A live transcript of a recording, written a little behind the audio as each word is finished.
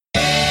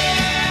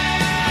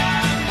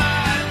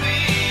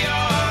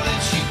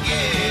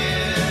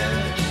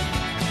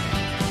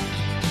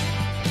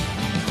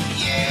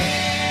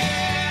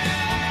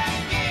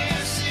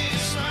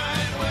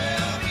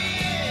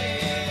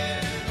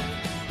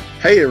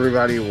Hey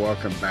everybody,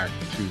 welcome back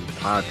to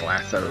Pod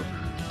Lasso,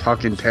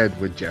 Talking TED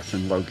with Jess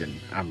and Logan.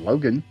 I'm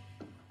Logan.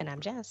 And I'm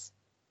Jess.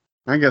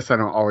 I guess I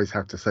don't always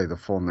have to say the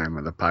full name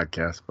of the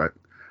podcast, but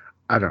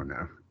I don't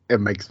know. It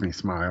makes me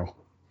smile.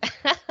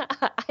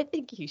 I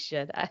think you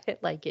should. I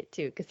like it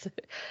too because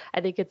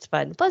I think it's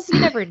fun. Plus, you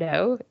never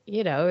know.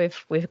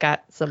 If we've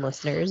got some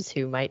listeners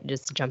who might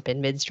just jump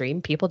in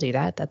midstream, people do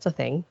that. That's a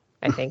thing,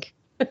 I think.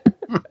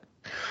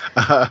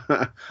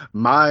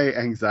 My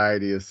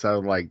anxiety is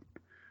so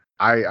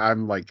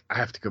I'm like I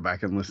have to go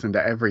back and listen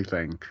to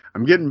everything.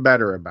 I'm getting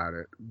better about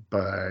it,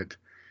 but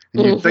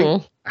and you'd think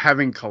Mm-hmm.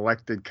 having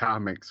collected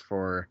comics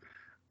for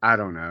I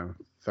don't know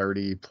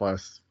 30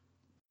 plus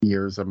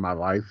years of my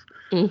life,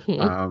 Mm-hmm.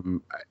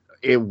 um,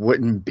 it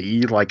wouldn't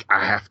be like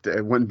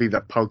it wouldn't be the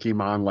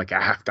Pokemon like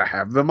I have to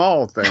have them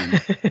all thing.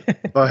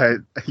 But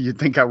you'd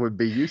think I would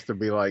be used to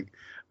be like,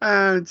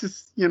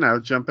 just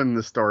jump in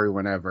the story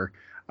whenever,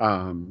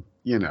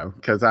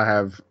 because I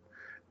have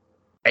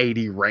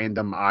 80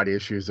 random odd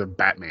issues of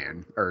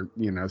Batman or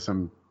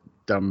some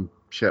dumb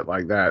shit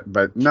like that.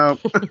 But no,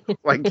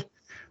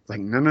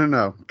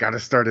 no, got to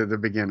start at the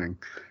beginning.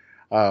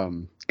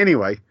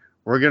 Anyway,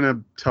 we're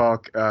gonna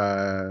talk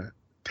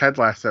Ted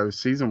Lasso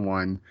season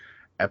 1,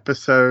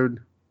 episode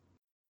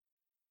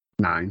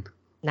 9.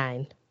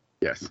 9.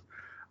 Yes.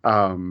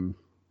 Um,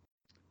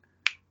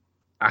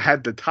 I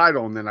had the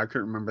title and then I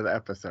couldn't remember the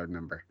episode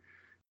number.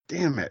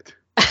 Damn it!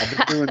 I've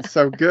been doing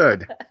so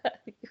good.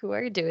 You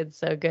are doing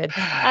so good.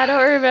 I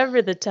don't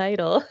remember the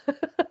title.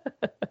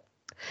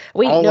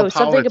 Wait, All no,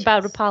 something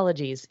about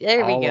apologies. apologies.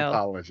 There we All go.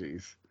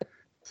 apologies.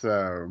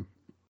 So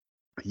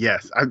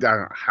yes, I don't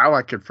know how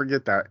I could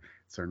forget that.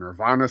 It's a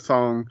Nirvana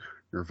song.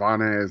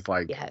 Nirvana is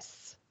like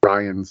Yes.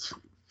 Ryan's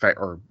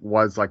or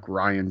was like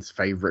Ryan's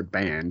favorite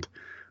band.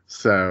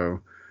 So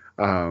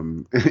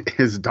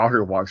his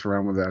daughter walks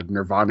around with a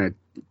Nirvana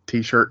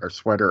t-shirt or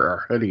sweater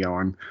or hoodie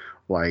on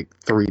like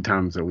 3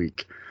 times a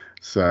week.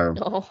 So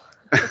Oh.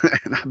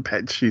 and I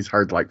bet she's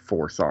heard like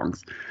 4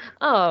 songs.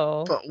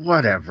 Oh. But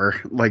whatever.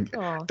 Like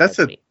Oh, that's that's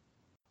a sweet.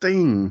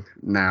 thing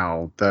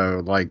now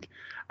though. Like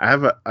I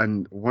have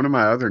one of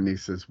my other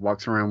nieces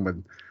walks around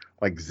with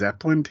like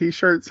Zeppelin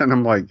t-shirts and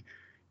I'm like,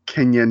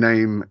 can you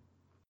name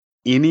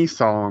any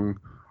song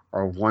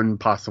or one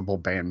possible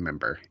band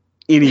member?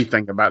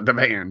 Anything about the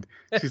band?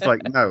 She's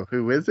like, no,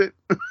 who is it?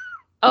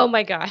 Oh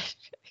my gosh.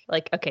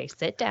 Like, okay,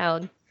 sit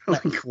down.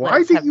 Like, Let's why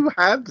let's do have you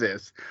have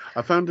this?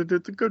 I found it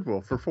at the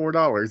Goodwill for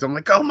 $4. I'm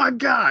like, oh my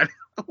God,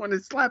 I want to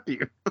slap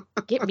you.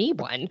 get me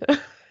one.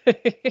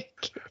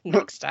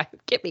 Next time,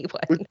 get me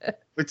which, one.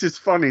 which is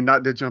funny,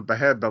 not to jump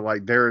ahead, but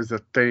like there is a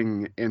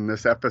thing in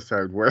this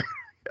episode where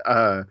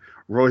uh,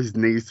 Roy's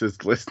niece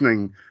is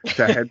listening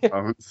to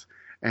headphones,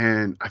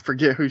 and I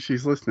forget who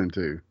she's listening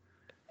to.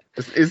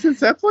 Is it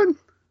Zeppelin?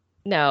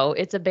 No,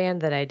 it's a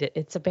band that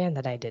it's a band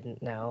that I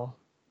didn't know.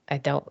 I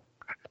don't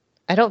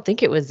I don't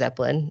think it was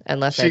Zeppelin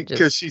unless I Because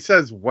just she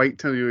says, "Wait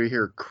till you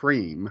hear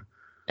Cream,"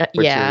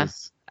 which yeah.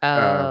 is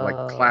like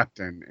Oh.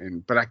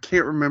 Clapton, but I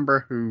can't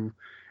remember who.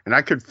 And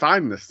I could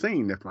find the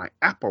scene if my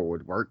Apple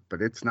would work,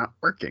 but it's not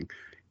working.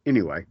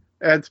 Anyway,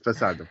 that's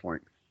beside the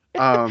point.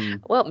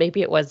 Um, Well,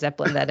 maybe it was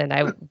Zeppelin then, and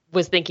I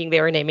was thinking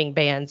they were naming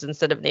bands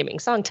instead of naming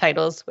song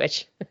titles,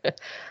 which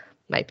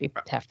might be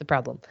half the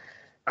problem.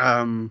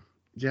 um,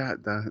 yeah,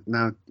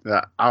 no,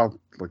 I'll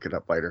look it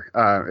up later.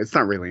 It's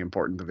not really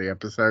important to the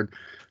episode.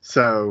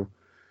 So,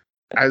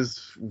 as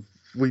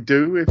we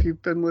do, if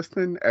you've been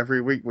listening,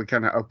 every week we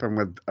kind of open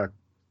with a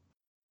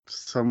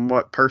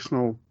somewhat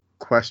personal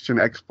question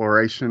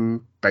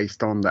exploration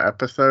based on the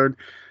episode.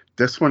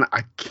 This one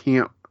I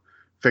can't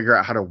figure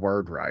out how to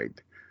word right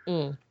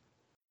Mm.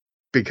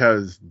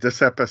 because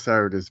this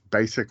episode is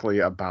basically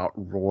about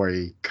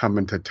Roy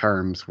coming to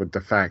terms with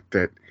the fact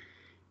that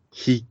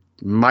he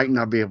might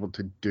not be able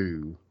to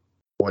do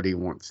what he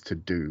wants to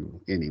do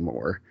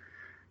anymore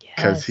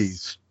because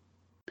Yes.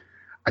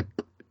 I,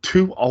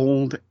 too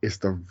old is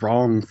the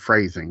wrong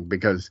phrasing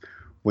because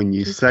when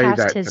you He's say past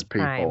that his to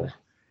prime. people,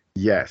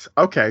 yes,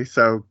 okay,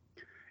 so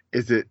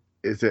is it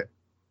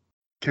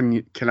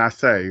can I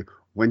say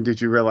when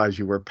did you realize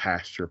you were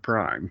past your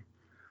prime?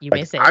 You may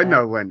Like say I that.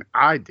 know when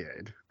I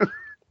did.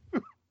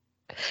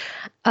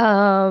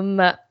 Um,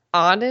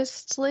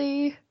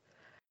 honestly,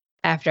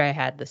 after I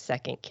had the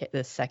second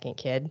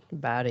kid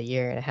about a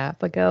year and a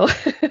half ago.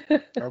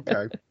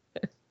 Okay.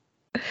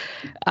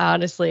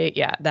 Honestly,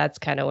 yeah, that's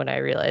kind of when I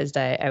realized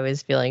I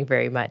was feeling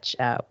very much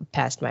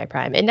past my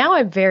prime. And now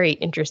I'm very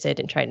interested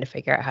in trying to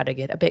figure out how to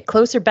get a bit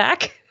closer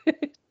back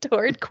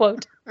toward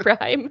quote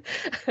prime.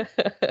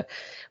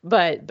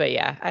 But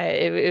yeah,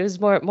 it was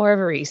more of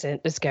a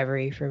recent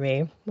discovery for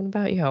me. What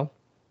about you?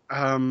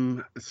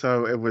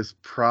 So it was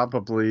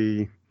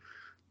probably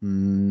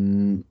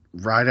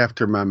right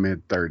after my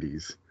mid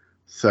 30s.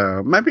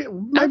 So maybe a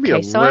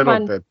Okay, so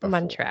little bit I'm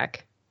on before.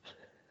 track.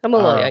 I'm a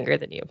little Uh, younger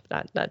than you,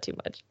 not too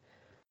much.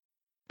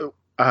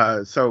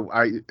 so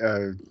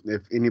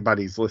if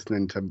anybody's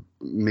listening to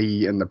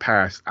me in the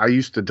past, I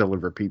used to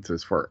deliver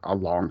pizzas for a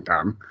long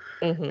time.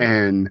 Hmm.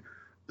 And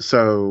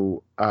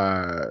So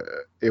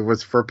it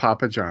was for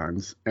Papa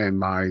John's in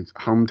my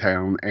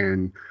hometown,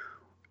 and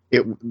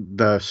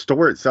the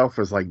store itself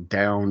was like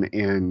down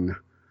in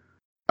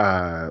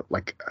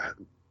like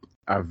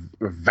a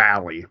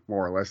valley,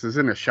 more or less. It's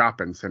in a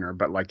shopping center,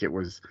 but like it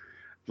was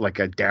like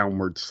a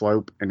downward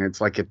slope, and it's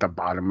like at the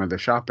bottom of the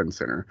shopping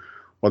center.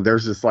 Well,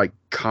 there's this like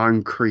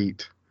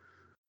concrete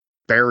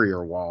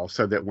barrier wall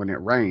so that when it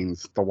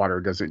rains, the water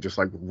doesn't just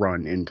like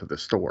run into the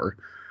store.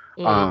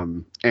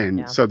 And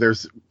Yeah. so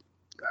there's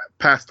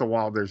past the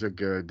wall, there's a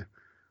good,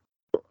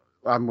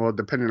 well,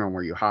 depending on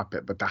where you hop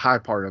it, but the high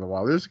part of the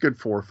wall, there's a good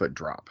 4 foot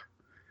drop.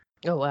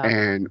 Oh, wow.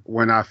 And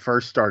when I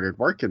first started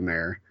working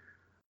there,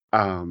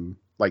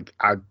 like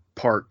I'd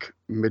park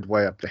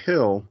midway up the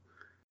hill,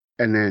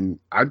 and then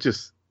I'd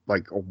just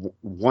like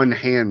one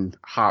hand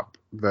hop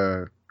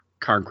the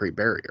concrete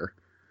barrier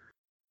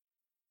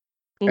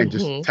and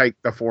just Mm-hmm. take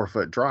the 4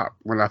 foot drop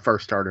when I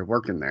first started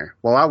working there.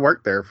 Well, I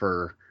worked there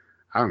for,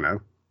 I don't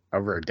know,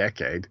 over a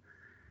decade.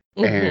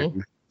 Mm-hmm.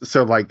 And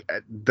so like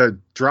the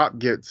drop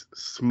gets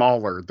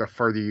smaller the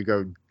further you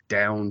go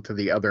down to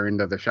the other end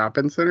of the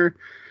shopping center.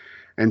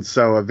 And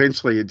so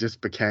eventually it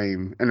just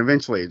became, and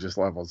eventually it just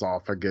levels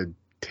off a good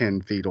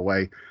 10 feet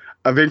away.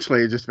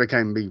 Eventually it just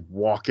became me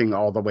walking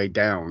all the way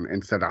down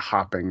instead of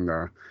hopping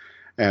the,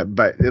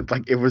 but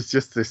it was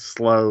just this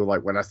slow,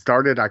 like when I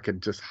started, I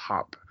could just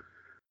hop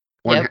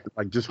Yep.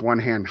 like just one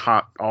hand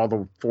hop all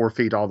the 4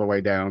 feet all the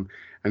way down.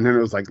 And then it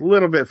was like a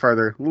little bit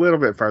further, a little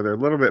bit further, a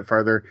little bit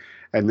further.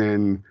 And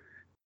then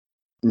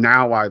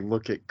now I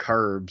look at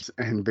curbs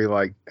and be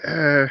like,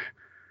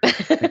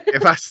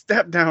 if I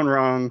step down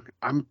wrong,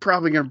 I'm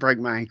probably going to break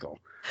my ankle.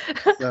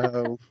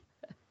 So,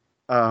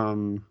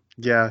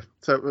 yeah.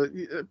 So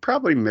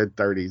probably mid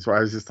 30s where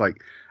I was just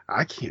like,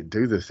 I can't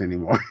do this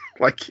anymore.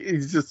 Like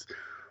it's just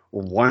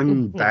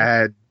one Mhm.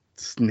 bad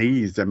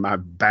sneeze and my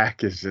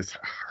back is just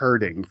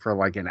hurting for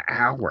like an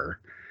hour.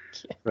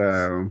 Yes.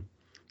 So,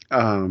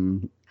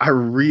 I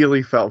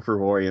really felt for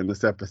Roy in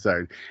this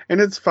episode,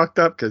 and it's fucked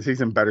up because he's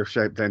in better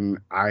shape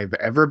than I've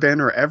ever been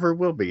or ever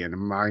will be in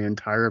my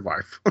entire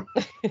life.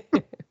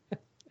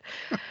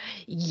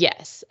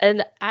 Yes.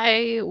 And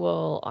I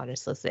will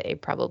honestly say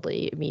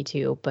probably me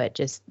too, but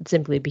just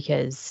simply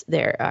because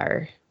there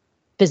are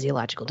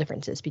physiological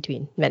differences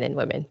between men and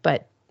women.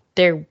 But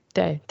there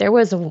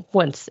was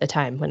once a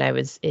time when I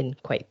was in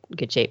quite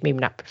good shape, maybe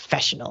not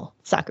professional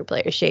soccer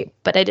player shape,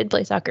 but I did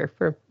play soccer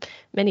for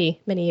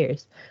many, many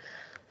years.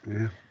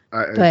 Yeah,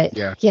 But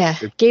yeah. yeah,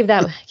 It, gave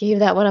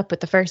that one up with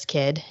the first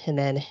kid, and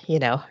then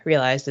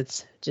realized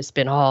it's just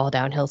been all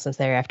downhill since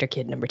there. After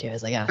kid number two, I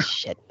was like, oh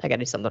shit, I gotta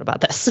do something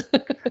about this.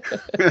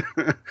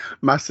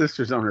 my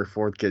sister's on her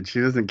 4th kid. She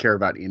doesn't care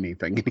about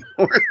anything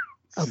anymore.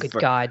 Oh, She's good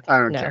like, God, I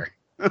don't no. care.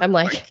 I'm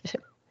like, Like,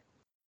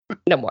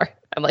 no more.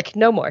 I'm like,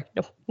 no more,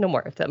 no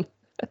more of them.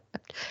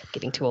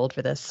 Getting too old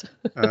for this.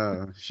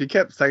 she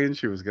kept saying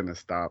she was gonna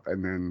stop,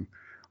 and then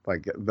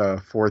like the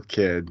 4th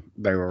kid,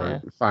 they were Yeah.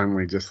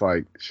 finally just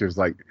like, she was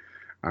like,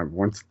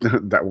 once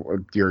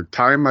that you're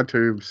tying my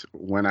tubes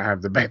when I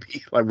have the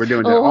baby, like we're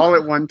doing it all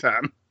at Oh, one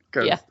time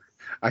yeah, because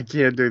I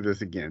can't do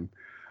this again.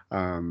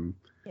 Um,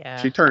 yeah.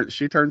 she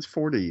turns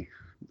 40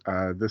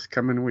 this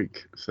coming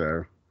week,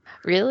 so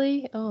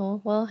Really?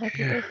 Oh, well, happy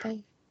yeah.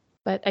 birthday.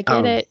 But I get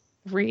Um, it.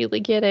 Really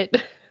get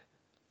it.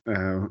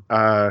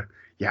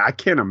 yeah, I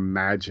can't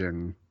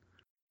imagine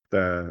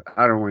I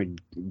don't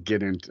want to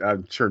get into,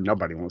 I'm sure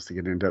nobody wants to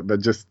get into it,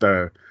 but just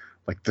the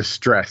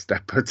stress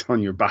that puts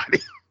on your body.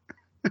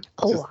 A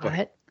Just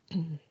like,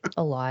 lot.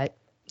 A lot.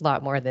 A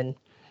lot more than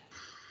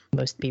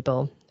most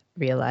people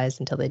realize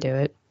until they do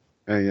it.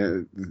 yeah,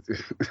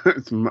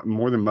 it's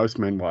more than most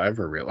men will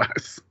ever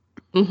realize.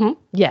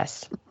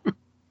 Yes.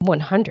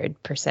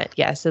 100%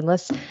 yes.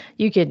 Unless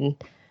you can,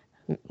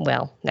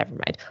 well, never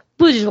mind.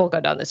 We just won't go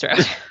down this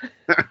road.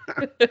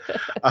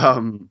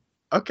 um,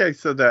 okay,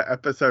 so the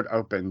episode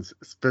opens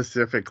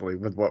specifically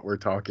with what we're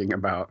talking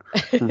about.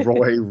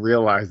 Roy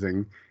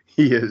realizing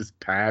he is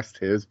past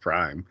his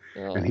prime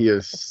and Oh. he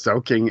is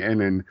soaking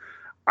in an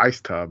ice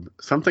tub,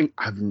 something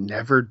I've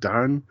never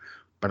done,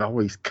 but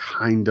always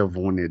kind of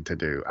wanted to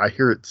do. I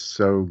hear it's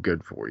so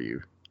good for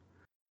you.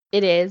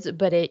 It is,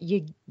 but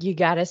you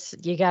gotta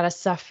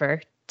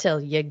suffer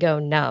till you go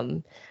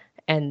numb,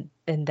 and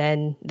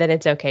then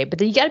it's okay. But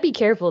then you gotta be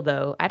careful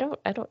though. I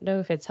don't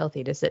know if it's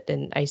healthy to sit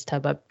in an ice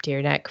tub up to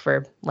your neck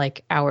for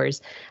like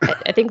hours.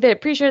 I think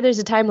that pretty sure there's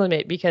a time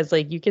limit because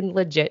like you can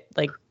legit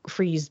like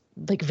freeze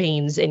like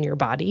veins in your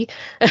body,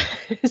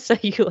 so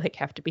you like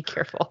have to be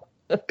careful.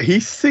 He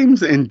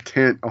seems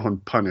intent on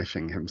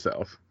punishing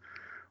himself.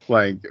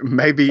 Like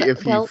maybe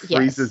if he Well, yes.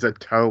 freezes a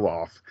toe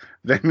off,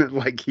 then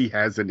like he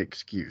has an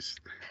excuse.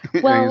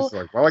 And Well, he's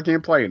like, well, I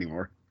can't play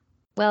anymore.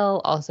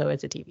 well, also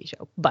it's a TV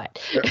show, but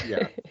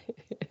Yeah.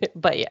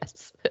 but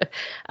yes,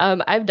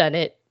 I've done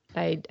it.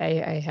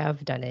 I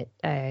have done it.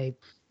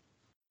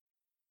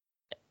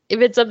 If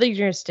it's something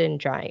you're interested in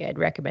trying, I'd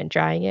recommend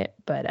trying it.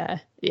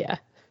 But yeah.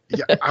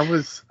 Yeah, I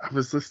was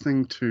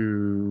listening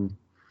to,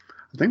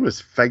 I think it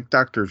was Fake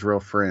Doctors Real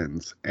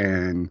Friends,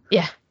 and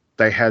Yeah.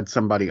 they had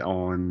somebody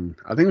on,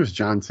 I think it was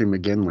John C.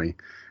 McGinley,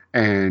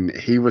 and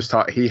he was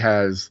taught, he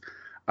has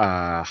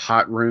a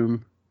hot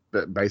room,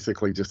 but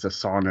basically just a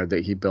sauna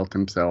that he built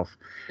himself,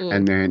 Mm.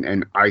 and then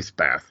an ice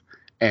bath.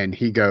 And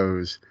he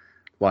goes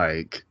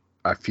like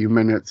a few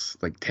minutes,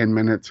 like 10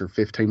 minutes or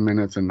 15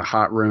 minutes in the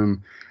hot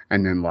room.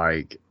 And then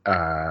like,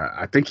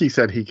 I think he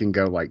said he can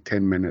go like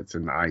 10 minutes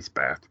in the ice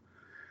bath.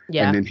 And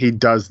Yeah. then he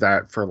does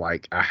that for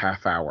like a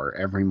half hour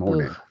every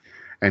morning. Oof.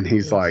 And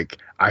he's Oof. like,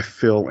 I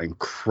feel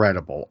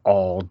incredible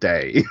all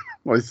day.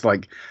 It's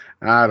like,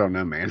 I don't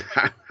know, man.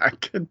 I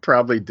could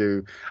probably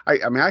do, I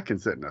mean, I can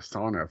sit in a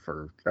sauna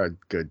for a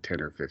good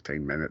 10 or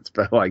 15 minutes,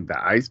 but like the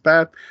ice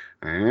bath,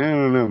 I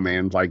don't know,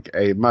 man. Like,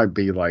 it might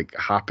be like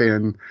hop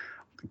in,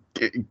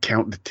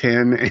 count to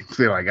 10, and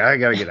be like, I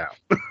got to get out.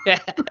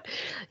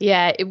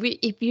 Yeah,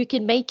 if you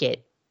can make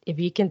it, if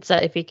you can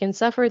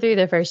suffer through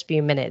the first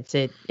few minutes,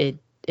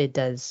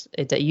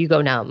 you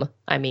go numb.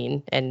 I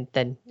mean, and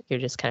then you're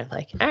just kind of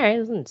like, all right,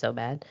 this isn't so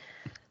bad.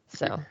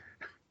 So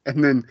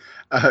And then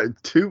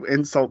two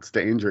insults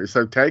to injury.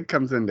 So Ted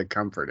comes in to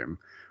comfort him,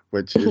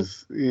 which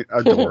is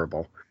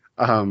adorable.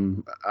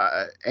 And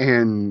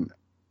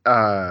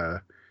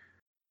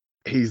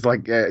he's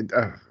like,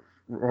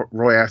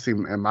 Roy asks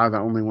him, "Am I the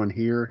only one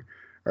here,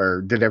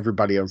 or did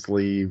everybody else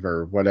leave,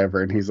 or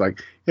whatever?" And he's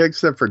like, "Yeah,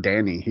 except for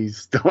Danny. He's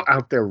still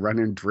out there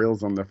running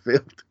drills on the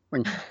field."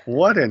 Like,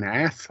 what an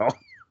asshole!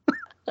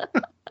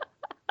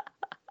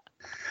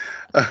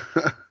 And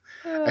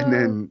Oh.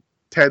 then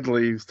Ted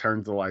leaves,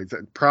 turns the lights,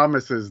 and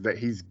promises that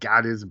he's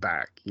got his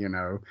back.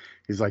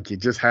 He's like, "You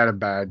just had a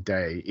bad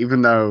day,"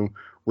 even though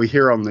we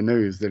hear on the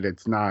news that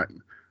it's not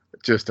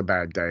just a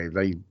bad day.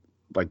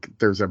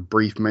 There's a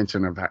brief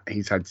mention of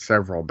he's had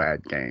several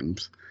bad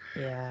games.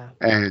 Yeah.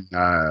 And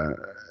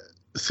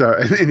so,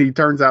 and then he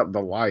turns out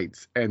the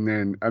lights, and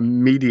then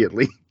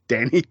immediately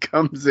Danny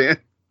comes in.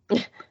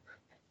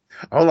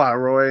 Hola,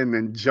 Roy, and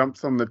then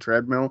jumps on the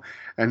treadmill,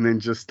 and then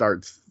just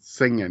starts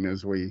singing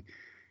as we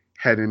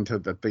head into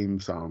the theme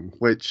song.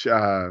 Which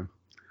a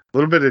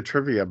little bit of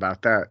trivia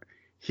about that: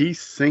 he's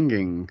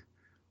singing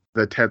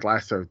the Ted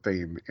Lasso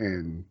theme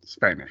in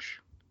Spanish.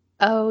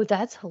 Oh,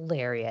 that's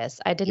hilarious.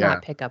 I did Yeah.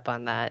 not pick up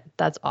on that.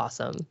 That's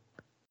awesome.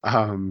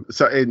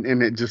 So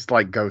and it just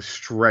like goes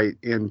straight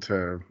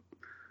into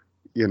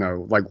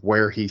like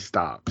where he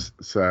stops.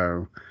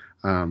 So,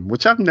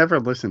 which I've never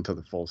listened to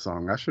the full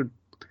song. I should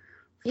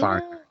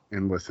find Yeah.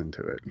 and listen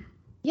to it.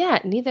 Yeah,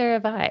 neither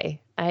have I.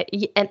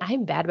 And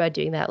I'm bad about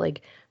doing that,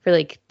 like for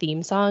like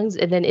theme songs,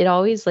 and then it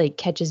always like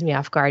catches me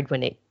off guard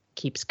when it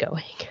keeps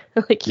going.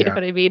 Like, you know Yeah.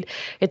 what I mean?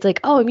 It's like,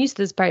 oh, I'm used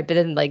to this part, but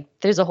then like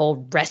there's a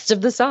whole rest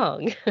of the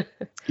song.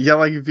 Yeah,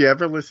 like if you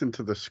ever listen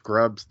to the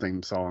Scrubs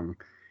theme song,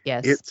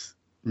 Yes. it's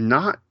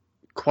not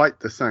quite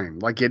the same.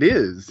 Like it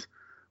is,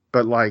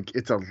 but like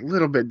it's a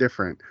little bit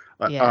different.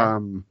 Yeah.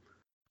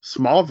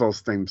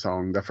 Smallville's theme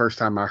song, the first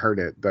time I heard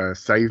it, the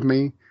Save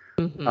Me,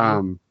 Hmm.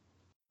 um,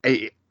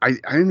 I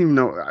didn't even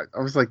know. I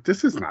was like,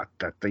 this is not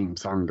the theme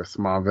song to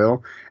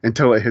Smallville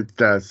until it hits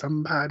the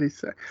somebody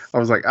say. I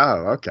was like,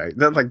 oh, okay.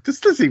 They're like, this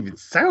doesn't even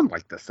sound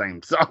like the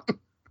same song.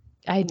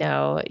 I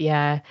know.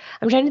 Yeah.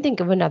 I'm trying to think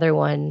of another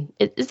one.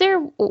 Is there,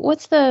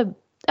 the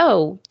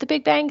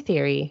Big Bang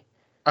Theory.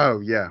 Oh,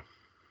 yeah.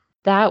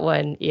 That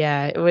one.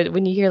 Yeah.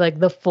 When you hear like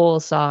the full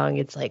song,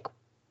 it's like,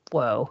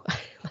 whoa,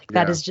 like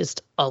that Yeah. is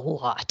just a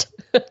lot.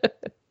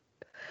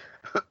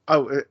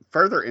 Oh,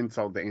 further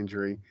insult to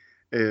injury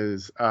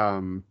is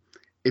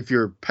if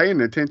you're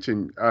paying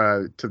attention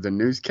to the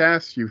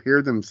newscast, you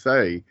hear them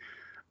say,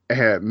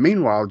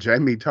 meanwhile,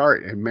 Jamie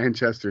Tart in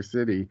Manchester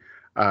City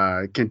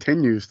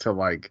continues to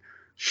like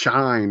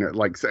shine,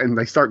 like, and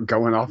they start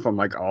going off on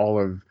like all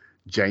of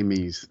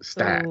Jamie's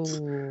stats.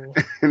 Oh.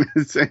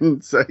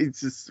 And so he's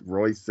just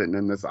Roy sitting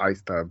in this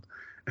ice tub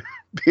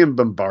being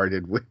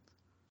bombarded with,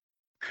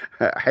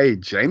 hey,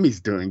 Jamie's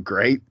doing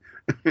great.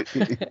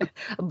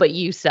 But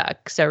you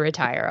suck, so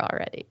retire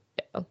already.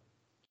 Yeah.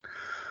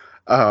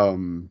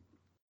 Um,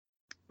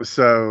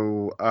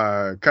 so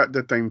cut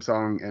the theme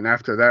song, and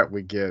after that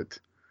we get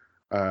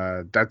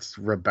that's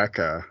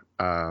Rebecca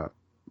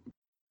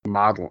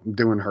model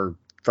doing her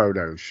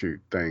photo shoot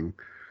thing,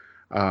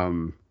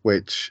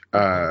 which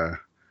Mhm.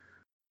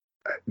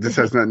 this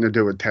has nothing to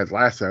do with Ted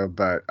Lasso,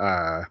 but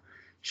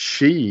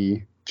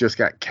she just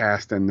got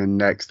cast in the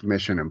next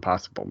Mission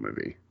Impossible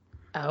movie.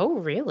 Oh,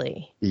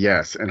 really?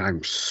 Yes, and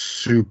I'm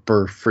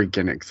super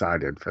freaking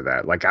excited for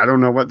that. Like, I don't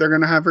know what they're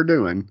gonna have her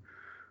doing,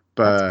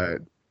 That's but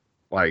cool.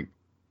 like,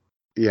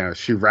 yeah,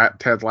 she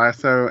wrapped Ted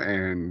Lasso,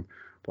 and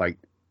like,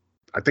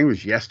 I think it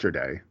was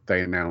yesterday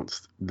they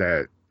announced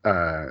that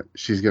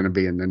she's gonna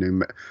be in the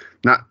new.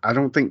 Not, I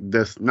don't think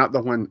this, not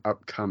the one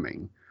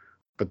upcoming,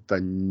 but the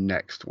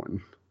next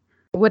one.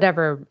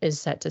 Whatever is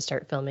set to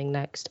start filming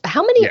next.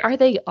 How many Yeah, are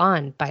they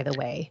on, by the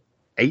way?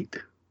 8.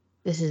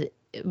 This is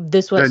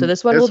this one. So Then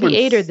this one will be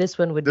 8 or this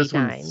one would be this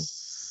one's 9?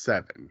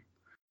 7.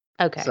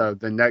 Okay. So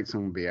the next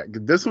one will be.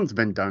 This one's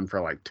been done for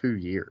like 2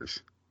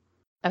 years.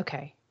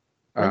 Okay.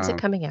 When's it Um,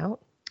 coming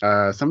out?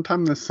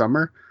 Sometime this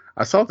summer.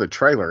 I saw the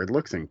trailer. It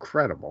looks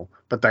incredible,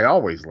 but they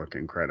always look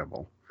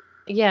incredible.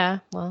 Yeah,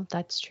 well,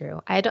 that's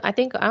true. I don't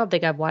think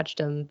I've watched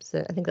them.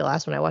 So I think the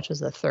last one I watched was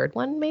the third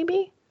one,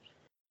 maybe,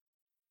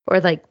 or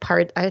like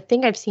part. I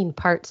think I've seen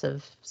parts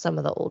of some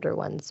of the older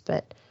ones,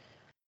 but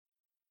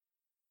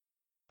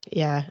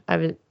yeah, I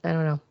don't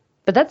know.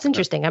 But that's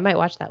interesting. I might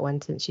watch that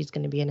one since she's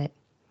going to be in it.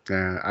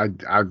 Yeah,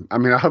 I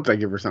mean, I hope they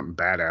give her something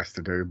badass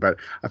to do, but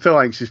I feel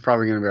like she's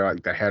probably going to be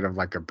like the head of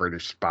like a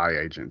British spy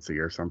agency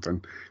or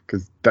something,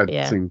 because that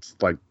Yeah, seems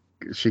like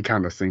she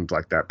kind of seems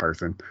like that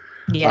person.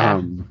 yeah,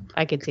 Um,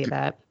 I could see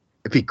that.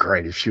 it'd be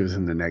great if she was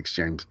in the next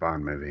James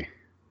Bond movie.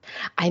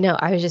 I know.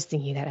 I was just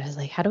thinking that. I was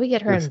like, how do we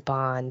get her in This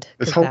Bond?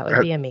 this Because whole that would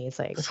be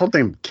amazing. this whole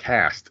damn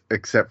cast,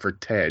 except for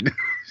Ted,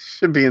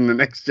 should be in the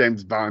next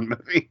James Bond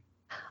movie.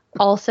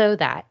 Also,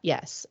 that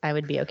yes, I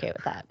would be okay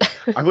with that.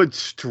 I would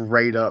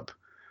straight up,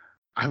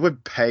 I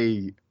would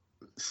pay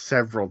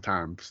several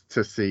times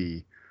to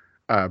see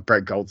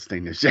Brett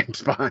Goldstein as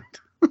James Bond.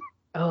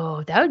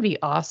 Oh, that would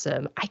be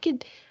awesome. I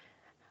could.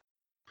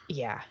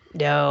 Yeah,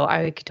 no,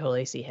 I could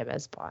totally see him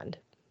as Bond.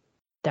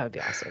 That would be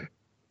awesome.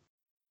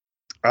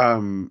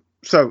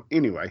 So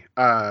anyway,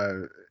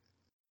 her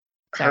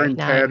Sorry, and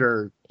now Ted I'm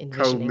are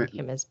envisioning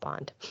him as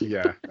Bond.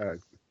 yeah.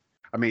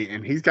 I mean,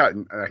 and he's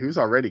gotten he was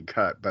already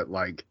cut, but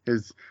like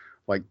his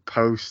like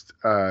post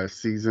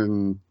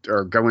season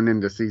or going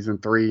into season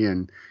 3,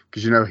 and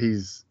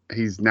because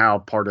he's now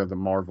part of the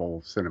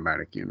Marvel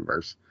Cinematic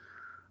Universe.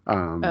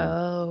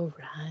 Oh,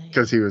 right.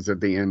 Because he was at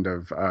the end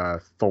of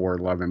Thor: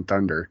 Love and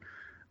Thunder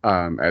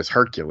as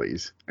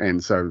Hercules,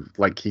 and so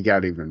like he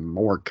got even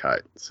more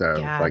cut. So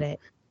Got like it.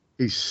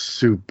 he's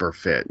super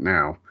fit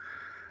now.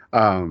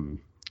 Um,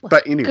 Well,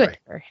 but good anyway,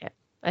 for him.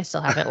 I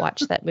still haven't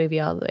watched that movie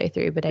all the way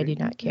through, but I do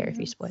not care if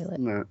you spoil it.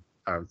 no,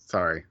 oh,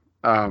 sorry.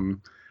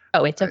 Um,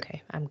 Oh, it's I-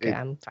 okay. I'm good. it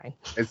I'm fine.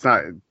 it's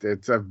not.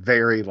 It's a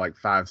very like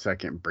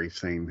 5-second brief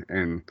scene,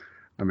 and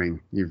I mean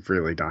you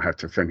really don't have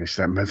to finish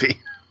that movie.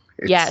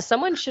 Yeah, It's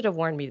someone should have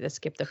warned me to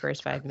skip the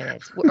first 5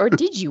 minutes. Or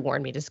did you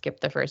warn me to skip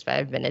the first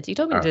 5 minutes? You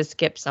told me uh, to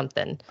skip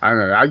something. I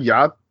don't know.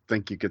 I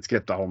think you could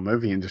skip the whole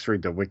movie and just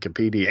read the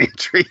Wikipedia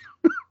entry.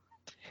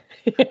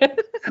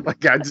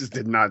 Like I just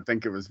did not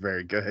think it was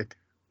very good.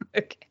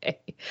 Okay.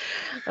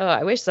 Oh,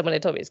 I wish someone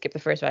had told me to skip the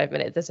first 5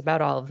 minutes. That's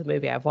about all of the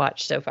movie I've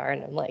watched so far,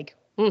 and I'm like,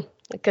 I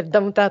could have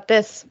done without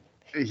this.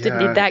 Didn't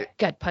need Yeah, that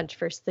gut punch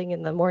first thing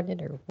in the morning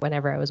or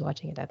whenever I was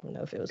watching it. I don't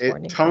know if it was it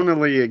morning, but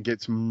tonally it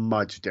gets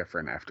much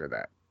different after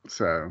that.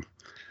 So,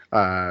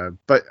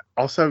 but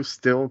also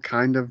still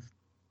kind of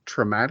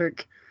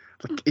traumatic.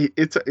 Like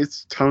it's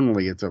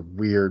tonally it's a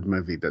weird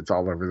movie that's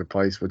all over the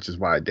place, which is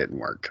why it didn't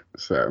work.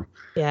 So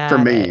for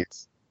got me,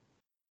 it.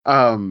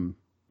 um,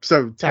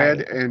 so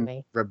Ted Sorry, and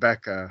anyway.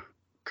 Rebecca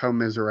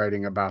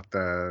commiserating about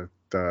the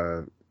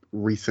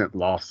recent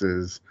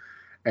losses,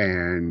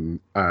 and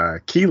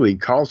Keeley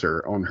calls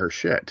her on her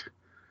shit.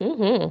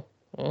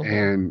 Mm-hmm. Mm-hmm.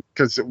 And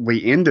because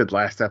we ended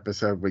last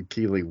episode with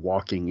Keeley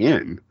walking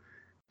in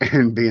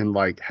and being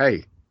like,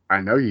 hey, I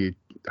know you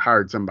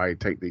hired somebody to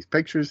take these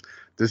pictures.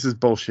 This is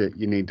bullshit.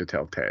 You need to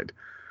tell Ted.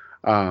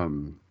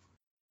 Um,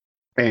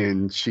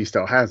 and she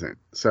still hasn't.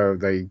 So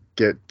they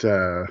get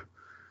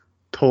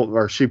pulled,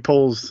 or she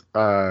pulls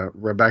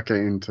Rebecca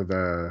into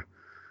the,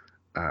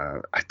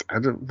 I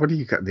don't, what do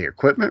you got? The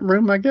equipment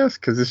room, I guess,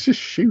 because it's just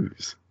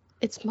shoes.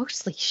 It's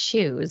mostly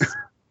shoes.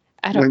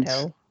 I don't Which,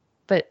 know.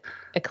 But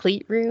a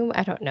cleat room?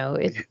 I don't know.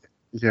 It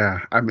yeah,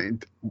 I mean,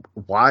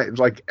 why?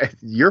 Like,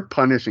 you're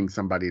punishing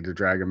somebody to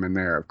drag them in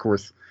there. Of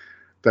course,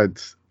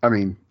 that's I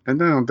mean,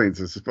 and I don't think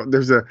this is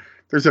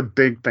there's a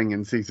big thing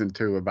in season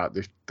 2 about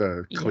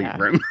the cleat yeah.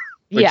 room,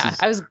 which Yeah, is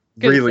I was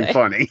gonna really say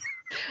funny.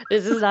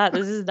 this is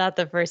not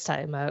the first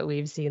time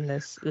we've seen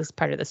this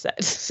part of the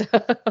set. So,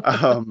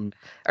 Um,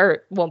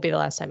 or won't be the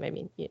last time, I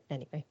mean,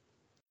 anyway.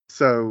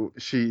 so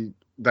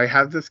they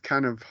have this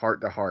kind of heart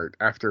to heart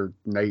after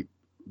Nate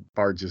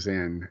barges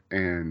in,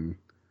 and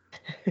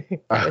That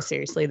uh, was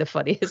seriously the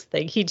funniest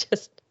thing.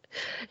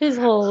 His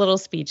whole little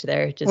speech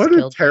there just what a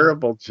killed me.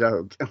 terrible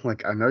joke. I'm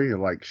like, I know you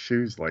like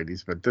shoes,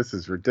 ladies, but this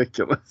is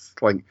ridiculous.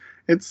 Like,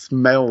 it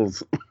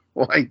smells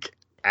like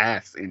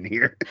ass in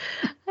here.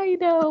 I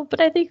know,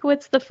 but I think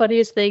what's the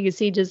funniest thing is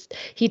he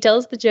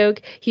tells the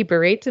joke, he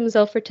berates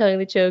himself for telling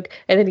the joke,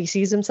 and then he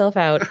sees himself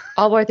out,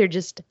 all while they're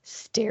just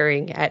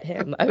staring at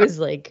him. I was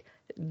like,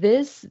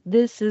 this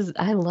is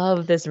I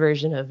love this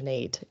version of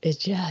Nate. It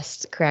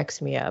just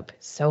cracks me up.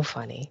 So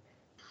funny.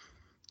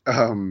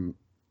 Um,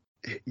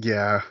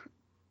 yeah,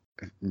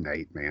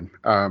 Nate, man.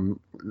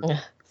 Ugh,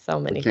 so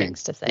We many can't,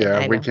 things to say. yeah,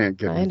 I we know. can't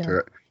get I into know.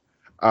 it.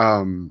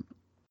 Um,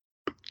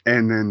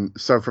 and then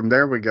so from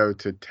there we go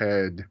to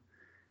Ted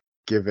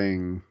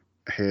giving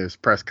his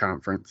press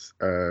conference,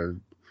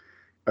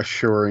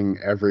 assuring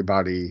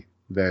everybody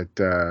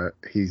that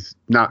he's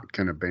not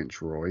going to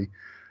bench Roy.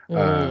 Uh,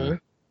 Mm.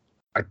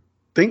 I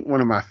think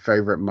one of my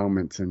favorite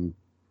moments in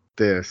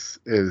this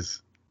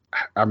is,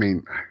 I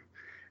mean,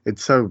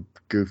 it's so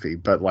goofy,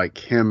 but like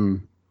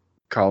him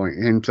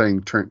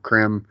saying Trent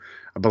Krim,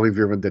 I believe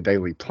you're with the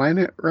Daily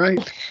Planet, right?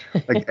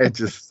 Like it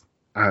just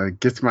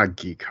gets my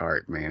geek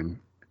heart, man.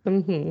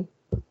 Mm-hmm.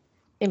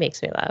 It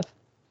makes me laugh.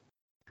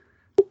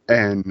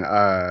 And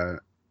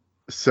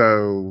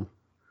so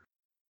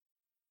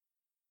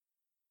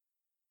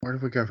where do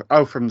we go?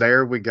 Oh, from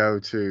there we go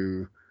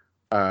to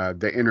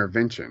the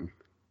intervention,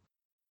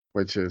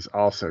 which is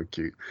also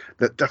cute.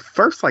 The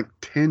first like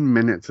 10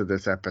 minutes of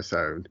this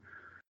episode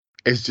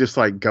is just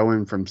like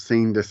going from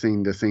scene to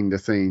scene to scene to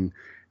scene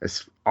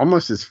as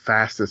almost as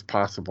fast as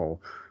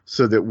possible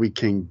so that we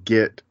can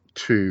get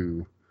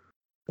to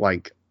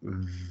like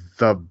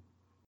the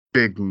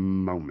big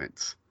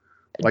moments.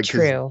 Like,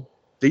 because True.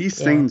 these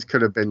Yeah. scenes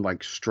could have been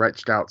like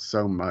stretched out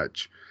so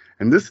much.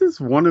 And this is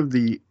one of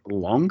the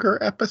longer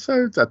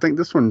episodes. I think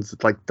this one's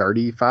like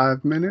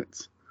 35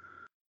 minutes.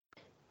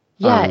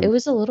 Yeah, it Um,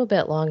 was a little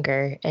bit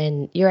longer.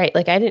 And you're right.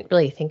 Like, I didn't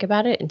really think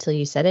about it until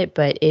you said it,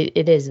 but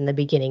it is in the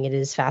beginning. It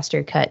is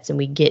faster cuts, and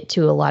we get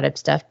to a lot of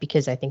stuff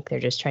because I think they're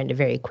just trying to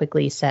very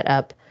quickly set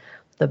up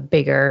the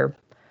bigger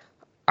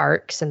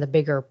arcs and the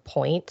bigger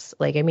points.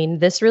 Like, I mean,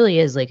 this really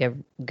is like a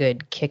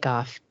good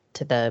kickoff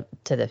to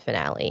the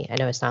finale. I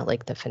know it's not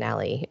like the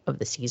finale of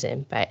the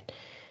season, but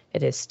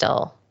it is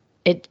still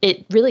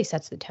it really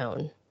sets the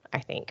tone, I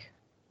think.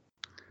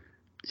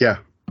 yeah.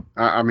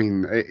 I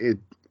mean,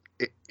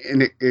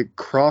 and it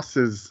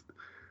crosses,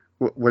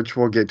 which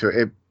we'll get to.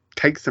 It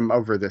takes them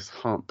over this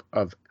hump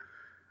of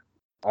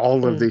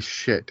all of Mm, this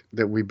shit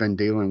that we've been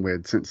dealing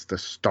with since the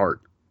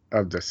start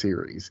of the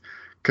series.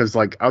 Because,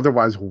 like,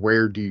 otherwise,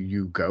 where do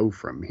you go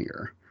from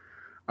here?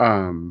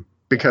 yeah.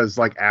 Because,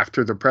 like,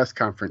 after the press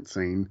conference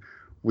scene,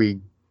 we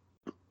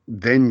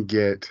then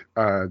get,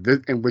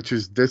 and which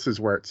is, this is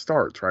where it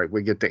starts, right?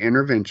 We get the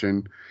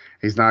intervention.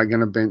 He's not going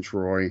to bench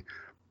Roy.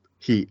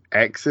 He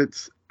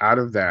exits out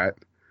of that.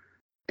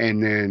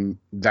 And then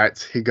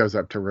he goes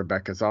up to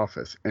Rebecca's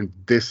office. And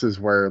this is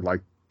where,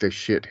 like, the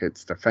shit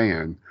hits the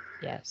fan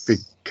Yes.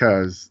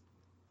 because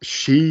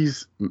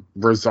she's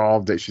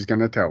resolved that she's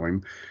going to tell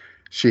him.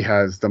 She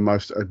has the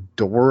most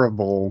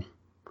adorable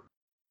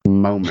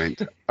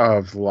moment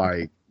of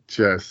like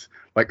just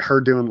like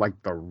her doing like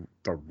the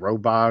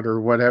robot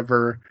or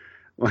whatever,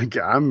 like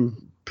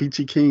I'm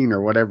Peachy Keen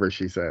or whatever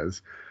she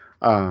says.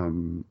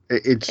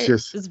 It's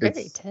just It's very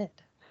it's Ted.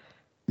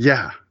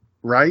 yeah,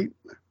 right.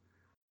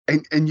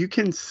 And you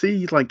can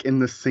see like in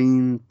the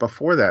scene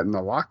before that in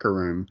the locker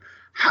room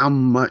how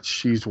much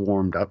she's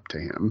warmed up to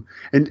him,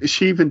 and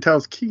she even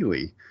tells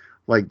Keeley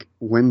like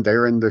when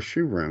they're in the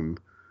shoe room,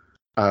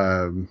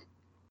 um,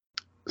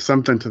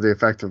 something to the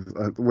effect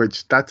of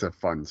which that's a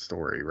fun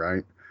story,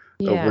 right?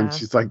 When Yeah.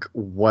 she's like,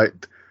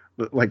 "What?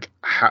 Like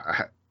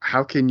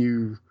how can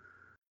you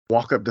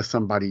walk up to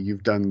somebody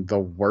you've done the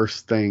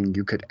worst thing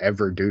you could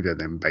ever do to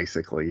them,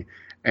 basically,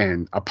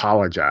 and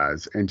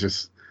apologize and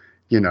just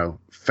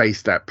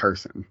face that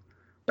person?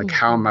 Like,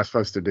 how am Hmm. I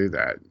supposed to do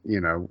that?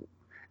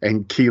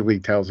 And Keeley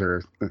tells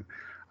her,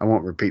 I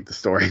won't repeat the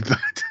story,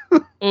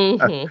 but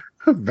Hmm.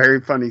 a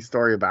very funny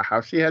story about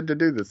how she had to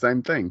do the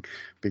same thing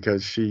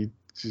because she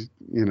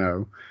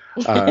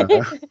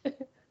uh,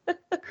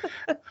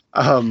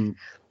 um,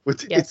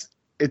 which Yes.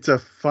 it's a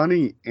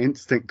funny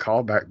instant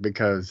callback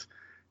because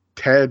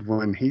Ted,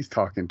 when he's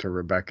talking to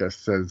Rebecca,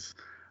 says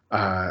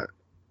uh,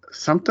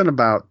 something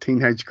about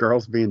teenage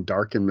girls being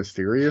dark and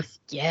mysterious,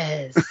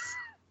 Yes.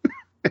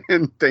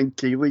 and then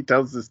Keeley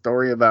tells the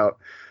story about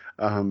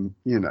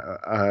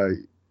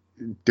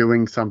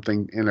doing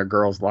something in a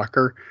girl's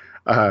locker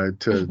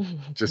to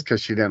just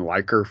because she didn't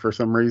like her for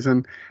some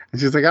reason.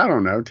 And she's like, I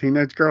don't know,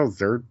 teenage girls,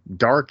 they're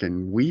dark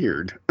and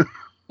weird.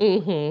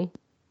 Hmm. Like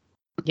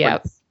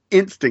Yep.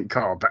 instant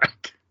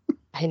callback.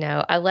 I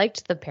know. I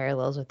liked the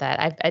parallels with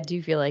that. I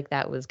do feel like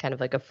that was kind of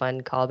like a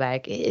fun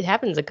callback. It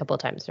happens a couple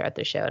times throughout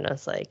the show, and I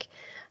was like,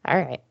 all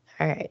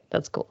right,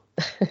 that's cool.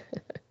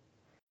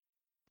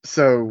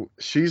 So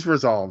she's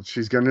resolved.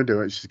 She's going to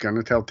do it. She's going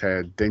to tell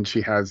Ted. Then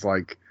she has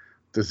like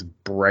this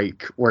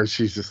break where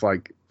she's just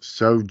like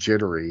so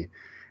jittery.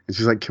 And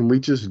she's like, can we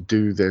just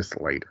do this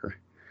later?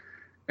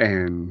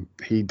 And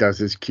he does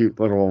his cute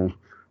little,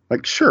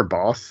 like, sure,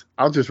 boss,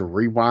 I'll just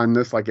rewind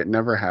this like it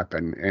never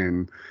happened.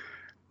 And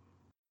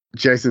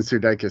Jason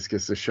Sudeikis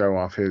gets to show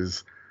off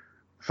his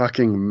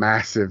fucking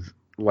massive,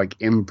 like,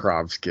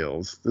 improv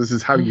skills. This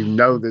is how you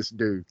know this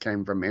dude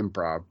came from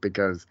improv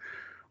because,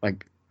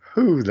 like,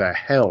 who the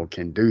hell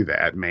can do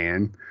that,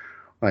 man?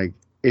 Like,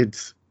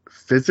 it's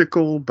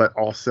physical, but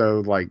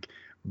also like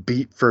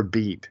beat for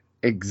beat,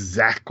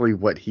 exactly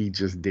what he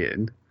just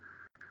did.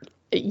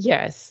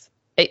 Yes.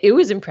 It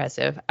was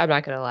impressive. I'm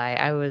not gonna lie.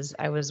 I was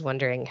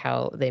wondering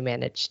how they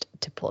managed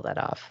to pull that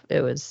off.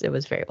 It was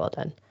very well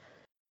done.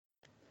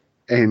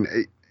 And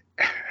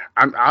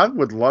I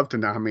would love to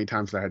know how many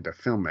times I had to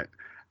film it.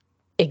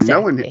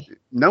 Knowing Exactly.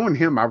 knowing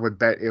him, I would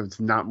bet it was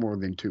not more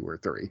than two or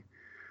three.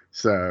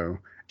 So,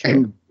 True.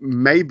 and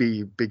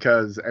maybe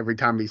because every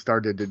time he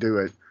started to do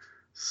it,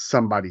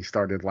 somebody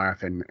started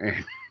laughing,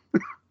 and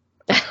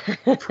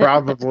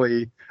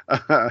probably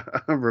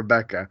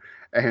Rebecca,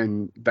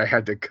 and they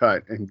had to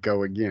cut and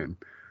go again.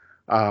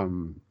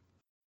 Um,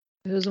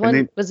 It was and one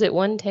then, was it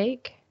one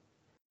take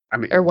I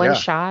mean, or one yeah,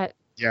 shot?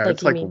 yeah, Like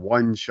it's you like mean?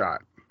 one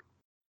shot.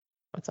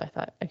 That's what I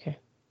thought. Okay.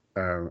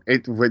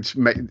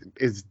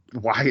 is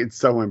why it's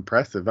so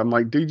impressive. I'm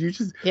like, dude, you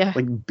just Yeah.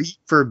 like beat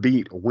for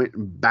beat went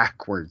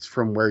backwards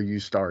from where you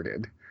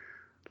started.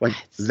 Like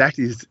It's, that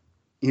is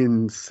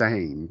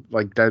insane.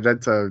 Like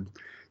that's a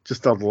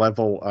just a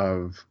level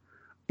of.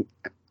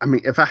 I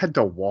mean, if I had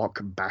to walk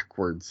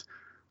backwards,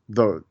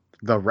 the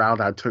the route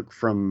I took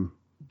from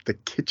the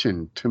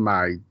kitchen to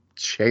my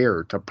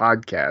chair to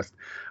podcast,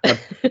 I'd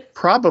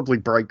probably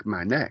break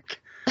my neck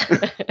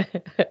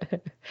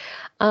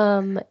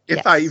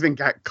if I yes. even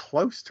got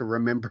close to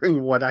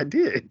remembering what I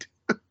did.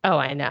 Oh,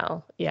 I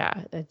know.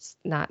 Yeah, it's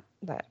not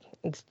that.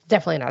 It's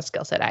definitely not a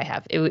skill set I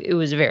have. It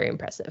was very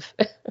impressive.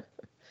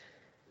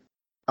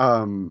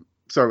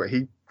 So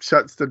he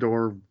shuts the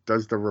door,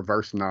 does the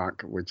reverse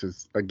knock, which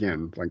is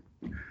again like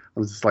I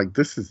was just like,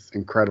 this is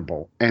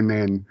incredible. And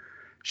then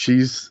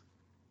she's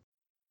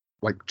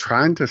like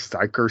trying to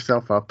psych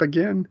herself up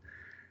again,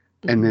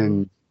 and Hmm.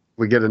 then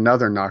we get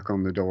another knock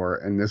on the door,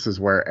 and this is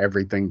where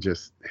everything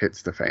just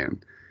hits the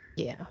fan.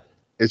 Yeah.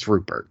 It's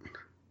Rupert,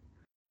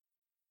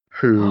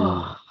 who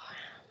Oh,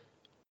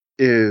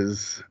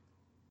 is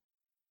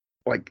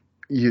like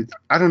you.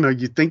 I don't know.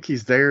 You think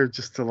he's there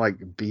just to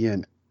like be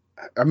an.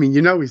 I mean,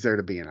 you know he's there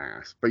to be an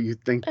ass, but you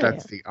think oh yeah.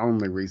 that's the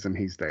only reason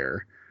he's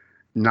there,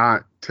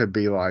 not to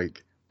be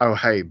like, oh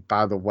hey,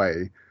 by the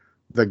way,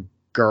 the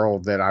girl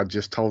that I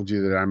just told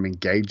you that I'm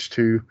engaged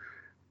to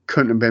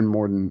couldn't have been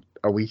more than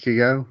a week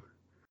ago.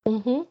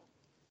 Mhm.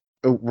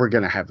 Oh, we're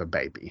gonna have a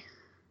baby.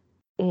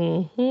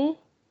 Mhm.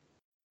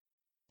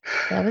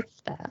 That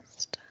was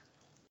fast.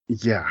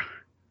 Yeah.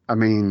 I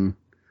mean,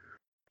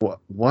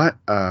 what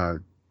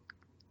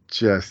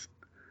just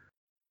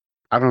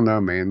I don't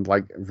know, man.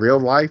 Like real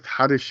life,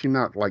 how does she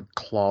not like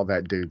claw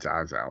that dude's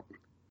eyes out?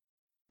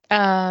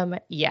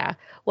 Yeah.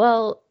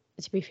 Well,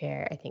 to be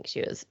fair, I think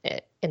she was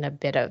in a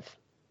bit of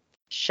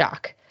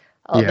shock,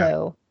 Yeah.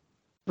 although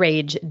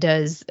rage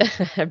does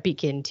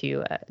begin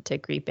to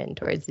creep in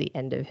towards the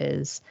end of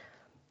his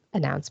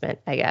announcement,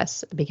 I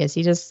guess, because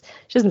she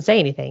doesn't say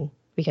anything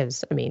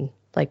because I mean,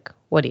 like,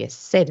 what do you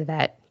say to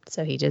that?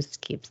 So he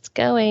just keeps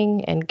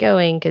going and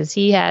going because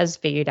he has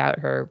figured out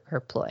her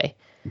ploy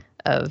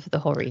of the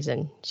whole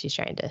reason she's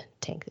trying to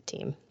tank the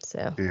team.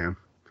 So Yeah.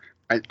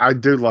 I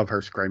do love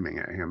her screaming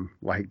at him,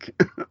 like,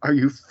 are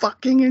you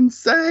fucking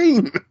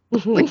insane?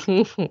 Like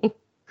you're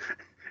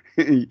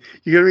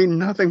gonna be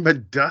nothing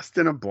but dust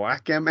in a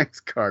black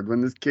MX card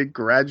when this kid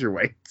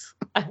graduates.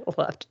 I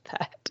loved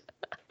that.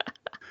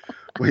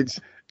 Which,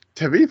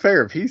 to be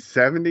fair, if he's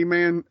 70,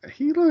 man,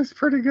 he looks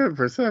pretty good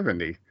for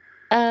 70.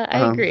 I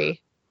Um,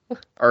 agree.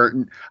 or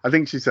I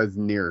think she says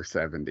near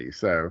 70.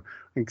 So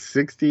like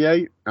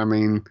 68. I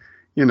mean,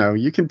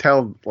 you can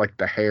tell like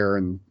the hair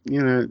and,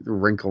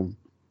 wrinkled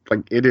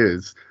like it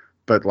is,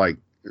 but like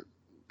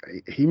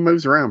he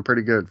moves around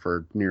pretty good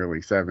for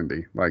nearly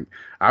 70. Like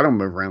I don't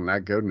move around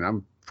that good and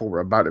I'm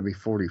about to be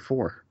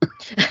 44.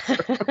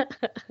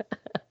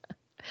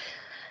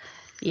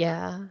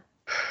 Yeah.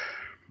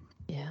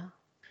 Yeah.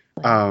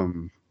 Well,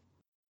 Um,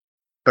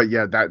 but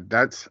yeah,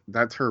 that's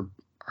her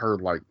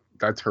like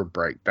that's her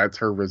break. That's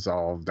her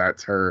resolve.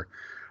 That's her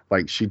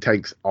like she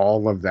takes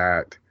all of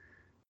that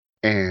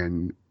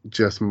and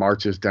just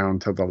marches down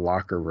to the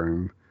locker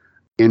room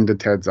into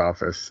Ted's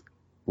office.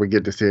 We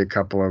get to see a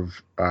couple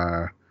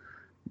of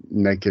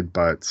naked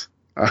butts.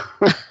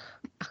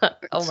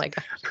 oh my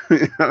gosh.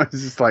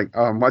 It's just like,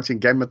 oh, I'm watching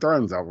Game of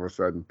Thrones all of a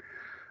sudden.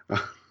 I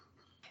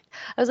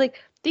was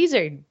like, these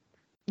are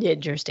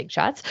interesting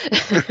shots.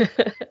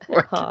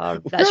 Like,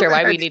 we Not sure haven't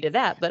why we had needed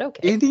that, but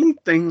okay.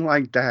 anything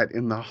like that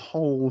in the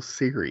whole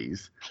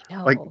series.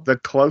 I Like know. the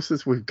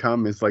closest we've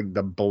come is like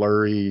the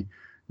blurry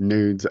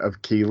nudes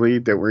of Keeley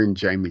that were in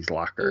Jamie's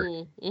locker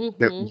that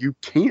Mm-hmm. you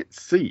can't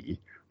see.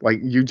 Like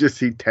you just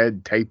see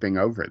Ted taping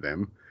over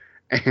them.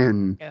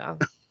 And Yeah.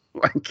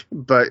 like,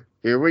 but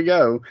here we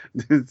go.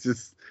 It's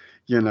just,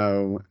 you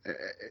know,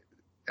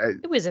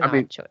 It was an I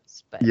mean, odd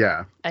choice, but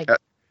yeah. I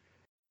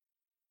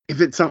If it's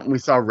don't something know. we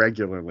saw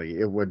regularly,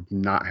 it would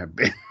not have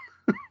been.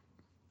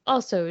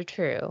 Also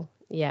true.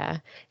 Yeah.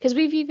 Because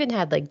we've even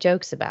had like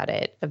jokes about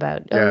it,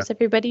 about, oh, Yeah. is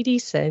everybody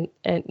decent?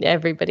 And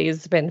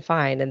everybody's been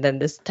fine. And then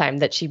this time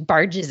that she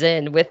barges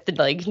in with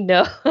like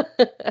no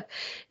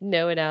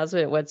no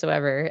announcement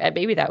whatsoever. And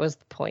maybe that was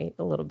the point,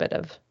 a little bit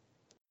of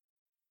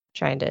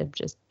trying to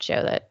just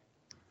show that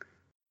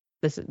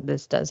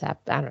this does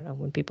happen. I don't know,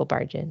 when people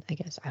barge in, I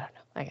guess. I don't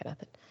know. I got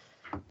nothing.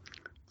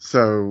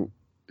 So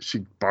she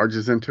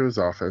barges into his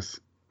office.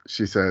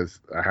 She says,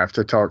 I have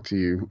to talk to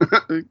you,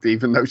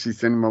 even though she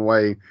sent him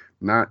away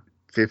not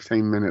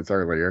 15 minutes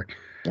earlier.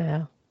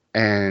 Yeah.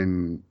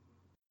 And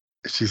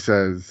she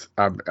says,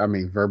 I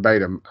mean,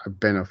 verbatim, I've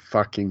been a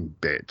fucking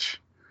bitch.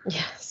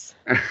 Yes.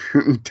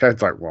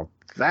 Ted's like, well,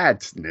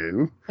 that's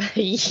new.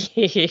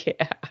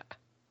 Yeah.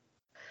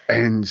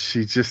 And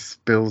she just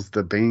spills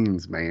the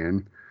beans,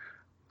 man.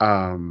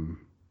 Um,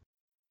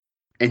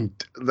 and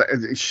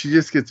she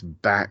just gets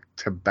back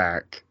to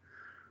back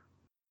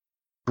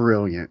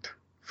brilliant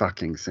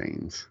fucking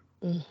scenes.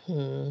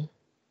 Hmm.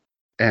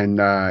 And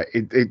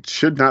it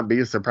should not be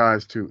a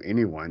surprise to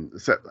anyone.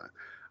 So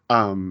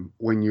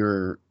when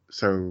you're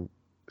so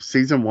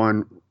season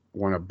one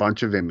won a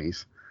bunch of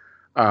Emmys.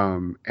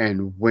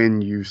 And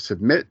when you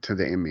submit to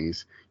the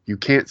Emmys, you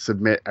can't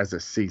submit as a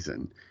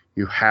season.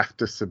 You have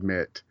to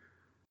submit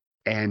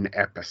an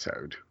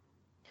episode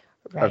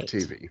of Right.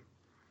 TV.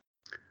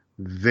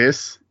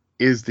 This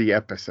is the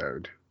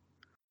episode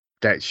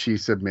that she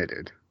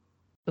submitted.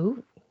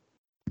 Ooh,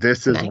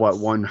 This is what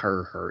nice. won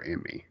her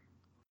Emmy.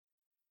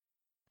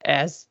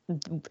 As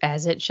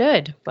as it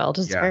should. Well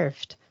Yeah.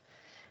 deserved.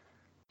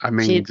 I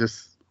mean, She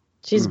just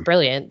she's mm,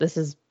 brilliant. This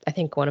is, I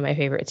think, one of my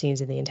favorite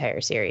scenes in the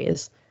entire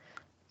series.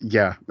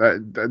 yeah,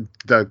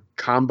 the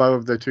combo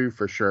of the two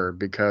for sure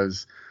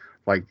because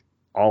like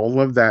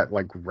all of that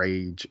like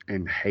rage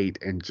and hate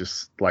and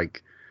just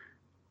like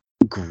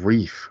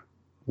grief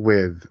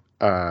with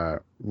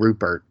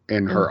Rupert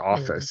in her Hmm.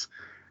 office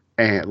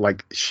and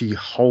like she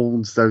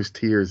holds those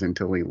tears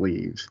until he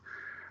leaves.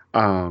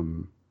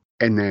 Um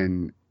and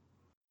then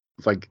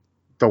like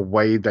the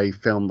way they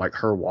filmed like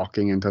her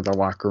walking into the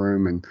locker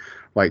room and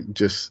like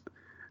just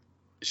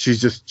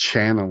she's just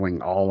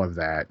channeling all of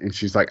that and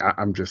she's like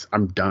I'm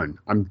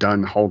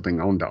done holding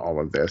on to all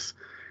of this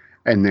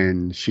and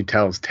then she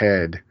tells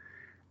Ted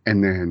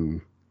and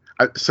then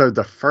so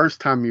the first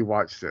time you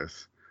watch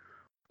this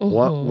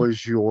what Hmm.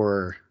 was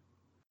your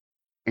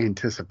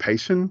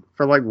anticipation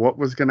for like what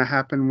was going to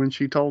happen when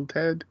she told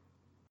Ted?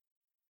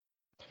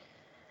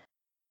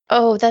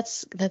 Oh,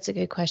 that's a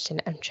good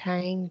question. I'm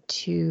trying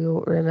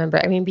to remember.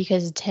 I mean,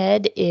 because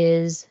Ted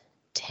is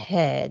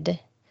Ted.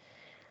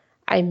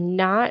 I'm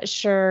not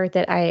sure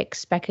that I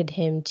expected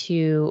him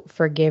to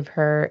forgive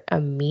her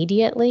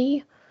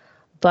immediately,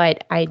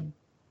 but I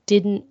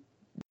didn't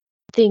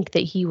think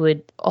that he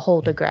would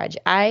hold a grudge.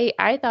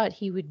 I thought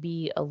he would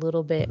be a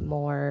little bit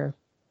more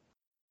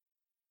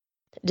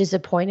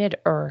disappointed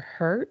or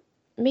hurt,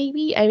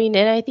 maybe. I mean,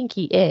 and I think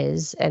he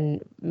is,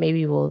 and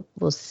maybe we'll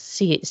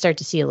start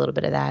to see a little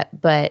bit of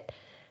that, but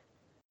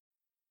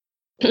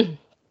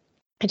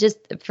I just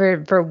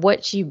for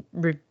what she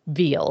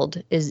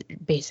revealed is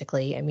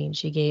basically, I mean,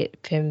 she gave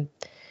him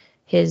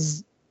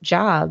his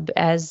job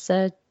as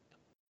a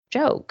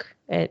joke.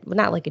 Well,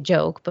 not like a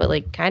joke, but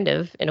like kind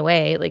of in a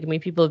way. Like, I mean,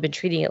 people have been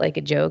treating it like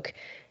a joke,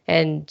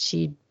 and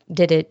she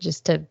did it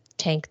just to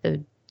tank the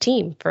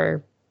team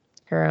for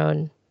her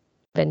own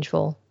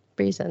vengeful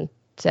reason.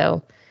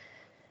 So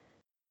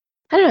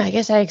I don't know. I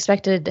guess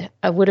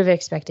I would have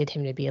expected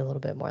him to be a little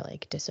bit more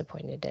like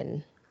disappointed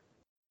and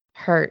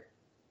hurt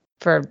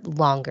for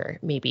longer,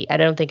 maybe. I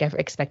don't think I've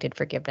expected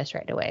forgiveness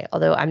right away,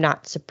 although I'm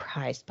not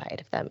surprised by it,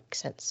 if that makes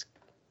sense.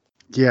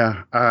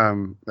 Yeah,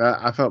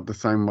 I felt the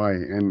same way,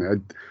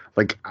 and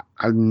like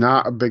I'm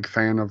not a big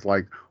fan of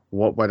like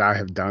what would I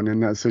have done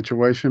in that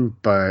situation,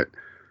 but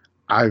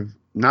I've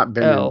not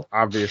been in Oh,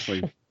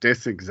 obviously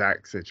this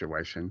exact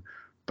situation,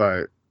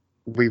 but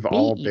we've me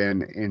all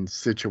been either. in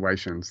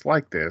situations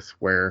like this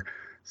where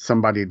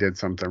somebody did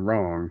something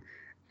wrong,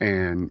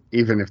 and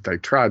even if they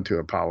tried to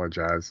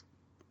apologize,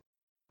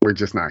 we're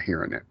just not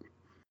hearing it.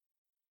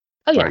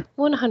 Oh, yeah, Like,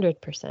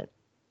 100%.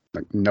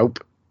 nope,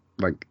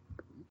 like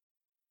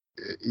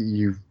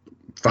you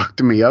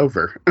fucked me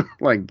over.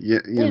 Like, you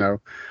Yeah.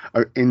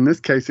 know, in this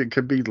case, it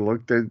could be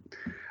looked at.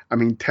 I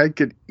mean, Ted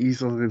could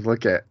easily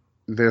look at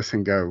this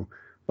and go,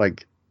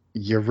 like,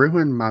 you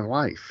ruined my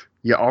life.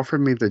 You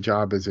offered me the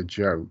job as a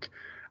joke.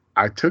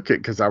 I took it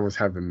because I was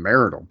having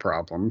marital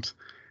problems.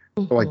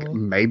 Like,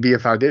 Hmm. maybe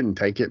if I didn't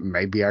take it,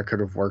 maybe I could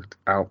have worked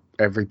out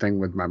everything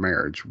with my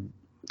marriage.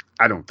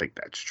 I don't think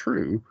that's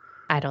true,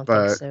 I don't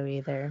think but so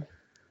either.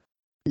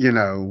 you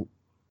know,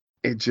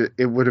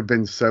 it would have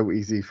been so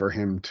easy for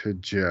him to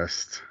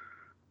just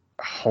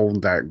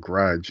hold that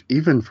grudge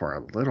even for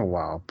a little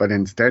while, but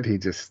instead he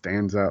just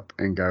stands up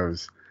and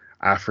goes,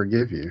 I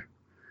forgive you.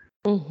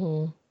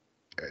 Hmm.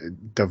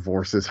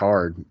 Divorce is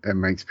hard. It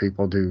makes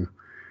people do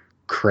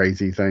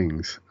crazy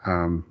things.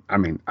 I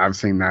mean, I've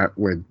seen that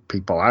with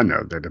people I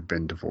know that have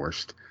been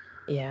divorced.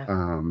 Yeah.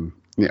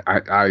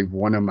 Yeah,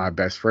 one of my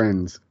best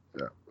friends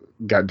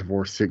got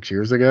divorced 6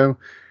 years ago,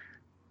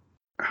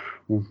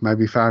 well,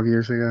 maybe 5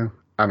 years ago.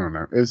 I don't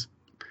know. It was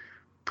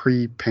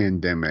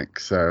pre-pandemic,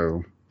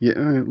 so yeah,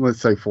 let's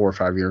say 4 or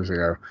 5 years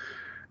ago.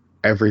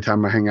 Every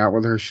time I hang out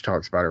with her, she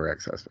talks about her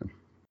ex-husband.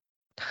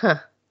 Huh.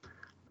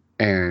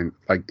 And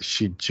like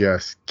she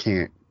just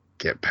can't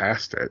get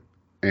past it.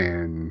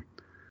 And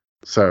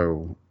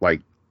so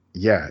like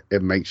yeah,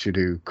 it makes you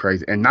do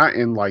crazy and not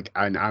in like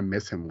I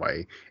miss him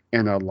way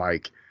in a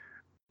like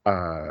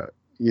uh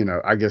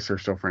I guess they're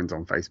still friends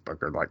on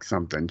Facebook or like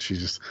something. She's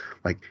just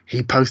like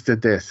he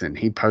posted this and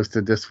he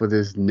posted this with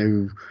his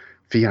new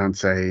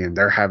fiance and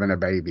they're having a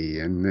baby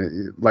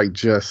and like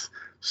just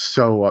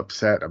so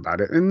upset about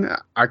it. And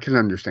I can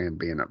understand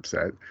being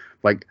upset.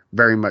 Like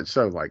very much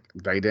so. Like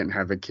they didn't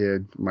have a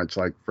kid, much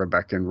like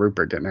Rebecca and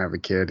Rupert didn't have a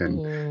kid and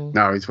Mm,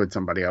 now he's with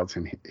somebody else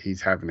and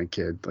he's having a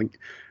kid. Like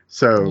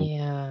so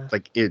yeah.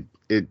 like it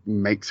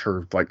makes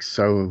her like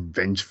so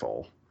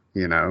vengeful,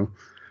 you know?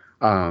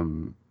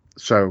 Um,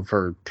 so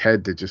for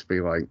Ted to just be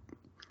like,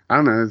 I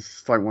don't know,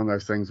 it's like one of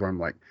those things where I'm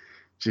like,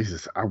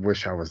 Jesus, I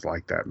wish I was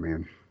like that,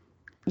 man.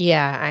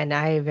 Yeah, and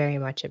I very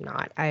much am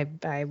not.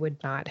 I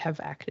would not have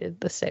acted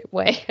the same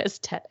way as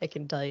Ted. I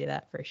can tell you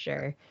that for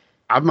sure.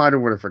 I might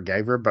have would have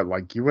forgave her, but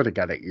like you would have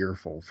got an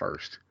earful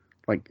first.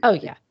 Like Oh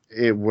yeah.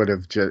 it would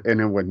have just,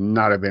 and it would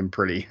not have been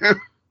pretty.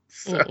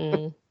 So,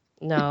 Mm-mm.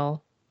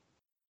 No.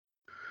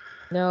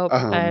 Nope.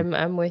 um,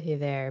 I'm with you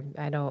there.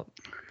 I don't.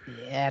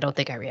 Yeah, I don't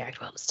think I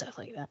react well to stuff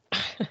like that.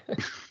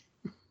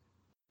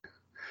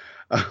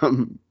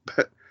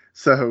 but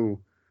so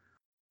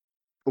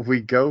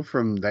we go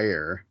from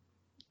there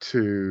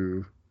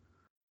to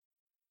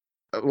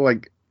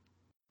like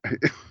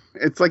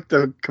it's like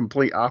the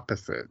complete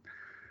opposite.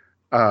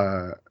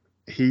 Uh,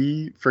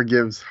 he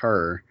forgives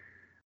her,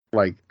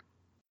 like,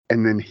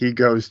 and then he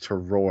goes to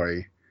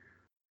Roy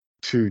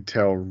to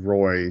tell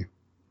Roy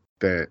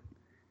that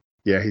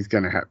yeah, he's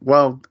gonna have.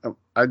 Well,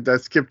 I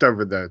skipped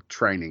over the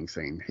training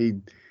scene. He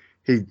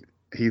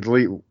he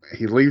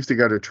leaves to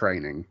go to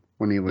training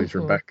when he leaves hmm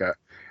Rebecca,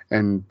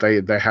 and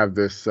they have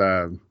this.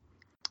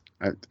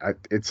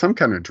 It's some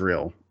kind of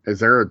drill. Is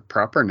there a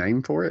proper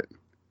name for it?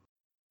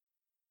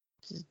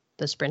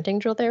 The sprinting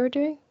drill they were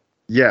doing?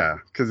 Yeah,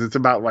 because it's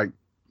about like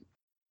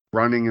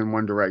running in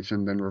one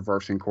direction, then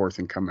reversing course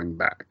and coming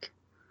back.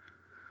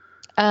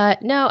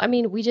 No, I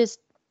mean we just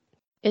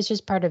it's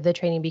just part of the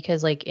training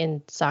because like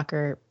in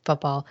soccer,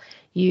 football,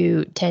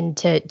 you tend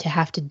to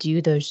have to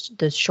do those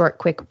short,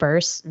 quick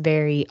bursts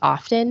very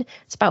often.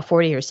 It's about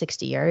 40 or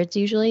 60 yards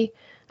usually.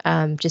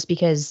 Just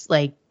because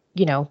like,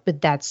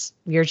 but that's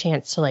your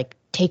chance to like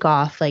take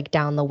off like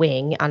down the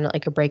wing on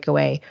like a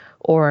breakaway.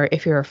 Or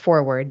if you're a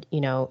forward,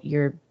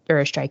 you're or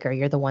a striker,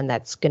 you're the one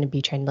that's going to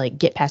be trying to like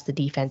get past the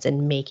defense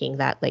and making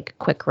that like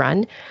quick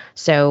run.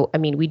 So, I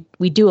mean,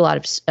 we do a lot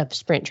of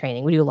sprint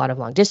training. We do a lot of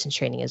long distance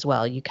training as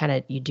well. You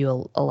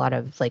do a lot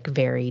of like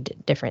varied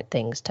different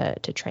things to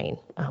train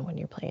when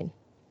you're playing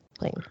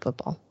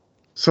football.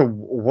 So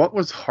what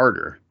was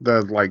harder,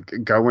 the like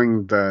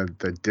going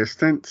the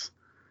distance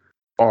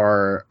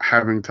or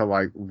having to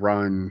like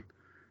run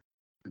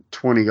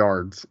 20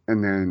 yards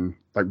and then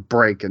like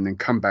break and then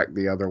come back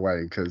the other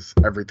way because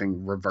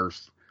everything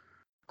reversed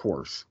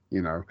course,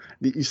 you know?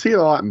 You see it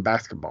a lot in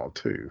basketball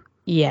too.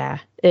 Yeah,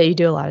 you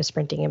do a lot of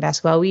sprinting in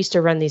basketball. We used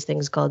to run these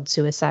things called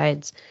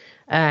suicides.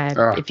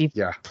 If you,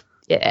 Yeah.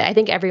 yeah, I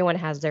think everyone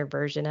has their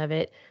version of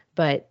it,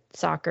 but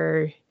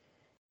soccer.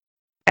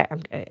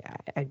 I'm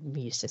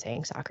used to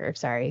saying soccer.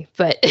 Sorry,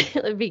 but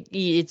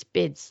it's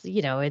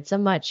a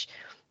much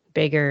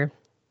bigger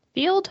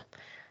field.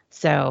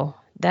 So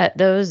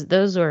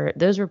those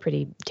were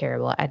pretty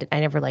terrible. I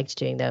never liked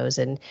doing those,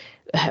 and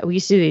we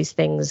used to do these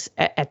things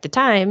at the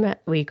time.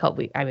 We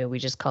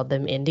just called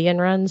them Indian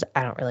runs.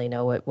 I don't really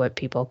know what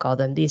people call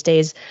them these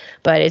days,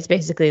 but it's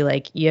basically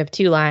like you have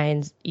two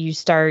lines. You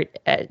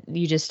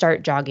just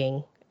start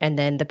jogging, and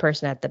then the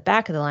person at the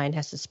back of the line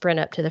has to sprint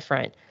up to the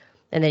front,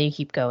 and then you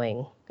keep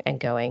going and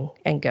going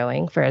and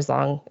going for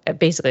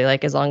basically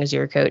like as long as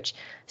your coach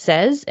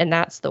says. And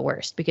that's the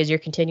worst because you're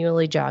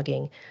continually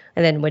jogging,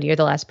 and then when you're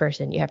the last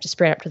person, you have to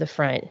sprint up to the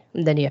front,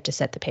 and then you have to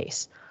set the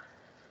pace,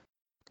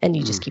 and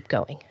you just Mm. keep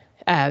going.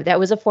 That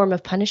was a form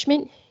of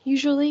punishment.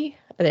 Usually,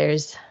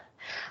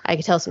 I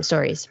could tell some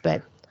stories,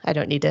 but I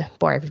don't need to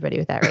bore everybody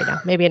with that right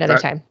now. Maybe another That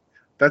time.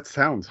 that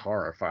sounds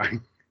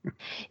horrifying.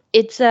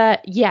 It's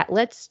yeah.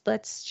 Let's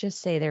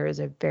just say there was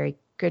a very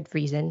good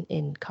reason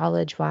in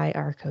college why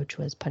our coach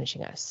was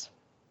punishing us.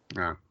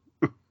 Yeah.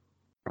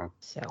 Well,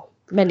 So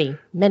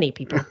many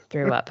people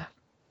threw up.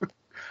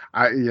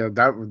 yeah,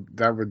 that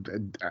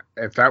would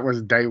if that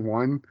was day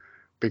one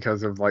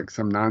because of like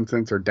some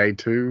nonsense or day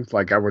two,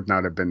 like I would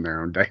not have been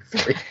there on day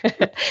three.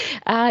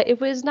 It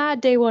was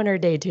not day one or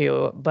day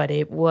two, but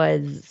it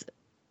was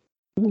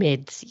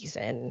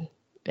mid-season.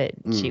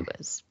 Mm.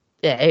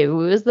 Yeah, it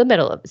was the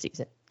middle of the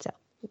season. So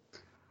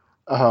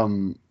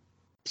Um,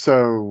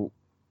 so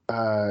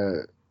uh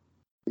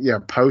yeah,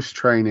 post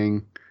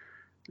training,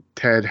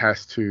 Ted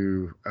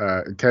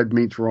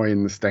meets Roy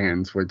in the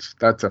stands, which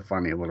that's a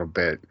funny little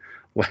bit.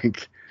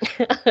 Like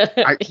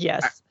I I,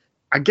 yes,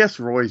 I guess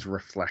Roy's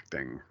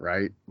reflecting,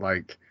 right?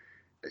 Like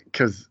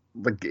because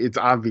like it's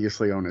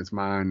obviously on his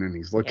mind and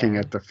he's looking yeah,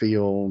 at the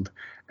field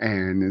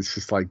and it's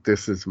just like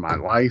this is my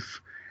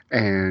life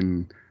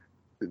and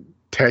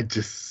Ted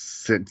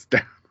just sits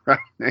down right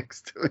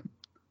next to him.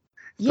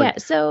 It's yeah. like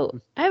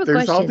So I have a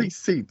there's all question. these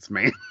seats,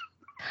 man.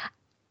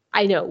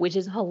 I know, which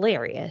is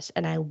hilarious,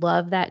 and I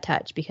love that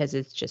touch because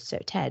it's just so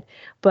Ted.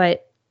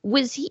 But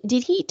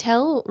did he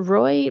tell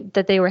Roy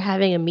that they were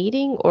having a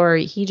meeting, or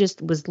he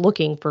just was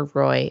looking for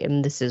Roy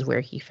and this is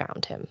where he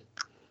found him?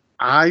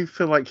 I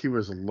feel like he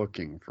was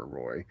looking for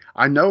Roy.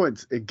 I know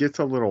it gets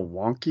a little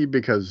wonky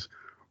because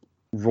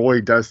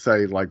Roy does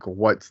say like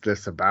what's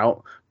this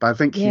about, but I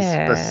think he's Yeah.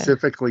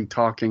 specifically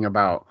talking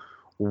about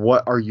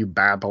what are you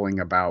babbling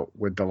about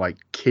with the like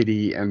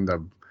kitty and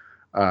the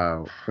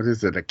what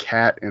is it, a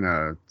cat and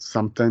a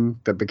something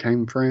that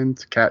became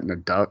friends, cat and a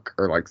duck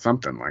or like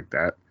something like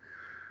that.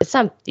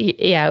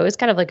 Yeah, it was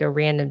kind of like a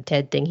random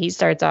Ted thing. He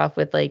starts off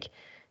with like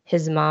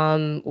his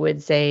mom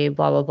would say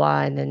blah blah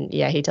blah, and then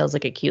yeah, he tells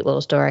like a cute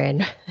little story,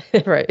 and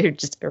Roy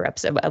just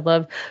erupts him. I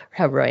love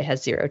how Roy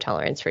has zero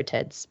tolerance for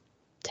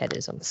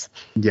Tedisms.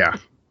 Yeah.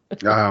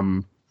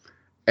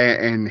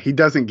 And he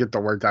doesn't get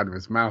the words out of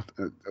his mouth.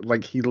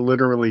 Like, he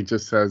literally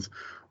just says,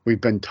 "We've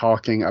been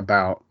talking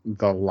about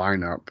the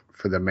lineup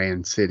for the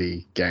Man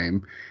City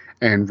game,"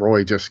 and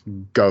Roy just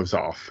goes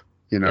off.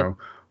 Yep.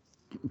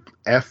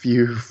 F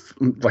you,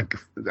 like,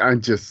 I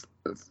just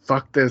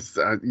fuck this,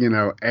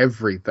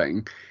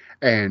 everything,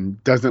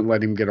 and doesn't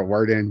let him get a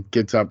word in.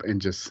 Gets up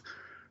and just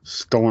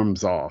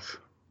storms off.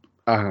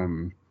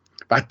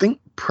 I think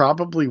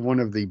probably one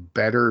of the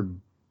better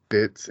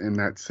bits in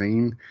that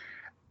scene,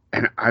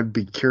 and I'd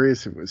be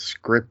curious if it was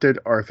scripted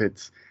or if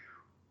it's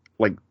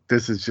like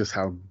this is just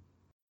how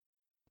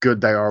good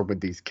they are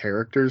with these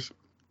characters,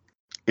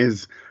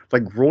 is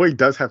like Roy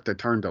does have to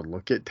turn to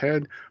look at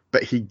Ted,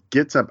 but he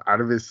gets up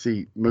out of his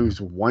seat, moves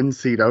one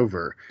seat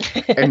over,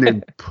 and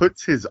then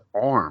puts his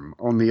arm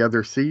on the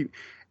other seat,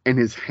 and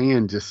his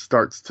hand just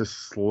starts to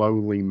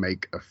slowly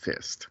make a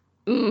fist.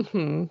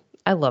 Mm-hmm.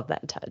 I love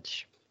that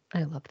touch.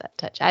 I love that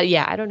touch.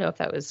 I don't know if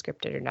that was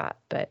scripted or not,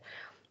 but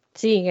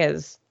seeing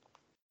as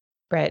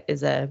Brett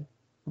is a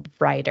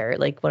writer,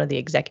 like one of the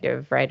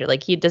executive writer,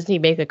 like he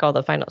make like all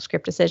the final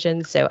script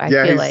decisions. So I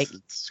feel like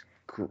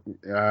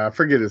I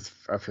forget his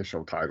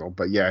official title,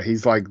 but yeah,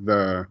 he's like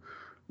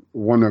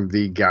one of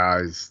the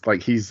guys.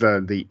 Like, he's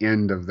the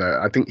end of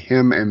I think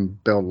him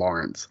and Bill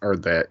Lawrence are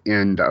the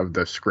end of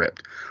the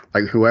script.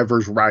 Like,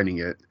 whoever's writing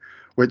it,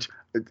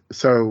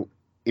 so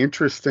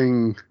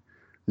interesting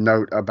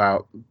note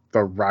about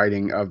the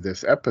writing of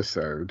this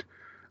episode.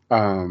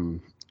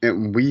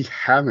 And we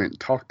haven't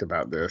talked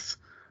about this.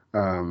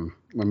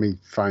 Let me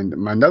find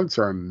my notes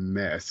are a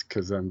mess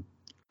because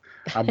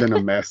I've been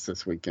a mess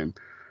this weekend.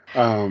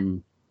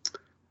 oh,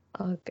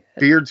 good.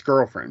 Beard's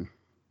girlfriend,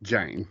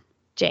 Jane,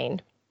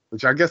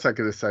 which I guess I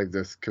could have saved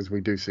this because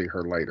we do see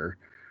her later.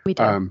 We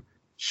do.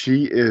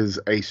 She is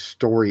a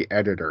story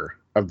editor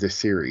of the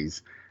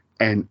series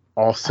and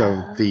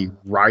also the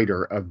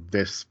writer of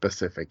this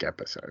specific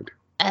episode.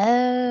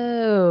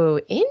 Oh,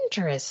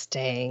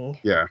 interesting.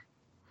 Yeah.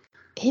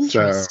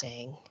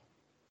 Interesting.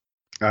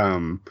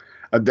 So,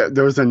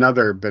 there was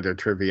another bit of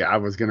trivia I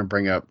was going to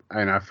bring up,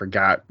 and I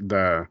forgot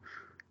the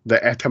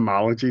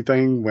etymology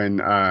thing when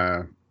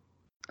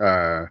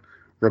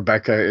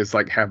Rebecca is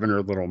like having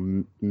her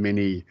little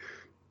mini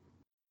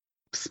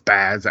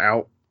spaz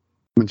out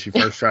when she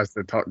first tries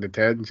to talk to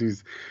Ted.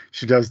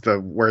 She does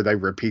where they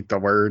repeat the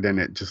word and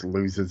it just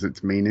loses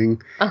its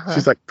meaning. Uh-huh.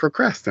 She's like,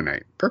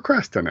 procrastinate.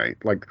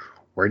 Like,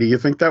 where do you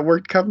think that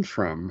word comes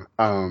from?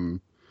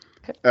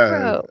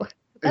 Bro,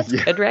 that's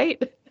good,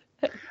 right?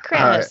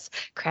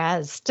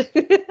 Crast.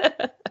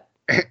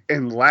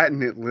 In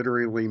Latin, it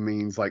literally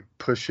means like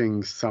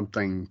pushing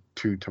something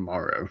to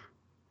tomorrow.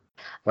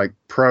 Like,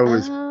 pro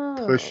is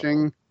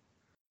pushing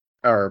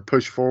or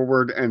push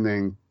forward, and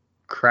then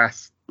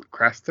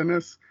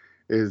crastiness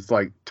is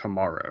like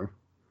tomorrow.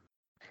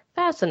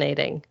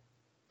 Fascinating.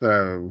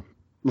 So,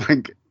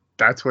 like,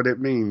 that's what it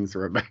means,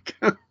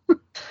 Rebecca.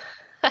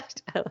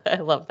 I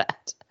love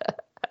that.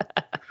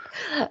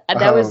 And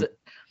that was,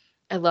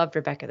 I loved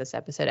Rebecca this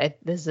episode. I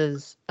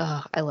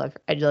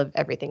love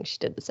everything she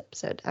did this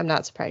episode. I'm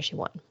not surprised she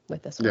won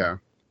with this one. Yeah.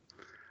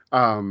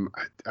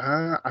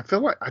 I feel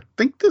like, I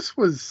think this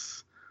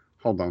was,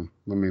 hold on,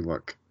 let me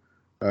look.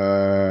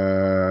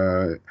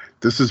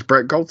 This is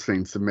Brett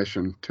Goldstein's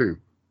submission too.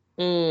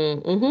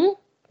 Mm-hmm.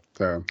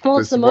 So, well,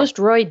 it's the most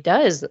Roy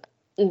does.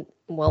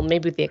 Well,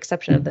 maybe with the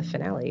exception of the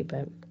finale,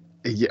 but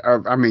yeah,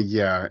 I mean,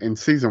 yeah, in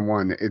season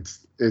 1,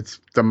 it's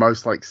the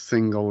most like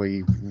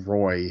singly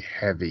Roy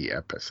heavy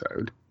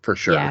episode for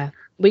sure. Yeah,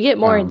 we get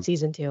more in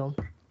season 2.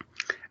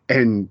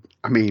 And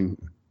I mean,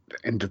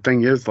 and the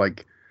thing is,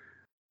 like,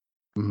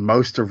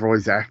 most of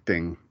Roy's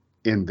acting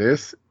in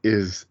this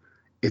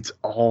it's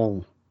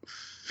all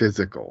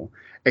physical,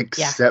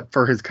 except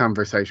for his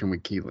conversation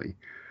with Keeley.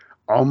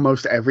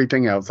 Almost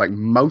everything else, like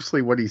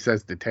mostly what he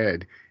says to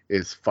Ted,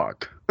 is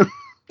fuck.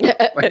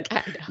 Like,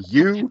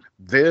 you,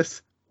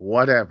 this,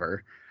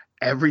 whatever.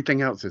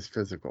 Everything else is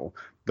physical.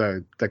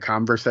 The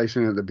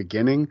conversation at the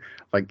beginning,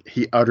 like,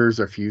 he utters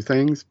a few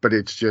things, but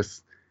it's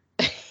just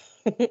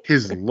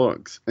his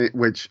looks,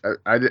 which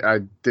I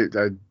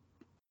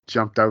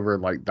jumped over,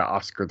 like, the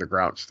Oscar the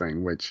Grouch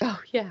thing, which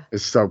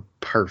is so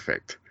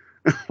perfect.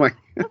 Like,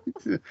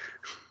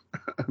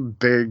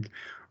 big,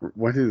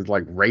 what is,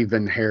 like,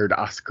 raven-haired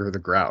Oscar the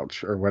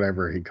Grouch or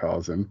whatever he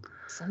calls him.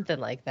 Something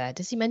like that.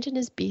 Does he mention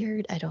his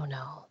beard? I don't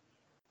know.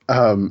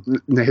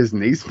 His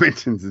niece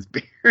mentions his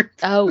beard.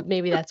 Oh,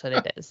 maybe that's what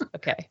it is.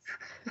 Okay.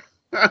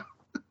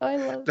 I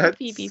love that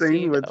the Phoebe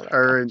scene with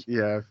her and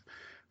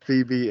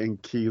Phoebe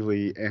and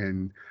Keeley,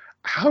 and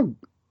how,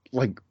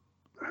 like,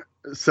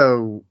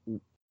 so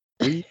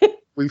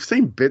we've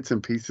seen bits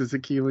and pieces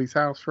of Keeley's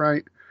house,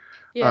 right?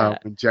 Yeah.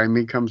 When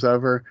Jamie comes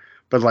over,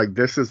 but like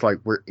this is like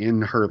we're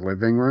in her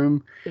living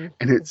room, and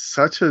it's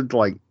such a,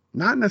 like,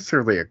 not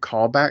necessarily a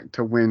callback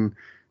to when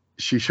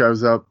she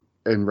shows up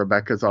in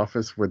Rebecca's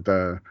office with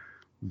the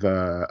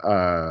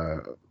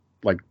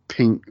like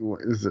pink,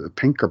 is it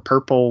pink or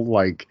purple,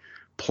 like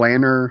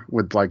planner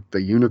with like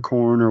the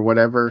unicorn or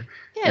whatever.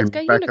 Yeah, it's And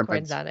got Rebecca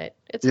unicorns makes, on it.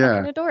 It's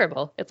fucking yeah.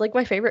 adorable. It's like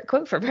my favorite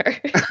quote from her.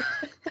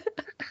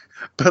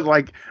 But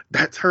like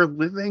that's her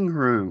living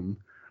room.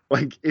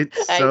 Like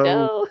it's I so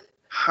know.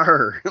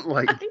 her.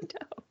 Like I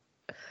know.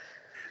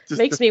 just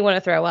Makes me want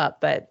to throw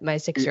up, but my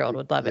 6-year-old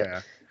would love it.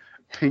 yeah,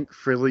 pink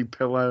frilly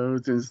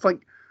pillows, and it's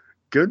like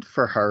good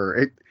for her.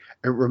 It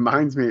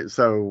reminds me.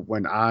 So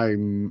when I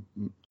mean,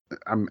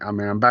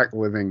 I'm back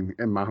living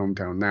in my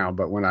hometown now,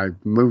 but when I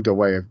moved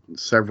away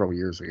several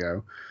years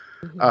ago,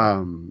 Hmm.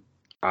 um,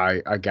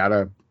 I got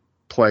a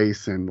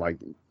place and like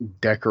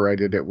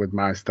decorated it with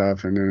my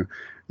stuff, and then,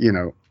 you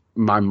know,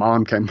 my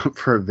mom came up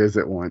for a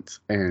visit once,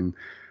 and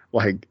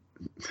like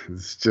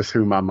it's just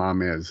who my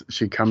mom is.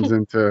 She comes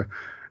into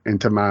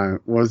my,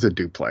 was a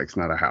duplex,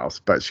 not a house,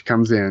 but she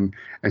comes in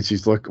and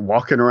she's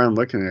walking around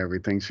looking at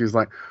everything. She's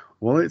like,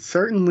 "Well, it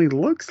certainly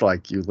looks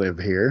like you live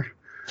here."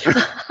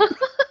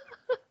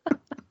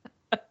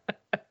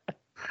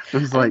 I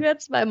was I think like,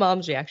 that's my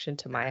mom's reaction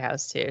to my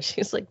house too.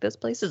 She's like, "This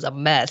place is a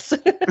mess."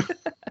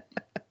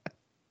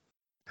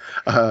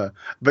 uh,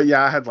 but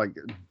yeah, I had like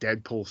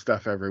Deadpool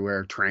stuff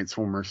everywhere,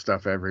 Transformer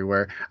stuff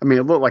everywhere. I mean,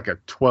 it looked like a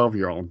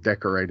 12-year-old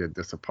decorated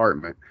this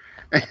apartment.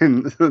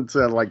 And it's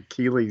like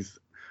Keely's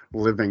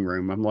living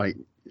room. I'm like,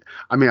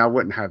 I mean, I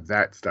wouldn't have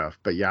that stuff,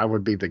 but yeah, I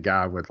would be the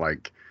guy with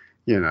like,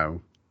 you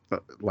know,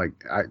 like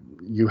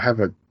you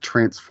have a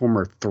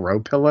Transformer throw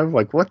pillow?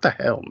 Like, what the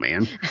hell,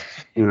 man?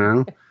 You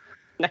know?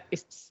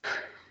 Nice.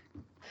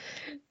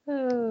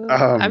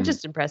 Oh, I'm Um,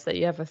 just impressed that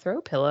you have a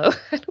throw pillow.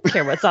 I don't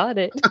care what's on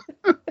it.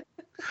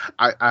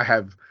 I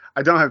have,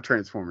 I don't have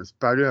Transformers,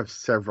 but I do have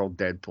several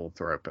Deadpool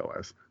throw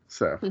pillows.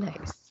 So,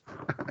 Nice.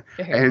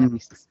 Very and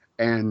nice.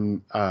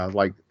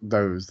 like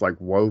those like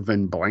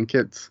woven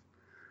blankets.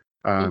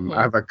 I Hmm.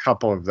 have a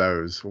couple of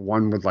those.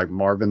 One with like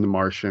Marvin the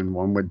Martian,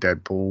 one with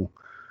Deadpool.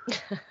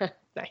 I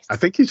Nice.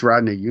 think he's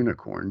riding a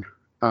unicorn.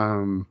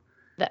 Um,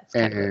 That's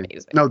kind of and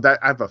amazing. no, that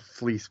I have a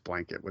fleece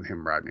blanket with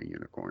him riding a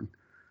unicorn.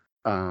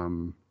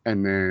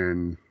 And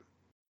then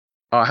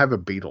I have a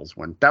Beatles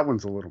one. That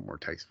one's a little more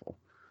tasteful.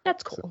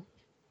 That's So, cool.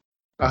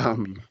 Very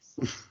um, nice.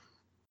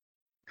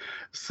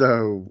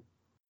 so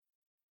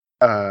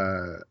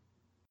uh,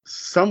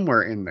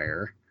 somewhere in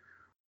there,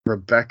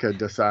 Rebecca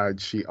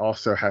decides she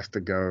also has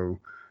to go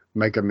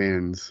make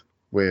amends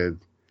with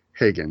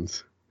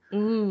Higgins,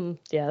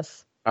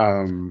 Yes.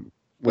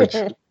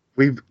 which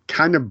we've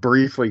kind of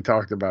briefly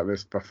talked about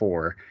this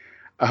before.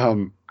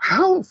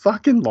 How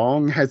fucking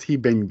long has he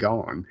been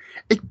gone?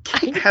 It I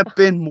can't have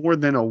been more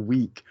than a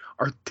week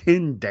or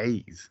 10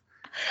 days.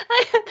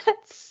 I had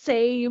that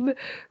same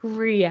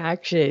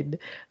reaction,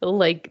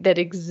 like that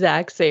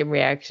exact same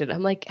reaction.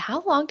 I'm like,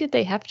 how long did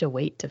they have to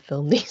wait to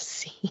film these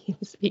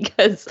scenes?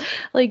 Because,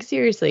 like,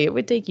 seriously, it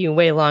would take you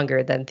way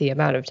longer than the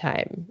amount of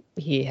time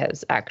he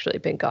has actually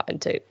been gone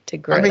to I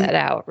grow mean, that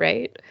out,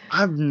 right?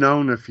 I've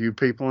known a few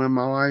people in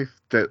my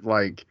life that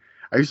like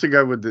I used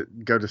to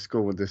go to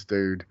school with this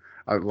dude.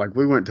 Like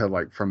we went to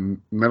like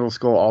from middle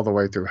school all the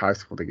way through high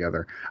school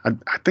together.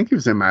 I think he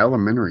was in my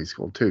elementary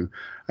school too.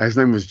 His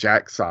name was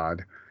Jack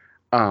Sod.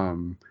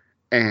 Um,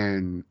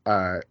 and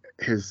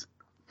his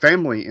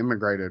family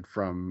immigrated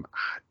from,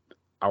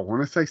 I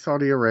want to say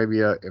Saudi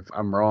Arabia. If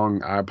I'm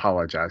wrong, I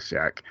apologize,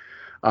 Jack.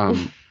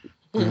 Um,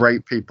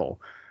 great people.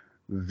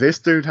 This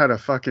dude had a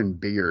fucking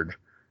beard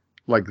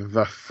like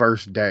the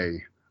first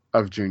day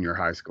of junior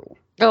high school.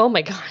 Oh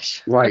my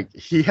gosh. Like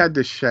he had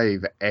to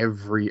shave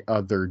every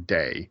other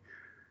day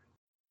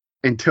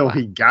until Wow.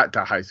 he got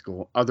to high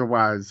school.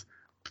 Otherwise,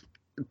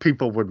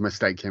 people would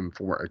mistake him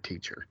for a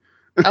teacher.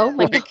 Oh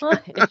my Like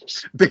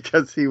gosh.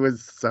 because he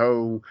was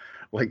so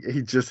like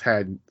he just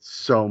had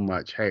so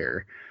much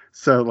hair.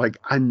 So like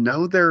I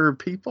know there are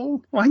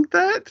people like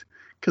that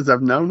because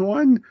I've known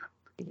one.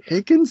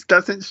 Higgins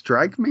doesn't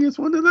strike me as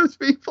one of those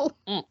people.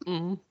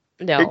 Mm-mm.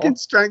 No.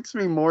 Higgins strikes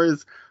me more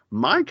as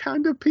my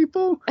kind of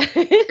people.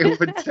 It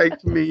would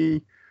take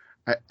me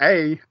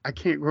I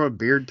can't grow a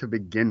beard to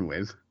begin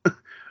with,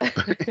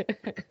 but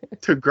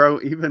to grow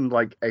even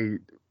like a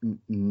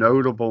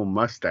notable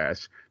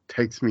mustache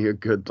takes me a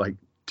good like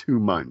 2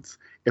 months,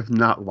 if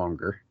not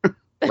longer.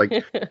 Like,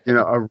 you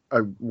know, a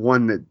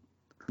one that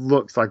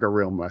looks like a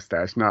real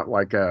mustache, not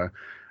like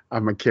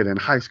I'm a kid in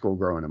high school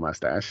growing a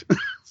mustache.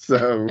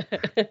 So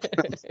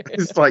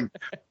it's like,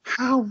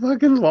 how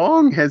fucking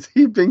long has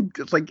he been?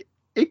 Like,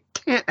 it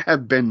can't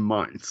have been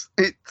months.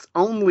 It's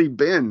only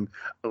been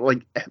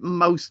like at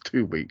most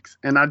 2 weeks,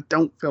 and I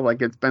don't feel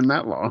like it's been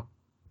that long.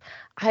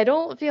 I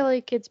don't feel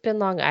like it's been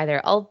long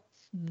either.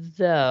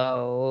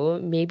 Although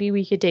maybe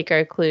we could take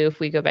our clue if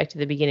we go back to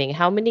the beginning.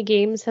 How many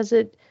games has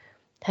it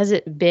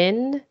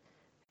been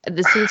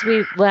since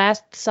we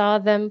last saw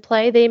them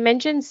play? They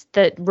mentioned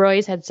that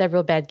Roy's had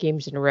several bad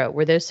games in a row.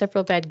 Were those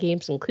several bad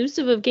games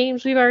inclusive of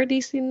games we've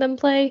already seen them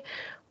play,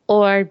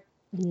 or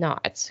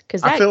not?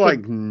 Because I that feel could.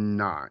 like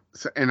not,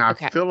 so, and I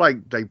Okay. feel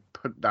like they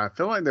put. I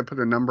feel like they put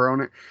a number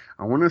on it.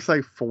 I want to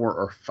say 4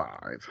 or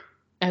 5.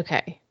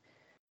 Okay.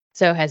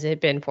 So has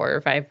it been 4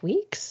 or 5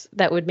 weeks?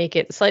 That would make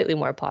it slightly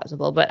more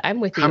plausible, but I'm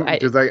with you. How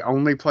do they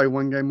only play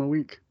one game a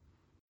week?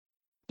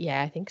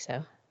 Yeah, I think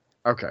so.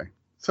 Okay.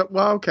 So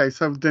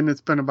then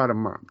it's been about a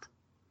month.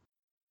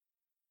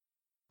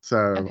 So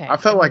I Okay,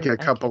 felt I like mean, a I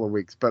could. couple of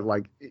weeks, but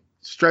like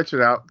stretch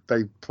it out.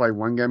 They play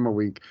one game a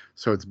week,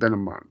 so it's been a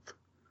month,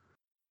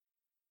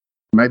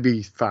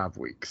 maybe 5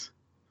 weeks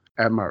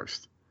at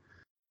most.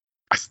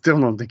 I still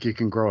don't think you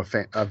can grow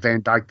a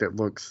Van Dyke that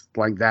looks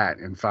like that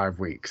in 5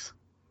 weeks.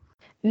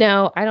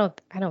 No, I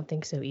don't. I don't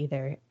think so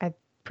either. I'm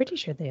pretty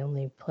sure they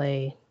only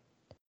play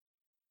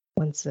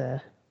once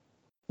a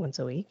once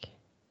a week.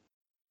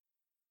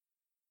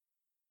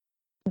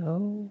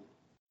 Oh,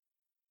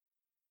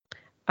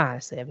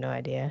 honestly, I have no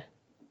idea.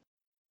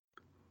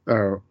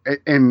 Oh,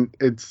 and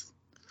it's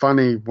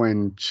funny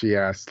when she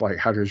asks, like,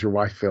 "How does your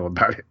wife feel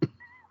about it?"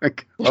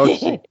 Like,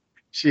 oh,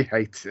 she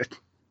hates it.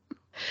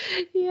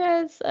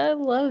 Yes, I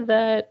love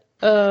that.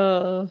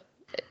 Oh,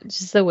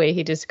 just the way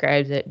he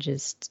describes it,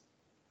 just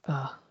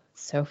oh,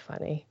 so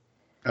funny.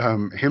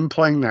 Him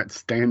playing that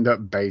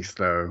stand-up bass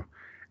though,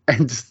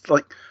 and just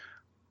like,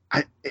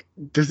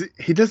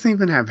 he doesn't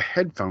even have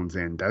headphones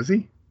in, does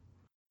he?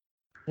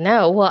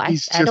 No, well,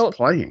 He's I just don't,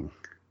 playing.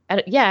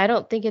 yeah, I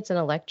don't think it's an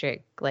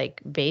electric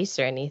like bass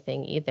or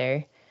anything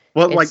either.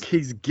 Well, like It's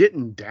he's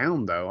getting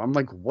down though. I'm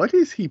like, what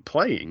is he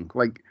playing?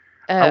 Like,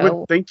 I would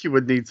oh, think you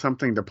would need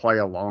something to play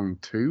along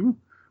too,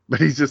 but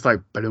he's just like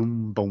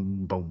boom,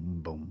 boom,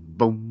 boom, boom,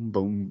 boom,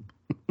 boom.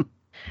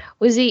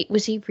 was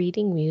he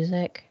reading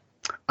music?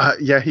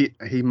 Yeah,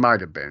 he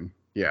might have been.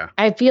 Yeah,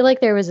 I feel like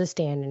there was a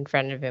stand in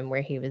front of him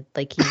where he was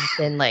like he's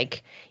been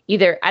like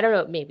either I don't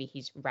know, maybe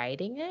he's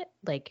writing it,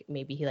 like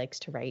maybe he likes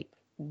to write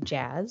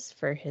jazz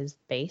for his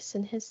bass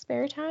in his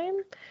spare time,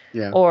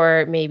 yeah.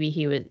 or maybe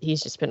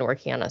he's just been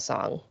working on a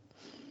song.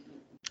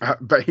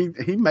 But he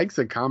makes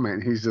a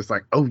comment. He's just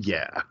like, "Oh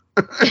yeah,"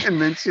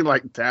 and then she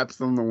like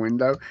taps on the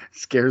window,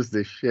 scares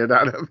the shit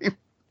out of him.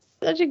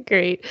 Such a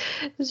great,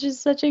 it's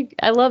just such a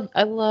I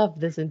love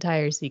this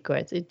entire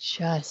sequence. It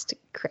just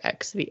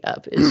cracks me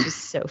up. It's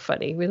just so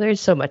funny. We learned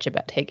so much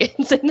about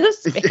Higgins in the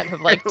span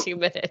of like 2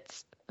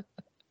 minutes.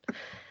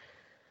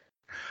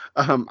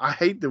 I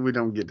hate that we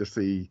don't get to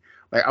see.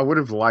 Like, I would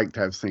have liked to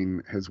have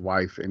seen his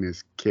wife and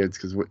his kids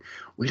because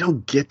we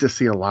don't get to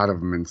see a lot of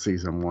them in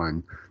season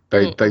one.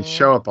 They Mm-mm.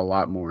 show up a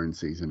lot more in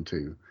season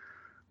two.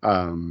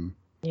 Um,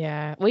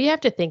 Yeah. Well, you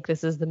have to think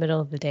this is the middle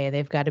of the day.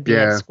 They've got to be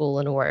at yeah, school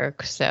and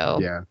work. So,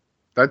 yeah,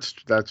 that's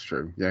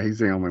true. Yeah, he's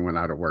the only one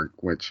out of work,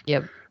 which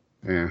yep.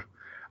 yeah.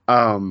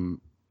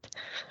 Um,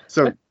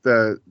 so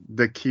the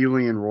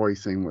Keely and Roy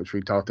scene, which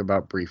we talked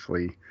about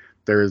briefly,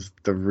 there's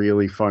the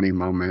really funny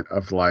moment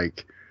of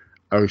like,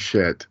 oh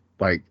shit,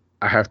 like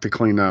I have to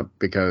clean up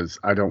because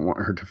I don't want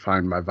her to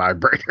find my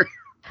vibrator.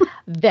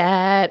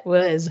 That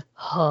was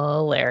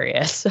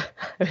hilarious.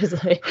 I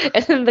was like,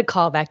 and then the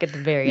callback at the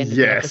very end of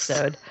the Yes.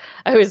 episode,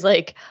 I was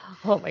like,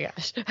 oh my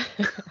gosh.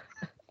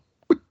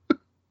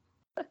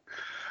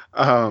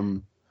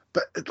 Um,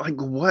 but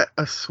like, what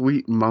a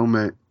sweet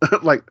moment.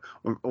 Like,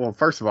 well,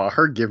 first of all,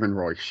 her giving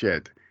Roy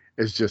shit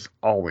is just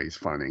always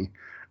funny.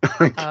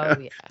 Like, Oh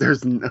yeah.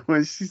 there's no,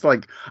 she's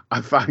like,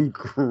 I find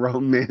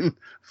grown men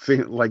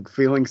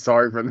feeling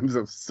sorry for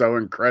themselves so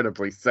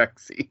incredibly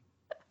sexy.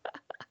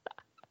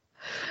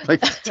 Like,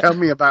 tell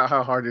me about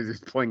how hard it is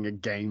playing a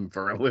game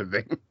for a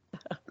living.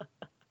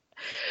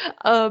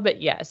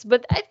 But yes,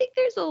 but I think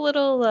there's a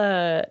little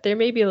there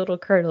may be a little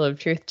kernel of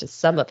truth to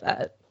some of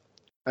that.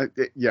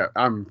 Yeah,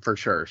 I'm for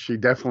sure. She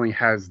definitely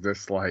has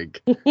this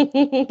like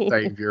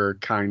savior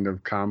kind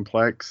of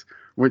complex,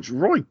 which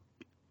Roy,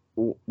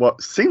 well,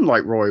 seemed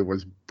like Roy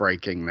was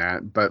breaking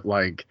that, but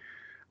like,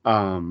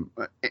 um,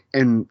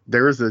 and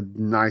there is a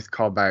nice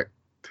callback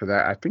to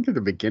that. I think at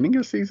the beginning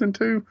of season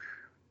two,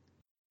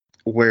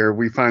 where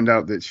we find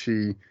out that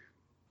she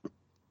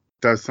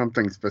does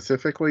something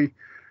specifically,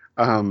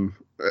 um,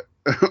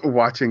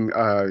 watching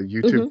a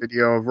YouTube Mhm.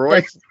 video of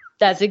Roy.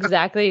 That's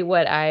exactly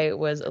what I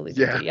was alluding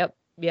Yeah, to. Yep.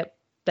 Yep.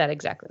 That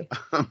exactly.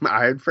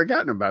 I had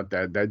forgotten about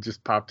that. That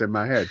just popped in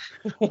my head.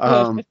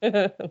 Um,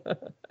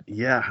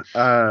 yeah,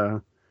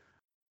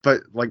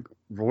 but like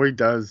Roy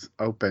does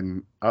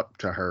open up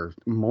to her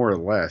more or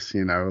less,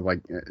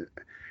 like,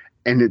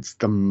 and it's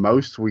the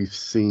most we've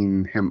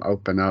seen him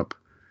open up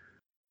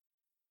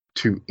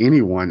to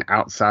anyone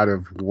outside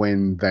of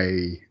when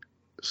they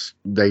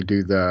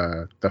do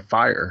the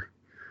fire,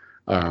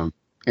 Yeah. um,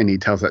 and he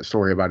tells that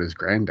story about his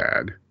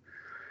granddad,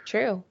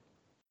 True.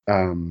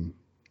 um,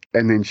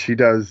 and then she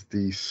does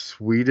the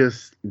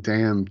sweetest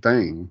damn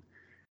thing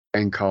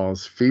and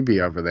calls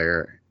Phoebe over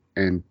there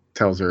and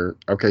tells her,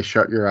 okay,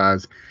 shut your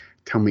eyes.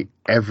 Tell me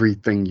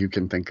everything you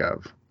can think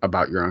of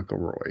about your Uncle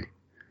Roy.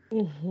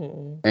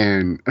 Hmm.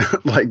 And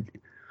like,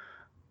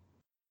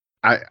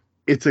 I,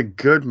 it's a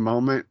good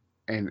moment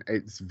and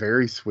it's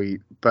very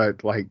sweet,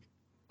 but like,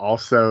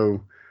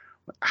 also,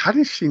 how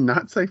does she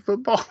not say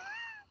football?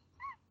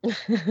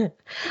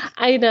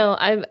 I know.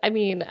 I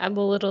mean, I'm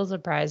a little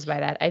surprised by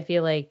that. I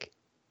feel like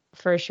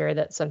for sure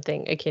that's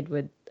something a kid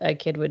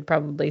would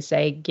probably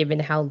say, given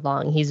how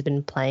long he's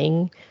been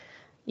playing,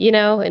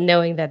 and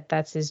knowing that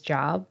that's his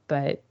job.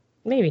 But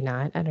maybe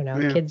not. I don't know.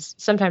 Yeah. Kids,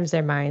 sometimes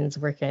their minds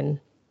work in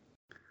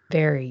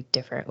very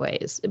different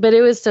ways. But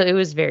it was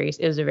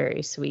a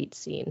very sweet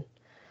scene.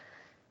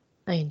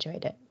 I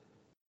enjoyed it.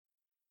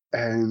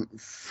 And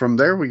from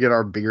there, we get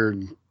our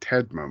Beard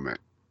Ted moment,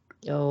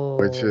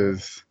 which Oh,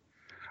 is,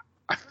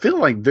 I feel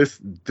like this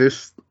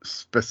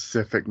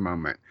specific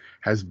moment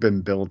has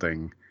been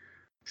building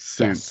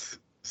yes.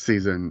 since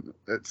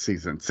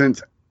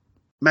since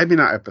maybe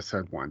not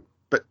episode 1,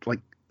 but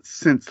like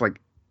since like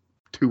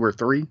 2 or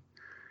 3,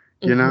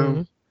 you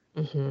know? Mhm.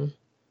 Mhm.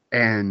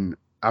 And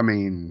I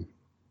mean,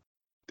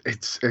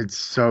 it's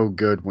so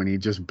good when he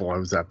just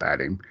blows up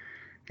at him.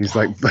 He's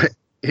like, but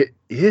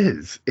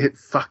Yes. it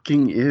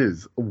fucking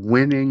is.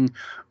 Winning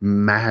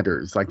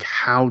matters. Like,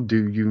 how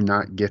do you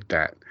not get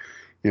that?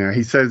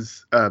 He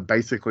says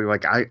basically,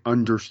 like, I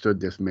understood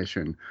this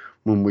mission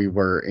when we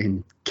were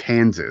in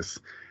Kansas,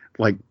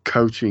 like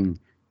coaching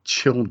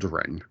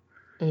children,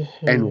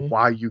 and Mhm.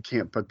 why you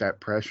can't put that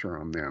pressure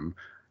on them.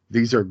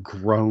 These are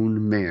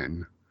grown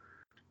men.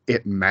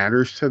 It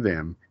matters to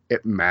them.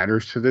 It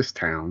matters to this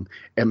town.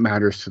 It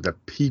matters to the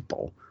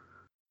people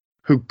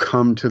who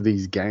come to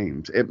these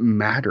games. It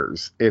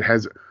matters. It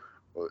has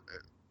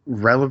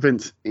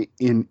relevance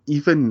in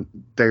even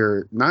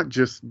their, not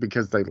just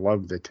because they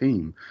love the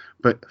team,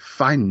 but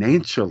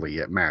financially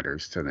it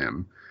matters to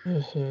them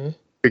Mhm.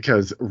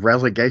 because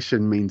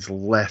relegation means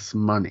less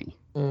money.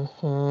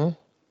 Mhm.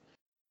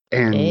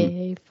 And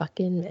Gay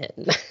fucking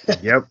men.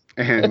 yep,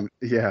 and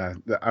yeah,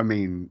 I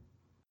mean,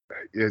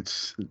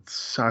 it's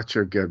such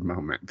a good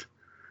moment.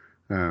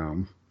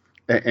 Um,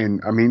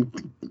 and I mean,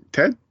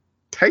 Ted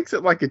takes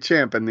it like a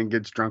champ and then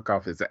gets drunk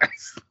off his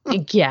ass.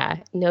 Yeah,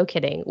 no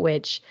kidding.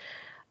 Which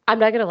I'm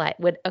not gonna lie.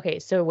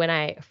 So when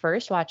I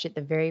first watched it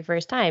the very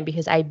first time,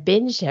 because I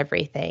binged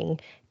everything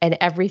and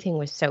everything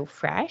was so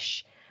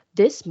fresh,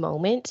 this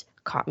moment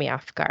caught me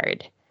off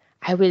guard.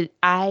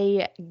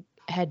 I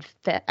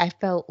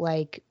felt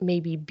like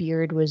maybe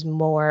Beard was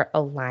more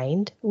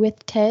aligned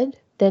with Ted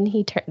than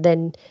he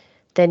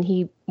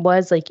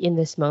was like in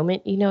this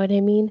moment. You know what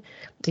I mean?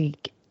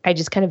 Like, I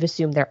just kind of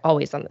assumed they're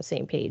always on the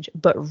same page.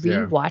 But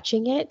Yeah.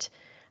 rewatching it,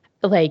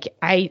 like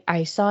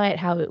I saw it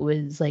how it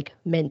was like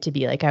meant to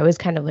be. Like I was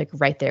kind of like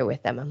right there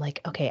with them. I'm like,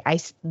 okay,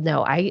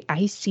 no,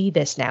 I see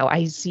this now.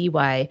 I see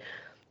why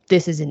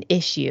this is an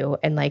issue,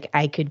 and like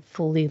I could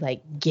fully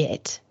like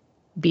get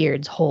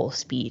Beard's whole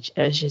speech.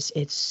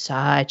 It's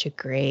such a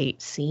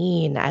great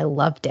scene. I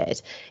loved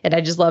it. And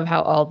I just love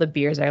how all the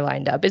beers are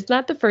lined up. It's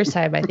not the first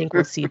time I think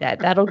we'll see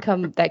that.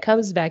 That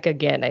comes back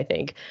again, I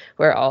think,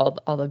 where all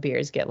the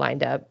beers get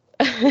lined up.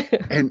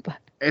 and But,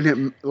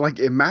 and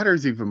it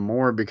matters even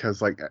more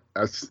because like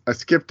I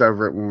skipped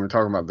over it when we were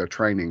talking about the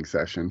training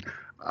session,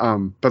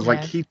 but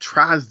like yeah. he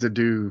tries to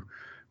do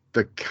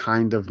the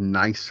kind of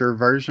nicer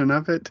version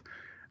of it,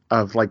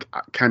 of like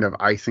kind of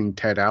icing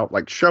Ted out,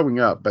 like showing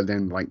up but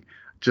then like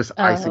just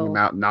icing him Oh,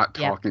 out, not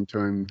yep. talking to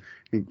him.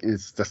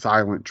 It's the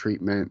silent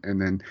treatment,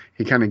 and then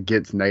he kind of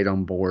gets Nate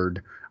on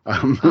board,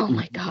 Oh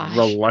my gosh.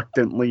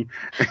 reluctantly.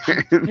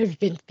 I've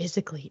been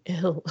physically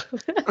ill.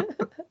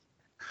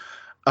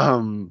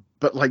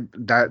 But like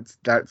that's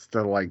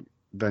the like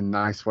the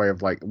nice way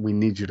of like, we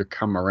need you to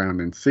come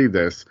around and see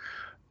this,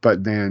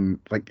 but then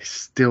like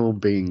still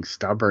being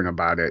stubborn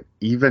about it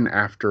even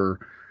after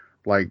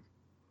like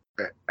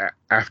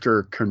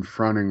after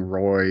confronting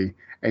Roy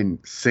and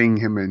seeing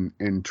him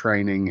in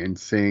training and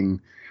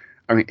seeing,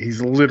 I mean,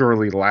 he's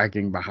literally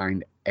lagging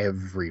behind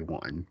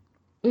everyone.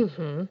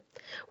 hmm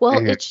Well,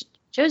 And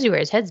shows you where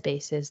his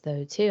headspace is,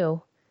 though,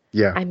 too.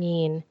 yeah, I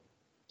mean,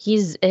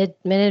 he's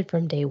admitted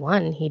from day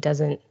one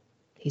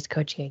he's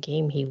coaching a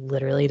game he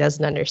literally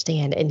doesn't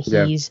understand, and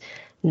yeah, he's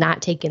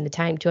not taking the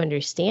time to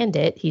understand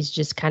it. He's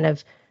just kind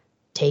of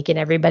taken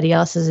everybody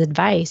else's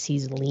advice.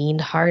 He's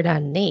leaned hard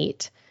on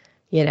Nate,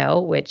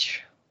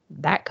 which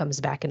that comes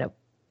back in a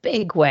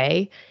big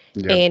way.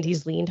 yeah. And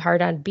he's leaned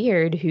hard on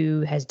Beard,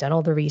 who has done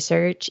all the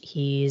research.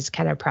 He's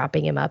kind of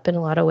propping him up in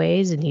a lot of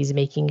ways, and he's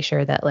making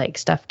sure that like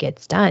stuff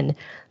gets done.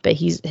 But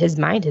his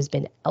mind has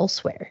been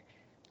elsewhere,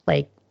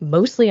 like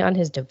mostly on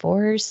his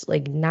divorce,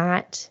 like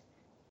not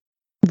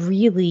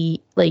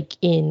really like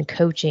in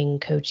coaching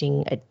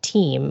a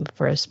team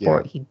for a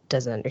Yeah. sport he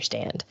doesn't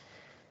understand.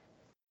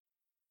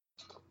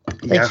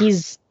 Like Yeah.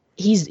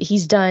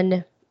 he's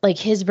done like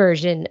his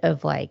version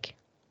of like,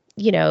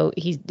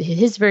 he's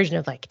his version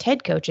of like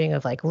Ted coaching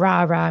of like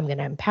rah rah, I'm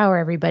gonna empower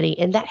everybody,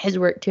 and that has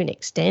worked to an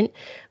extent.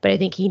 But I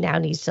think he now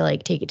needs to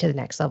like take it to the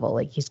next level.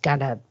 Like he's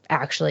gotta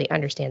actually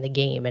understand the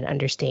game and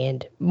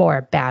understand more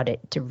about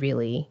it to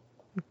really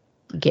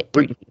get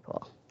through Which, to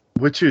people.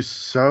 which is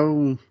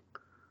so,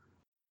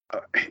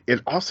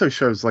 it also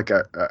shows like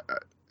a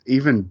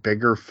even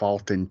bigger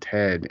fault in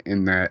Ted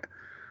in that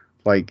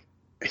like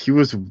he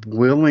was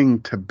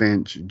willing to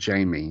bench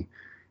Jamie,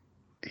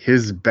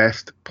 his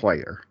best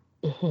player,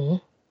 hmm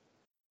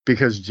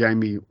because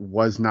Jamie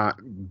was not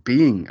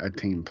being a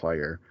team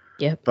player.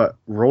 Yep. But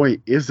Roy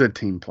is a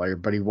team player,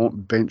 but he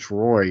won't bench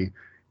Roy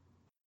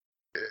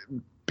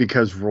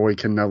because Roy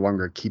can no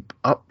longer keep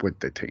up with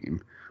the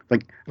team.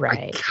 Like, I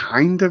Right.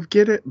 kind of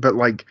get it, but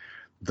like,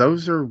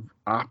 those are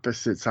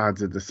opposite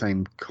sides of the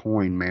same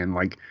coin, man.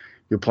 Like,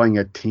 you're playing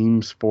a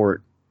team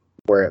sport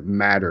where it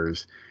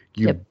matters.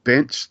 You Yep.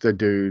 bench the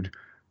dude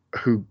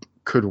who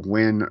could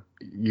win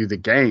you the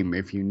game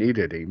if you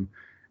needed him,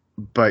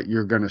 but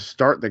you're going to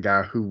start the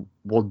guy who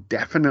will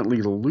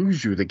definitely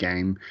lose you the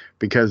game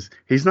because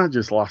he's not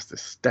just lost a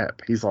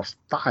step, he's lost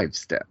 5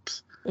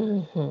 steps.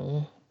 Hmm.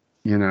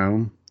 You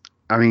know,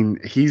 I mean,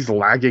 he's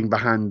lagging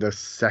behind the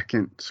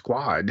second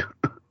squad,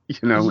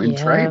 in Yeah.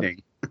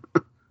 training.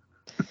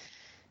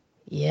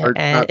 Yeah. Or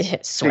And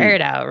not swear team.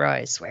 it out,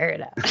 Roy. Swear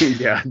it out.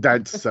 Yeah,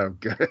 that's so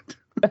good.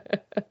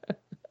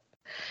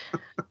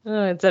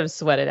 Oh, instead of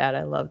sweat it out,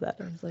 I love that.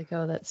 I was like,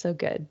 oh, that's so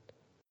good.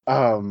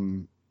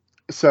 Um,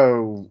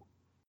 so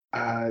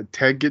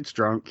Ted gets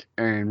drunk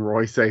and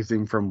Roy saves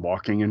him from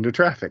walking into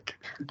traffic.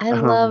 I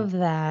Um, love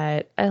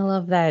that. I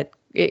love that.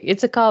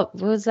 It's a call.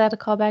 What was that a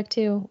callback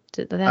to?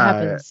 That uh,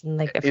 happens in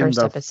like the in first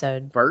the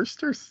episode.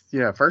 first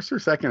or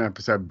second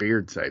episode,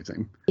 Beard saves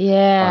him.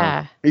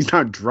 Yeah. He's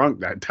not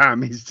drunk that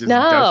time. He's just doesn't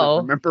No,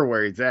 remember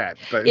where he's at.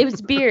 But it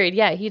was Beard.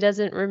 Yeah, he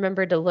doesn't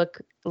remember to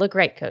look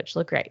right, Coach.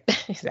 Look right.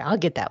 He said, I'll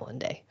get that one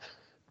day.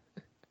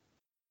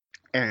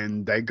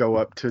 and they go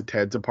up to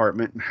Ted's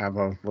apartment and have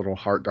a little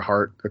heart to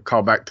heart. A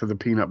call back to the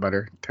peanut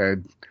butter.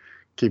 Ted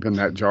keeping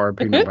that jar of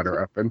peanut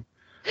butter open.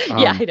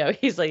 Yeah, Um, I know.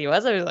 He's like, he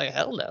was. I was like,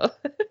 hell no.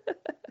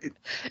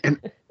 and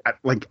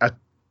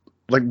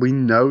like we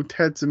know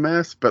Ted's a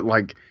mess, but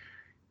like,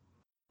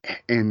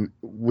 and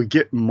we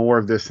get more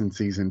of this in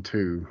season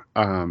 2.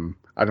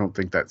 I don't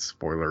think that's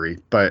spoilery,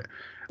 but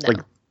like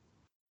No.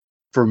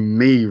 for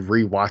me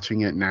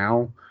rewatching it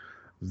now,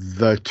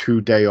 the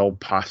 2-day-old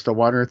pasta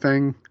water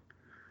thing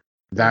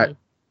Hmm. that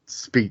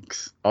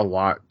speaks a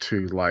lot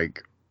to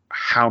like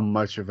how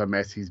much of a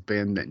mess he's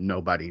been that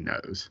nobody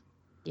knows.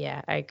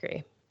 Yeah, I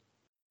agree.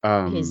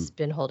 He's Um,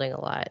 been holding a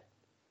lot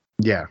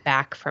yeah,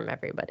 back from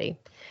everybody.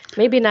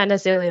 Maybe not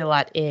necessarily a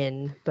lot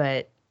in,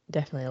 but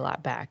definitely a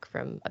lot back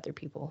from other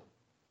people.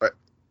 but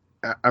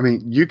I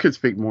mean, you could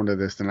speak more to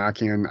this than I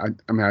can.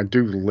 I mean, I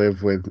do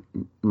live with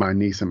my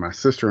niece and my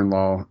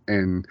sister-in-law,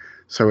 and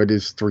so it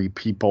is 3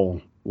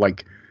 people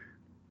like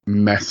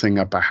messing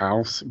up a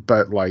house.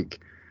 But like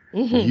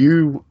Hmm.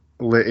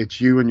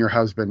 it's you and your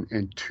husband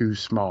and 2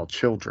 small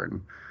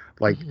children.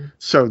 Like, Hmm.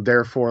 so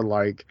therefore,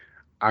 like,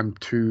 I'm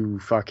too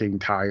fucking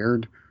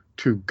tired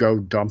to go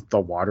dump the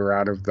water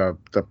out of the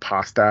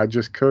pasta I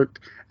just cooked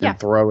Yeah. and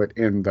throw it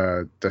in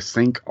the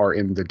sink or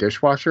in the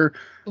dishwasher.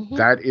 Hmm.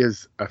 That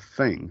is a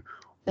thing.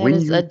 That When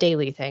is a you,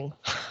 daily thing.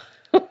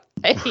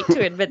 I hate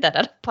to admit that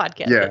on a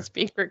podcast yeah, that's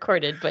being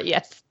recorded, but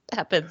yes, it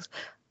happens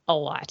a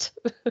lot.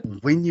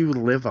 when you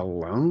live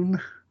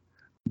alone,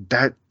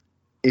 that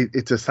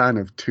it's a sign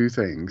of 2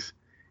 things.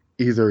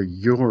 Either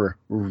you're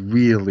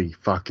really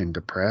fucking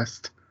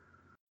depressed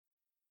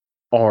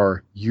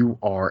or you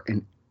are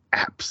an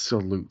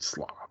absolute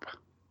slob.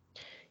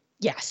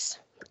 Yes,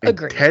 And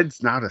agreed.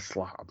 Ted's not a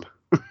slob.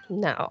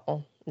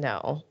 No,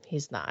 no,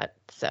 he's not.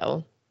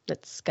 So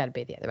that's got to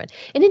be the other one.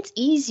 And it's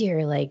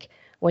easier, like,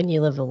 when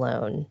you live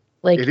alone,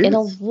 like, It in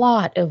a is.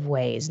 lot of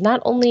ways.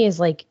 Not only is,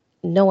 like,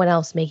 no one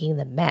else making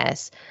the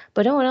mess,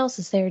 but no one else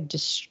is there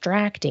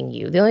distracting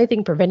you. The only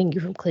thing preventing you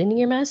from cleaning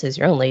your mess is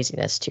your own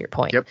laziness, to your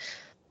point. Yep.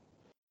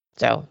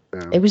 So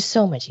Yeah. it was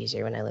so much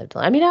easier when I lived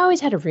alone. I mean, I always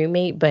had a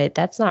roommate, but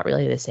that's not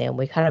really the same.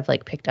 We kind of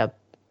like picked up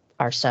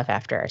our stuff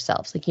after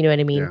ourselves. Like, you know what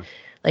I mean? Yeah.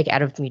 Like,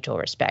 out of mutual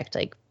respect.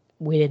 Like,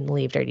 we didn't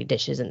leave dirty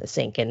dishes in the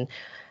sink. And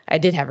I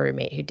did have a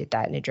roommate who did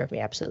that, and it drove me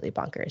absolutely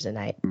bonkers. And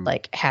I Mm.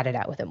 like had it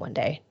out with him one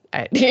day.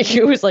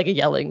 It was like a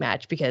yelling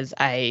match because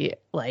I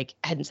like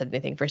hadn't said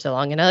anything for so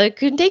long, and I like,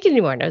 couldn't take it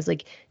anymore. And I was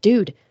like,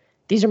 dude,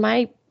 this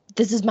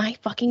is my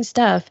fucking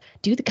stuff.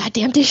 Do the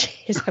goddamn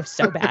dishes. I'm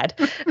so bad.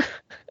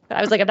 I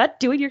was like, I'm not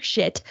doing your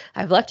shit.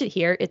 I've left it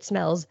here. It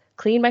smells.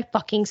 Clean my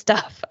fucking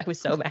stuff. I was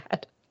so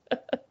mad.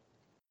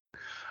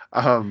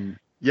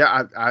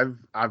 Yeah,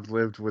 I've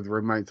lived with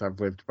roommates, I've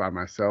lived by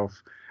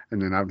myself,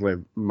 and then I've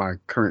lived my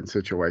current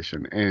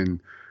situation.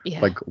 And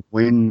Yeah. like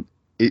when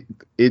it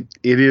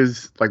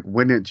is like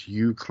when it's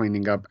you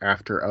cleaning up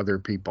after other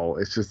people,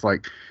 it's just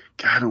like,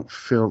 God, I don't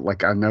feel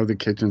like, I know the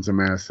kitchen's a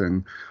mess,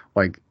 and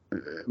like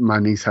my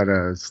niece had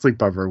a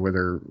sleepover with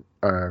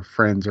her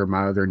friends or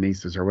my other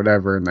nieces or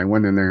whatever, and they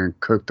went in there and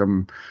cooked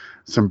them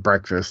some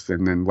breakfast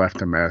and then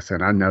left a mess,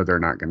 and I know they're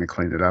not going to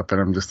clean it up,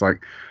 and I'm just like,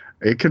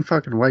 it can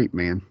fucking wait,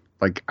 man.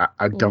 Like,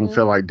 I don't Hmm.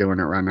 feel like doing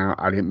it right now.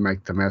 I didn't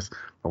make the mess.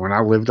 But when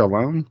I lived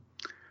alone,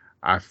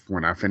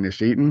 when I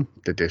finished eating,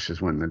 the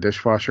dishes went in the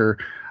dishwasher.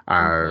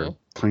 I Hmm.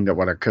 cleaned up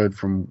what I could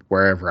from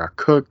wherever I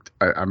cooked.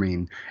 I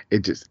mean, it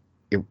just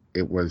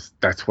it was,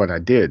 that's what I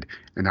did.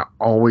 And I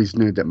always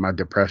knew that my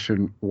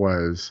depression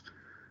was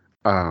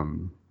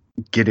um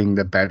getting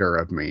the better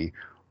of me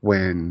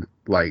when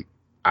like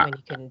I, When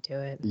you couldn't do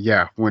it.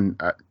 yeah, when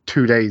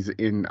 2 days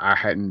in I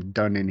hadn't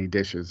done any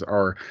dishes,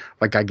 or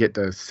like I get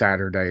to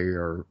Saturday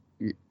or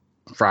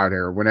Friday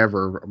or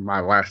whenever my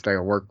last day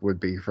of work would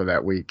be for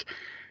that week,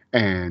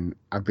 and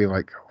I'd be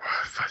like,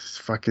 it's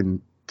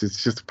fucking,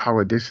 it's just a pile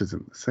of dishes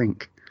in the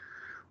sink.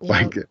 Yeah.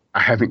 Like I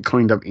haven't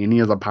cleaned up any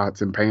of the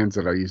pots and pans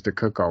that I used to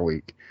cook all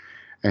week,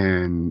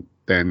 and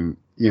then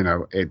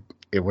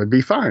it would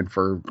be fine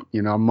for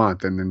a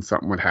month, and then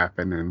something would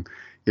happen, and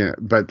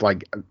but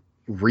like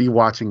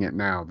rewatching it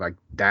now, like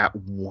that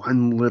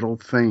one little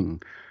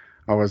thing,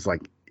 I was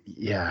like,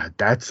 yeah,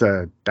 that's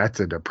a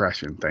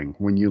depression thing.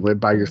 When you live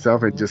by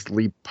yourself and Mhm. just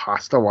leave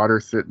pasta water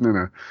sitting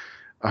in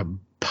a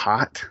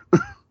pot,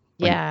 like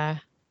Yeah.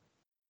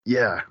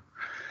 yeah,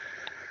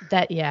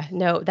 Yeah,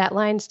 no, that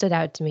line stood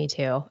out to me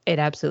too. It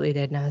absolutely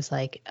did. And I was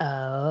like,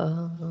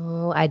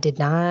 oh, I did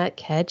not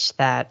catch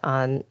that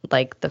on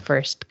like the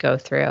first go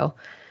through.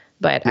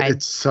 But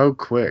it's so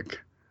quick.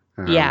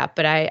 Um, yeah,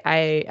 but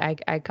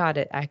I caught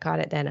it. I caught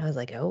it then. I was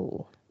like,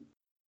 oh,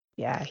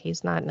 yeah,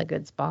 he's not in a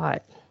good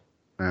spot.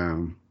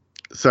 um,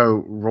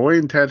 so Roy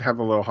and Ted have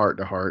a little heart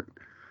to heart,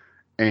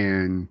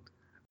 and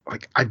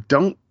like I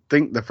don't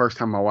think the first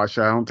time I watched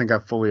it, I don't think I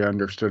fully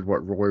understood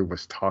what Roy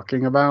was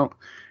talking about.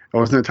 It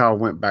wasn't until I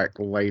went back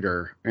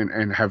later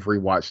and have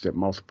rewatched it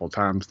multiple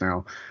times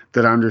now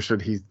that I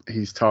understood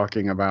he's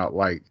talking about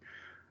like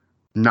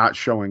not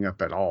showing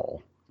up at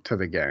all to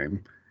the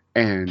game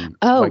and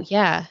Oh, like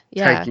yeah,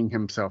 yeah. taking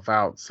himself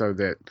out so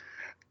that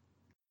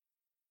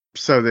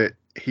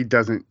he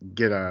doesn't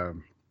get a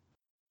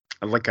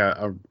like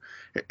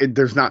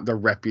there's not the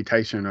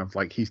reputation of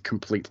like he's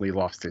completely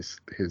lost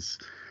his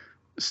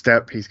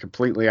step. He's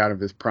completely out of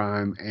his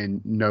prime,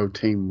 and no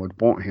team would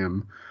want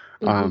him.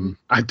 Hmm.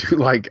 I do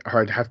like,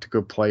 or I'd have to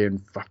go play in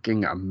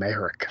fucking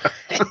America,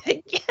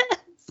 Yes,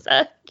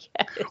 yes.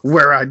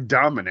 where I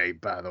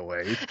dominate. By the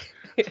way,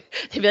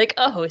 They'd be like,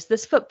 oh, is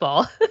this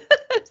football?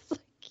 It's like,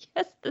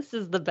 yes, this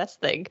is the best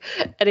thing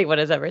anyone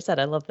has ever said.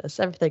 I love this.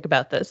 Everything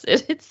about this.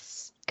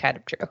 It's kind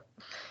of true.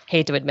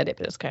 Hate to admit it,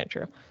 but it's kind of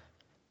true.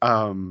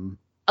 um,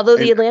 Although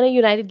the and Atlanta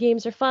United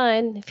games are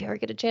fun if you ever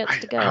get a chance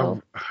to oh,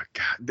 go.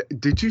 God,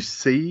 did you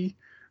see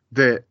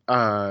that?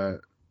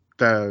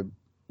 The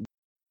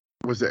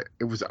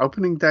it was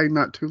opening day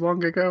not too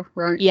long ago,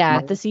 right?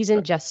 Yeah, the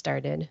season just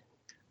started.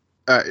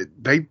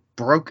 They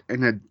broke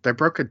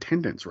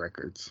attendance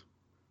records.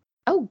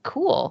 Oh,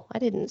 cool. I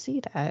didn't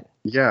see that.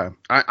 Yeah,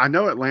 I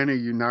know Atlanta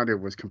United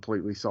was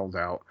completely sold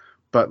out,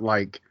 but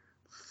like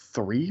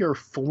three or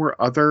four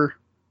other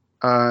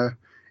uh,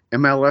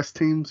 MLS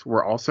teams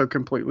were also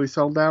completely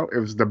sold out. It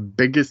was the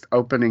biggest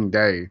opening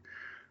day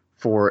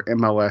for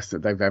MLS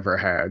that they've ever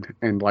had,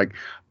 and like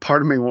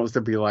part of me wants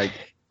to be like,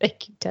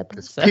 Thank you, Ted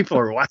because Lasso. people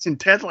are watching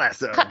Ted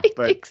Lasso, I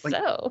but think like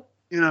so.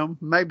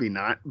 maybe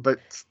not, but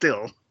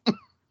still.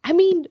 I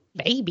mean,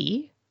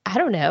 maybe. I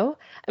don't know.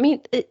 I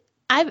mean,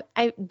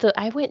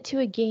 I went to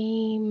a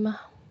game.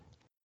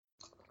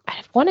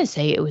 I want to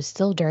say it was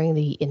still during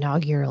the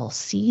inaugural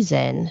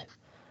season.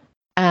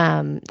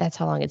 That's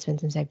how long it's been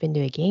since I've been to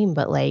a game,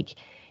 but like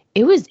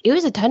it was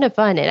a ton of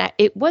fun, and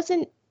it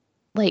wasn't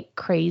like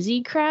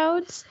crazy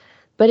crowds,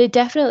 but it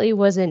definitely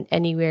wasn't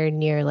anywhere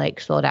near like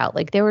sold out.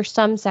 Like there were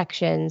some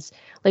sections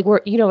like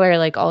where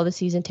like all the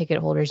season ticket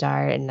holders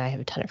are, and I have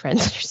a ton of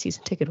friends that are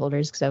season ticket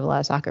holders because I have a lot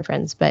of soccer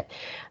friends, but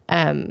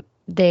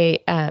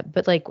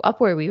but like up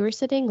where we were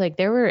sitting, like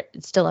there were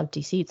still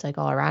empty seats like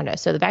all around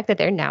us. So the fact that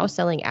they're now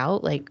selling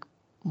out, like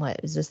what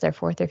is this, their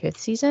fourth or fifth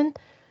season?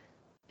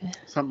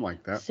 Something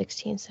like that.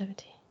 16,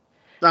 17.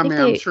 I I think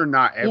mean, I'm they, sure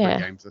not every yeah.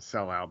 game's a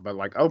sellout, but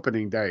like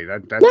opening day,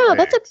 that's No,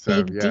 that's a big.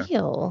 So big yeah,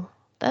 deal.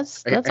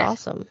 That's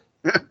awesome.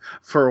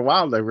 for a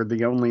while they were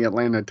the only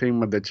Atlanta team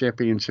with the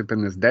championship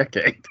in this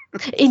decade,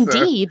 so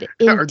Indeed,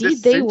 or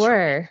this indeed they century.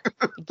 were.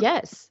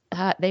 Yes,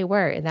 they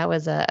were, and that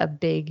was a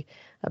big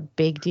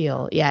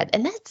deal. Yeah,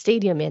 and that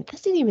stadium, man, that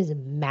stadium is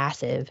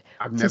massive.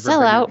 I've To never sell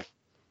been in. out,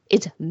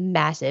 it's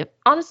massive.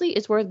 Honestly,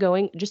 it's worth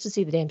going just to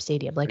see the damn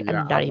stadium. Like,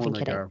 Yeah, I'm I not even want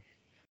to kidding. go.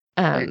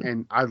 And, Um,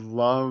 and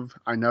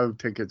I know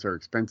tickets are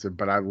expensive,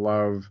 but I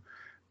love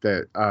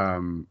that.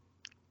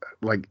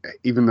 Like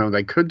even though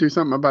they could do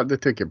something about the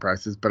ticket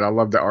prices, but I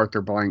love that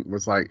Arthur Blank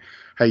was like,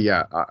 "Hey,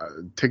 yeah,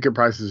 ticket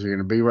prices are going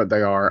to be what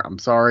they are. I'm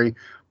sorry,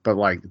 but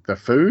like the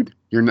food,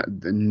 you're not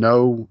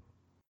no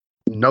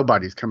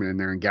nobody's coming in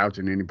there and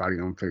gouging anybody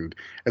on food.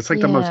 It's like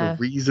the most yeah,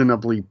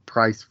 reasonably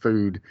priced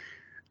food,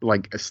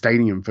 like a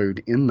stadium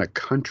food in the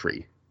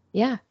country.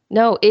 yeah.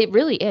 No, it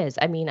really is.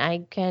 I mean, I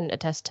can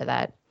attest to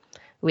that. I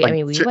Like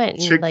mean, we went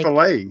and like,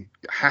 Chick-fil-A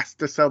has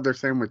to sell their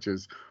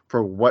sandwiches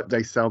for what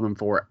they sell them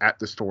for at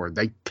the store.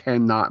 They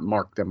cannot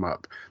mark them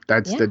up.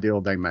 That's yeah, the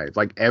deal they made.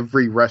 Like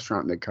every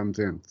restaurant that comes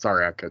in.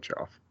 Sorry, I cut you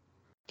off.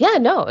 yeah.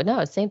 No,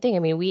 no, same thing. I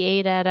mean, we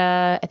ate at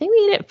I think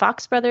we ate at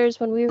Fox Brothers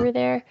when we were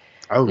there,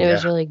 Oh and it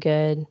was yeah. really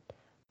good.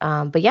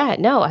 But yeah,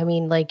 no, I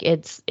mean, like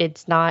it's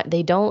not,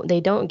 they don't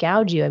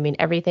gouge you. I mean,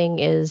 everything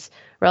is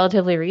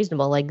relatively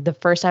reasonable. Like the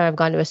first time I've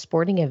gone to a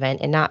sporting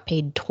event and not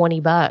paid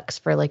 $20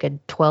 for like a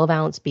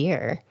 12-ounce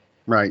beer.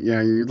 Right.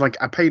 Yeah. Like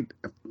I paid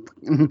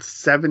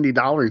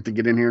 $70 to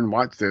get in here and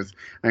watch this.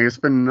 And I gotta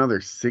spend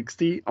another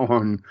 60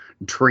 on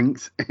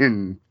drinks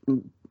and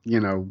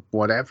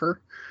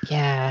whatever.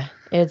 Yeah,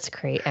 it's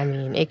crazy. I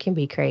mean, it can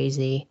be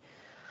crazy.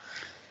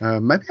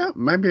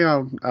 Maybe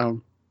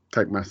I'll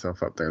take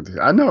myself up there.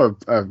 I know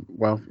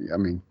well, I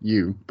mean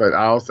you, but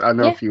I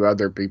know a Yeah. few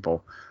other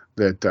people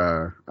that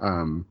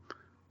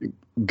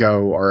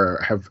go or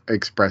have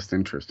expressed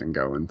interest in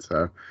going.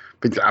 So,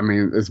 but I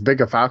mean, as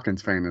big a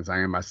Falcons fan as I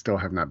am, I still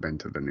have not been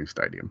to the new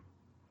stadium.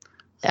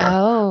 So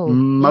Oh, yeah.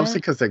 mostly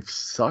because they've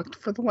sucked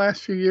for the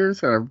last few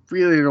years, and I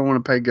really don't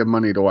want to pay good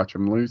money to watch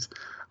them lose.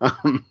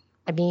 Um,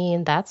 I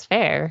mean, that's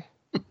fair.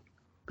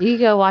 You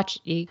go watch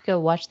the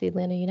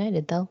Atlanta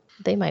United though.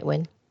 They might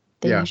win.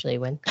 They yeah, usually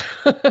win.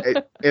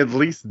 at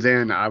least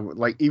then I would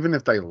like, even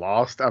if they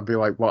lost, I'd be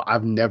like, well,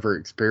 I've never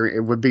experienced.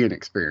 It would be an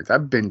experience.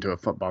 I've been to a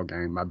football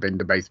game. I've been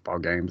to baseball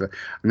games. I've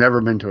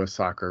never been to a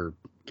soccer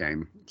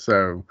game.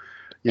 So,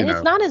 you And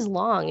it's know, not as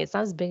long. It's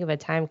not as big of a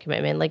time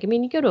commitment. Like, I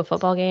mean, you go to a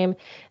football game,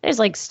 there's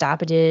like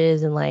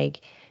stoppages and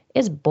like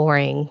it's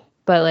boring.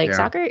 But like yeah.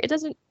 soccer, it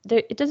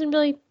doesn't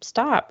really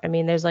stop. I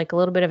mean, there's like a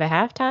little bit of a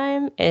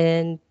halftime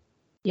and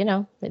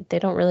they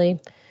don't really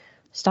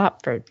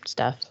stop for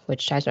stuff,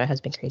 which drives my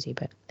husband crazy,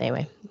 but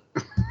anyway.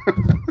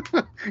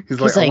 He's He's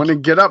like, I want to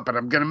like get up, but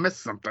I'm gonna miss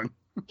something.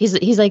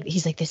 he's like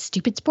this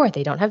stupid sport.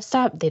 They don't have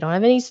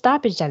any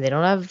stoppage time. They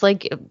don't have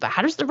like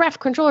how does the ref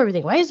control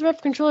everything? Why does the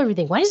ref control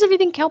everything? Why does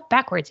everything count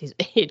backwards?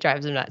 He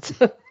drives him nuts.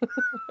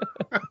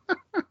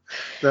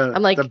 The I'm the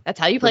like, that's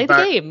how you the play the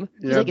back game.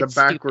 He's Yeah, like, the it's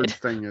stupid. backwards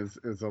thing is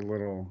a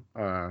little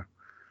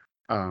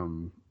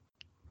um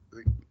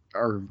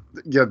or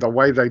yeah, the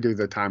way they do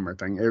the timer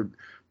thing. It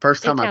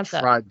counts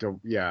up.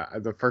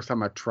 The first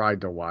time I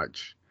tried to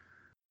watch,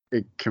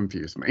 it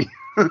confused me.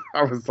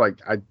 I was like,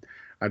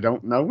 I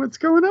don't know what's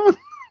going on.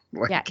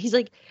 Yeah, Like,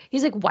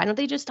 he's like, why don't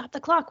they just stop the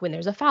clock when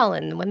there's a foul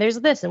and when there's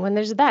this and when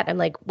there's that? I'm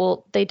like,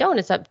 well, they don't.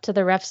 It's up to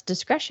the ref's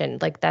discretion.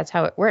 Like that's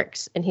how it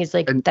works. And he's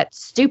like, and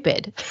that's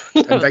stupid. I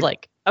and was they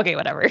like, okay,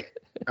 whatever.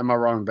 am I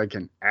wrong? They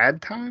can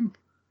add time?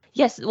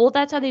 Yes, well,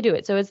 that's how they do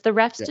it. So it's the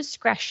ref's Yeah.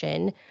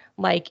 discretion.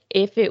 Like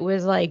if it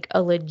was like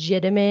a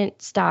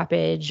legitimate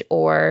stoppage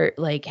or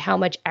like how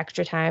much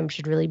extra time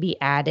should really be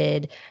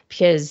added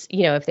because,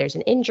 if there's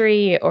an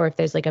injury or if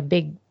there's like a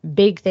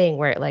big thing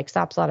where it like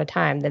stops a lot of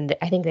time, then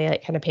I think they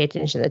like kind of pay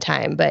attention to the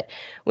time. But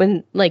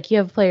when like you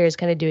have players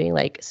kind of doing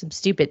like some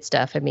stupid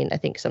stuff, I mean, I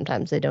think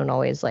sometimes they don't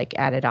always like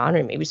add it on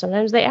or maybe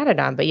sometimes they add it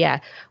on. But yeah,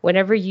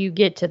 whenever you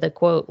get to the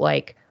quote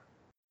like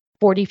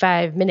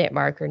 45-minute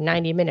mark or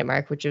 90-minute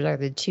mark, which are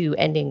the two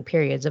ending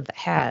periods of the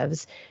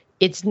halves,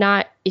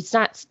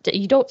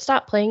 you don't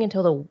stop playing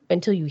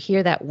until you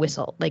hear that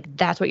whistle. Like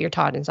that's what you're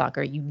taught in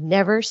soccer. You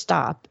never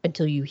stop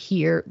until you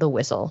hear the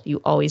whistle.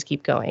 You always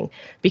keep going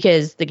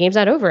because the game's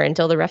not over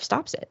until the ref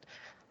stops it.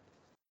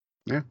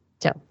 Yeah.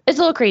 So it's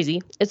a little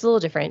crazy. It's a little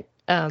different.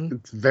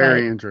 It's But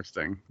very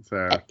interesting.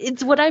 So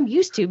it's what I'm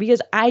used to because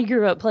I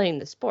grew up playing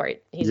the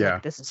sport. He's yeah.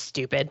 like, this is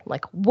stupid. I'm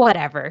like,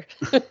 whatever.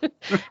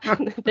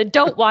 Then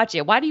don't watch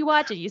it. Why do you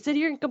watch it? You sit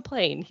here and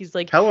complain. He's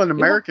like, Hell, in you're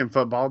American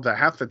football, that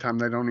half the time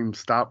they don't even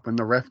stop when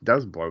the ref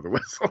does blow the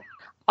whistle.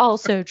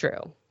 also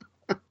true,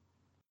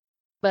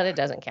 but it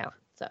doesn't count.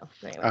 So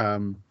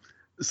anyway,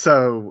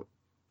 So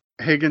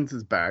Higgins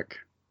is back.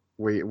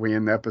 We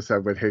end the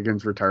episode with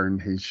Higgins' return.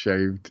 He's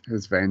shaved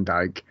his Van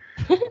Dyke.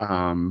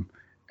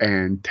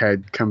 And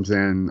Ted comes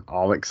in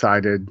all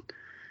excited.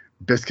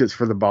 Biscuits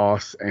for the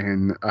boss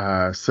and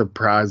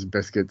surprise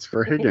biscuits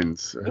for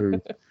Higgins.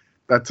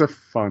 That's a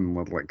fun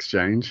little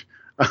exchange.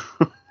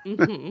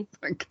 mm-hmm.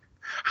 Like,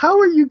 how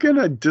are you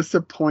gonna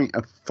disappoint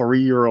a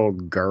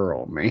 3-year-old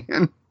girl,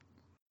 man?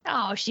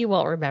 Oh, she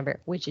won't remember,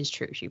 which is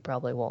true. She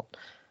probably won't.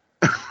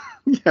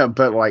 Yeah,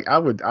 but like I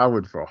would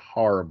feel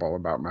horrible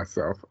about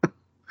myself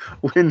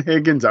when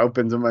Higgins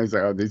opens them. I say,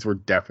 "Oh, these were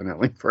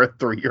definitely for a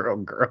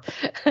 3-year-old girl."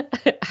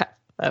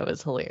 That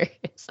was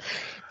hilarious.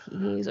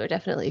 These are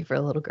definitely for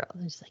a little girl.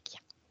 I was like,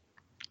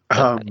 yeah,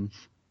 so funny.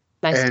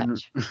 Nice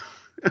And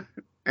touch.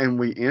 and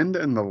we end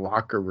in the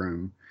locker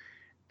room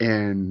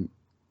in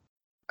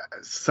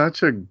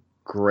such a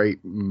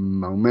great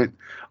moment.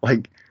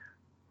 Like,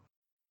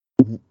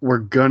 we're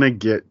gonna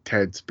get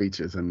Ted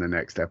speeches in the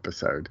next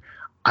episode.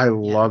 I Yeah.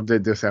 love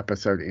that this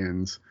episode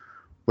ends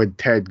with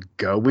Ted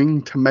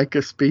going to make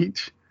a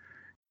speech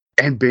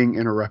and being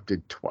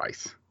interrupted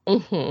twice.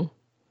 Mm-hmm.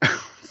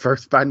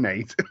 First by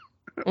Nate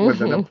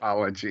with an Mm-hmm.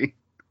 apology,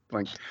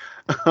 like,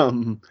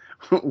 um,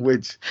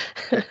 which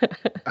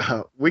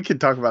we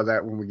could talk about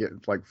that when we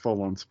get like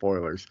full on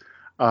spoilers.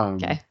 Um,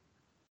 Okay.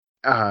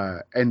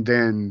 and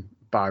then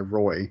by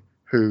Roy,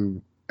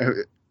 who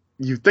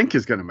you think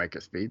is going to make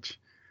a speech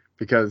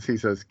because he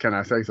says, "Can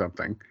I say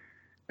something?"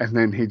 And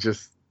then he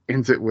just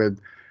ends it with,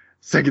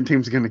 "Second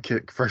team's going to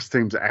kick first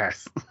team's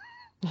ass."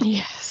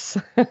 Yes.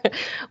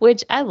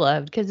 Which I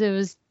loved because it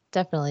was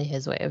definitely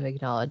his way of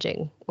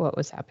acknowledging what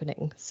was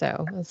happening.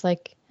 So it's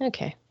like,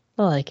 okay,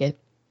 I like it.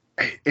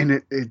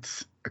 And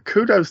it's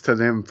kudos to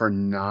them for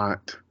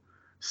not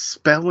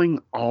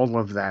spelling all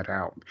of that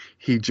out.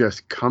 He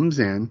just comes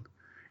in,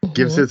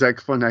 gives Mm-hmm. his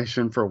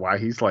explanation for why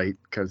he's late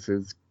because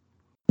his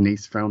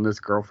niece found his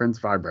girlfriend's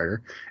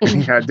vibrator and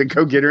he had to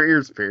go get her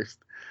ears pierced.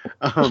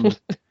 Um,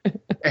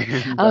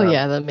 and Oh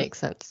yeah, that makes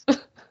sense.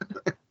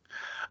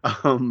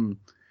 um,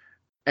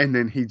 and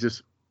then he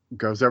just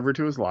goes over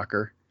to his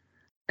locker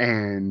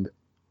and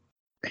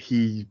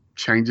he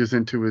changes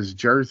into his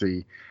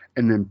jersey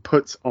and then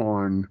puts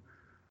on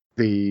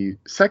the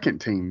second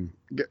team,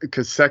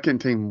 because second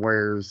team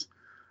wears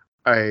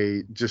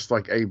a just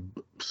like a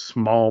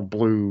small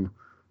blue,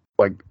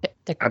 like,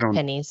 The I don't,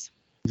 pennies.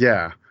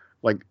 yeah,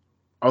 like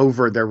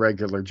over their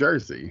regular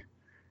jersey.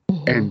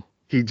 Hmm. And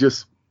he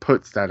just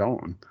puts that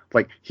on.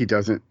 Like, he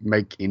doesn't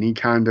make any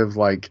kind of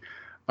like,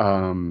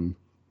 um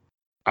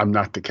I'm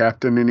not the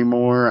captain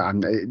anymore.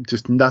 I'm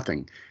just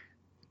nothing.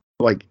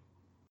 Like,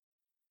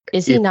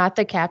 Is he if not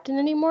the captain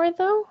anymore,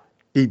 though?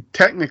 he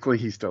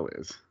still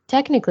is.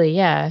 Technically,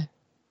 yeah.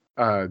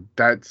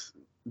 That's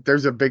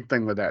There's a big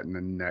thing with that in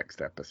the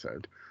next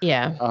episode.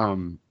 Yeah.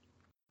 Um,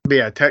 but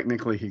yeah,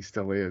 technically he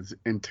still is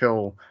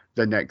until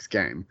the next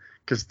game,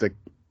 because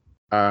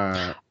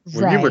well,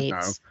 you would know,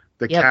 Right.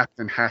 the Yep.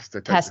 captain has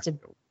to take Has the to.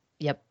 field.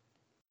 Yep.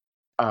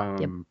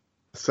 Yep.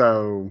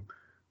 So,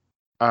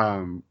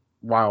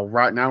 while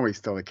right now he's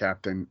still the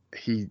captain,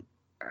 he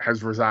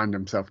has resigned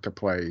himself to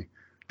play,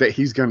 that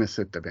he's going to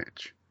sit the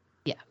bench,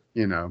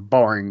 Yeah.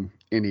 barring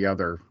any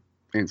other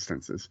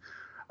instances.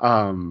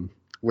 Um,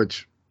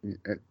 which,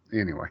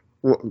 anyway,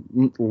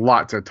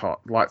 lots to talk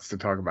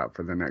about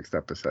for the next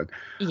episode.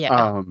 Yeah.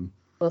 Um,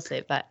 We'll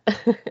save that.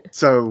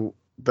 so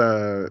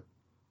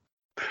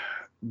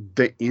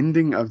the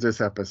ending of this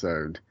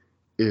episode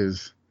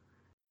is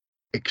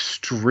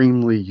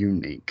extremely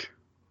unique.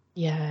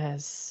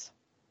 Yes.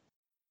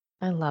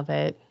 I love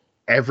it.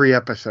 Every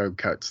episode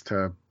cuts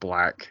to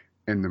black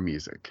in the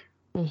music.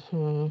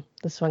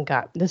 This one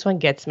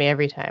gets me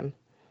every time.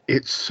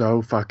 It's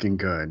so fucking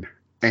good.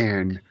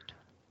 And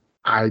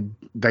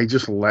they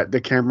just let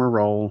the camera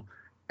roll.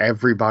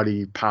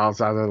 Everybody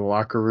piles out of the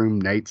locker room.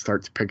 Nate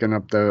starts picking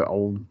up the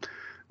old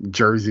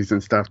jerseys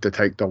and stuff to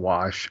take to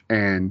wash,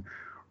 and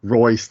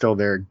Roy's still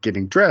there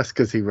getting dressed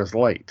because he was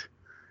late.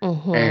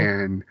 Mm-hmm.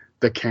 And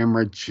the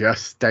camera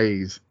just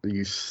stays.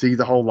 You see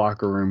the whole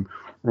locker room.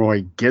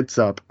 Roy gets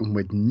up, and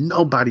with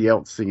nobody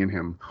else seeing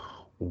him,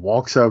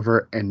 walks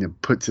over and then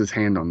puts his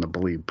hand on the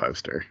Believe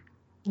poster.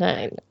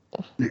 I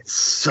It's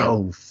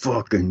so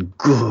fucking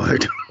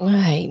good.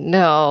 I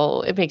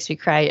know. It makes me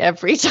cry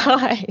every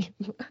time.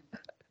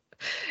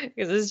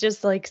 Because it's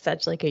just like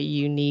such like a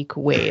unique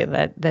way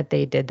that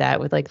they did that,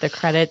 with like the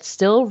credits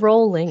still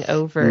rolling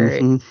over,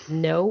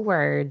 Mm-hmm. no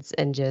words,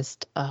 and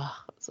just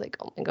it's like,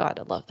 oh my God,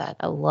 I love that.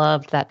 I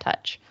loved that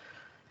touch.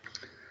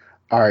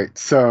 All right,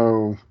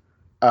 so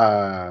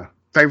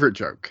favorite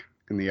joke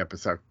in the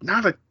episode.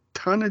 Not a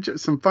ton of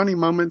some funny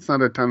moments,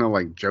 not a ton of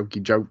like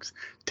jokey jokes.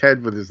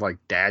 Ted with his like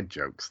dad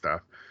joke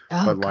stuff.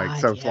 Oh But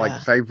like, God, so like, yeah.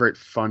 favorite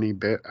funny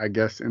bit, I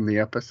guess, in the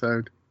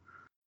episode.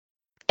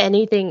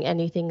 Anything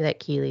that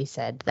Keeley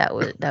said that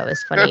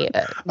was funny.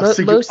 Oh,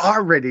 so you Most,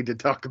 are ready to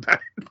talk about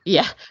it.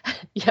 yeah,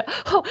 yeah.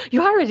 Oh,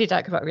 you already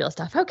talk about real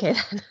stuff. Okay,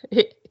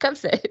 then come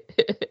sit.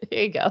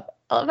 Here you go.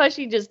 I love how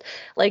she just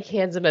like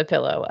hands him a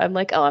pillow. I'm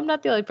like, oh, I'm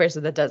not the only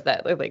person that does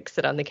that. Like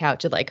sit on the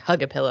couch and like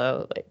hug a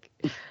pillow. Like,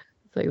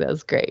 it's like that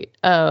was great.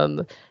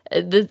 A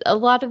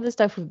lot of the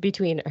stuff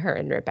between her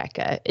and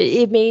Rebecca,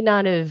 it may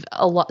not have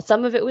a lot.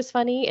 Some of it was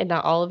funny, and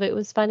not all of it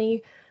was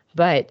funny.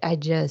 But I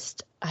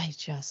just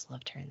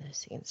loved her in those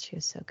scenes. She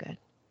was so good.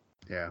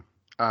 Yeah.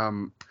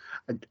 Um,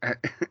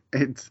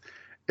 it's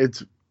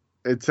it's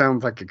it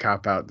sounds like a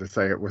cop out to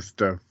say it was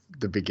the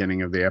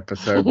beginning of the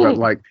episode, but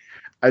like,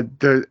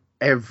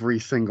 every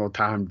single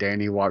time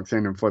Danny walks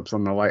in and flips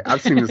on the light,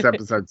 I've seen this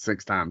episode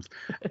 6 times.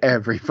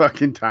 Every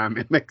fucking time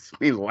it makes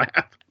me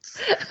laugh.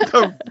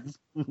 The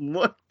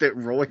look that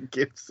Roy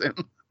gives him,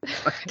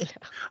 like,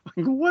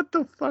 what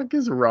the fuck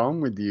is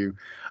wrong with you?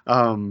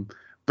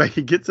 But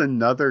he gets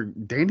another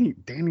Danny.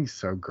 Danny's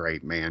so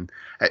great, man.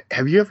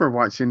 Have you ever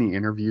watched any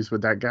interviews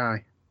with that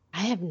guy?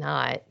 I have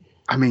not.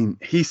 I mean,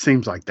 he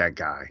seems like that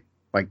guy.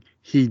 Like,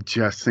 he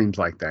just seems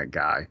like that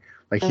guy.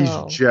 Like, he's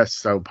Oh, just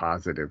so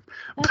positive.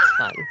 that's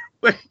fun.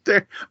 When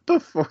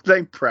before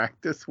they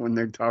practice, when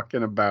they're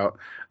talking about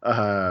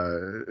uh,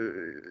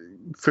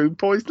 food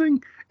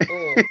poisoning,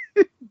 Mm.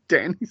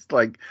 Danny's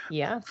like,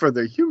 Yeah. for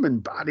the human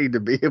body to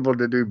be able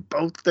to do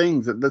both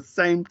things at the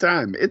same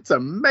time, it's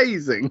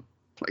amazing.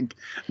 Like,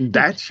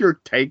 that's your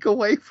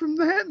takeaway from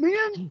that,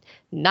 man?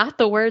 Not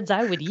the words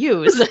I would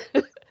use.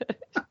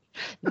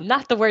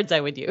 Not the words I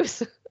would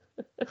use.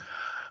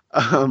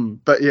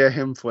 But yeah,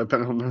 him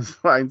flipping on those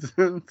lines.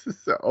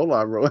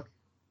 Hola, Roy.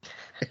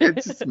 It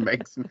just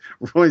makes me,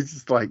 Roy's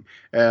just like,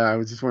 I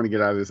just want to get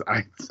out of this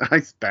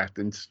ice bath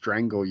and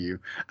strangle you.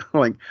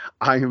 Like,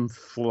 I am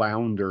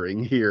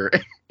floundering here,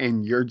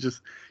 and you're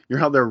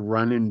out there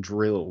running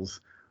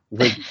drills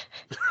with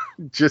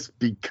just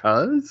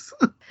because.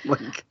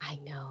 Like, I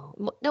know.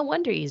 No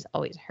wonder he's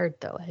always hurt,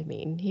 though. I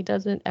mean, he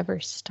doesn't ever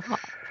stop.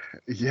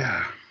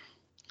 yeah.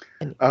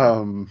 Anyway.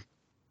 Um,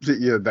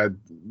 yeah,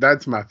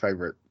 that's my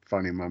favorite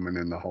funny moment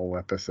in the whole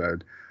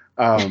episode.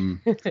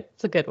 Um,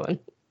 It's a good one.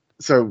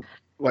 so,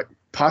 like,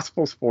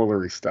 possible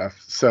spoilery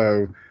stuff.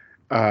 So,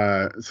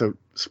 So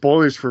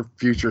spoilers for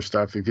future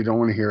stuff. If you don't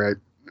want to hear it,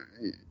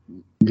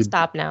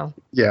 Stop now.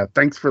 Yeah,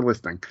 thanks for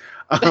listening.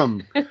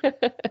 Um,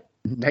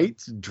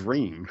 Nate's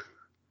dream,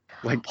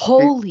 like,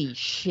 Holy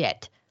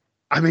shit!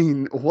 I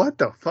mean, what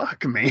the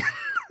fuck, man?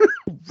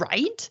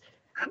 Right?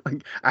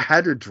 Like, I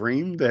had a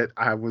dream that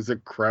I was a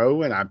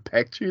crow and I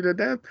pecked you to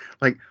death.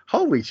 Like,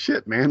 holy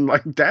shit, man!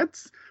 Like,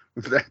 that's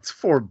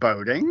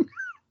foreboding.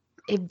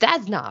 If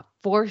that's not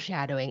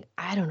foreshadowing,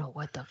 I don't know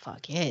what the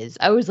fuck is.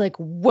 I was like,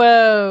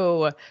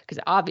 whoa. Because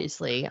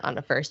obviously, on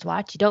a first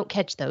watch, you don't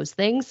catch those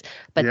things.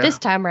 But Yeah, this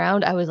time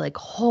around, I was like,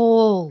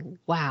 oh,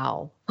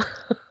 wow.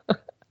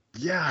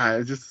 yeah,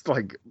 it's just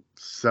like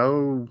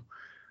so.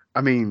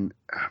 I mean,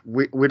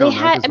 we don't know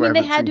because we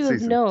They haven't had seen to have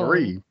season known.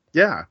 3.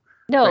 Yeah,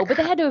 No, like, but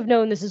they had to have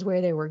known this is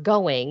where they were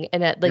going.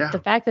 And that, like, yeah, the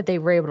fact that they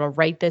were able to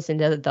write this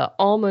into the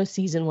almost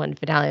season 1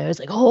 finale, I was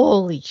like,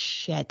 holy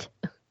shit.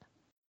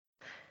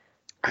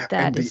 and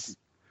That is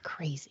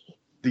crazy.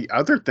 the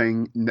other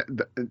thing,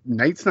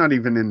 Nate's not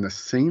even in the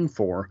scene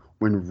for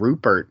when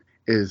Rupert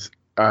is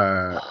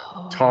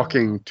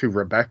talking to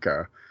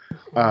Rebecca.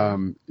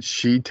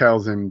 She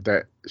tells him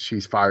that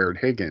she's fired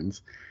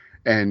Higgins,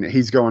 and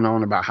he's going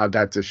on about how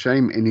that's a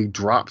shame, and he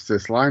drops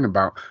this line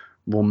about,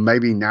 well,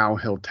 maybe now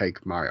he'll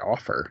take my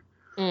offer,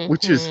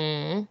 which is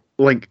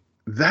Mm-hmm. like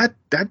that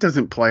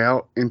doesn't play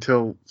out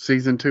until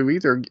season 2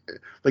 either.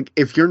 Like,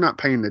 if you're not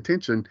paying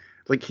attention,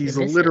 like, You he's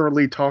miss it.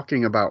 literally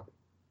talking about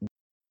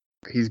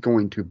he's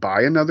going to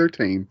buy another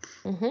team.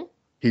 Mm-hmm.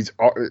 He's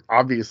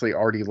obviously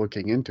already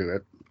looking into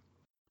it,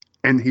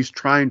 and he's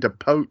trying to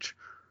poach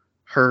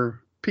her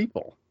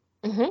people.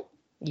 Mm-hmm.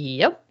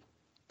 Yep.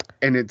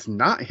 And it's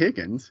not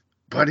Higgins,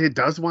 but it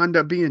does wind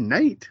up being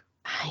Nate.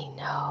 I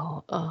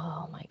know.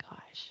 Oh my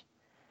gosh.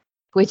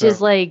 Which is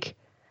So, like,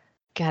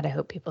 God, I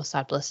hope people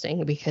stopped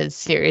listening because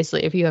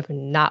seriously, if you have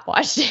not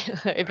watched it,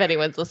 if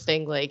anyone's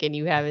listening, like, and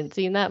you haven't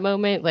seen that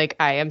moment, like,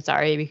 I am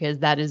sorry because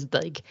that is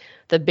like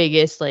the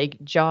biggest, like,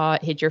 jaw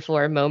hit your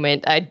floor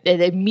moment. I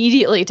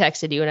immediately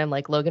texted you and I'm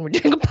like, Logan, we're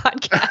doing a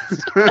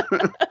podcast.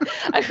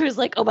 I was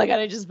like, oh my God,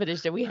 I just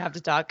finished it. We have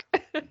to talk.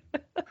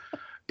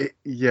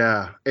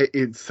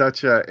 it's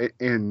such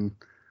and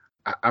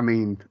I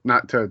mean,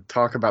 not to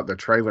talk about the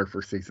trailer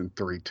for season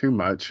 3 too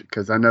much,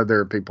 because I know there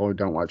are people who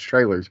don't watch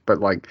trailers, but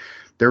like,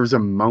 there was a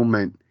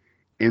moment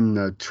in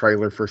the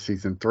trailer for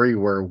season 3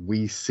 where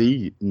we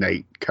see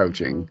Nate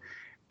coaching,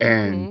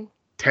 and Mm-hmm.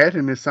 Ted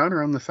and his son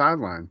are on the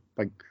sideline,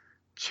 like,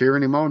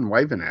 cheering him on,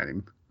 waving at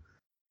him.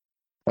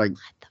 Like, What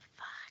the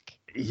fuck?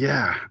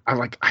 yeah,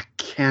 I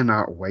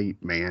cannot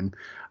wait, man.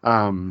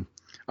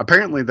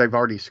 Apparently they've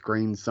already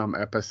screened some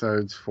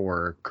episodes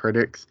for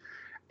critics,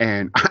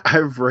 and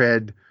I've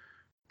read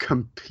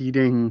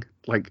competing,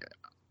 like,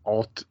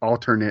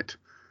 alternate,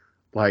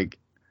 like,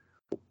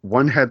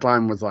 one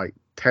headline was like,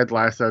 Ted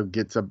Lasso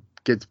gets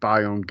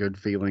by on good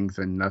feelings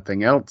and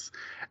nothing else,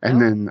 and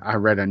No. then I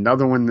read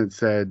another one that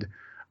said,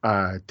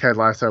 Ted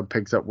Lasso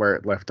picks up where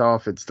it left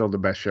off. It's still the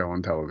best show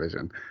on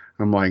television.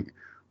 I'm like,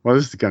 well,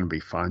 this is gonna be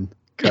fun,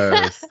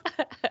 because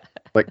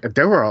like,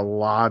 there were a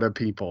lot of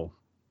people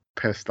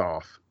pissed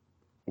off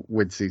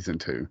with season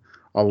 2.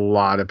 A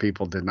lot of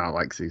people did not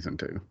like season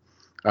 2,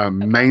 Okay.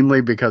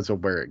 mainly because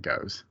of where it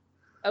goes.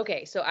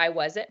 Okay, so I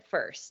was at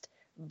first,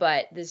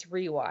 but this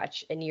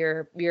rewatch, and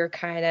you're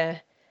kind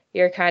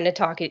of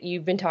talking.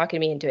 You've been talking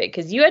me into it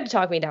because you had to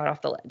talk me down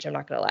off the ledge. I'm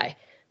not gonna lie.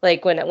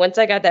 Like once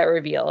I got that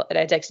reveal and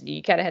I texted you,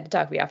 you kind of had to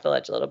talk me off the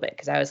ledge a little bit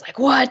because I was like,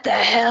 "What the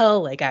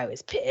hell?" Like I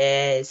was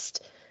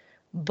pissed.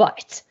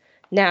 But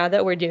now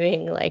that we're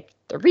doing like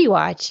the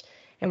rewatch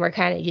and we're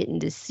kind of getting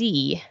to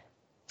see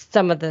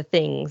some of the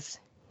things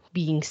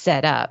being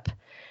set up,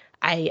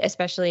 I,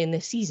 especially in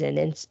this season,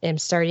 and am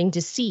starting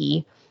to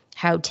see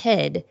how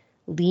Ted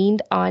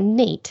leaned on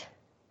Nate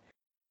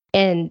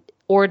in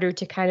order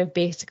to kind of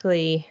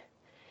basically,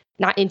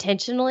 not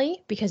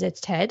intentionally, because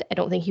it's Ted. I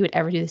don't think he would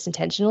ever do this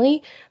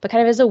intentionally, but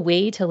kind of as a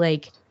way to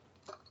like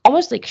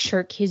almost like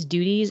shirk his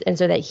duties and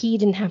so that he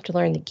didn't have to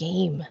learn the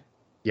game.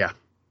 Yeah.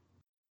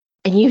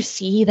 And you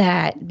see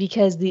that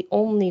because the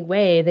only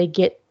way they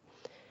get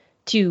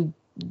to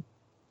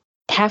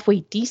halfway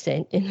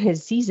decent in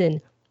his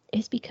season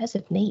is because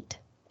of Nate.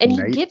 And he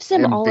Nate gives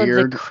him and all of the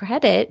Beard.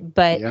 credit,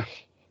 but Yeah.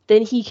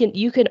 then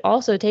you can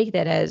also take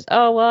that as,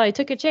 oh well, I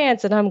took a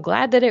chance and I'm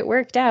glad that it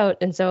worked out.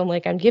 And so I'm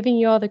like, I'm giving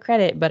you all the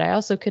credit, but I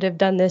also could have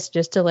done this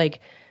just to like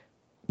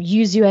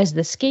use you as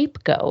the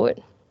scapegoat.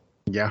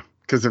 Yeah.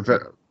 Because if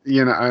it,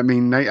 I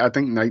mean, Nate, I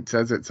think Nate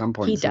says at some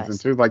point He in season does.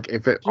 2, like,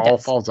 if it He all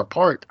does. falls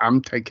apart,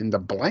 I'm taking the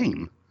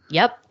blame,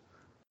 Yep.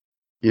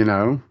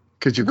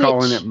 because you're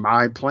calling it Which,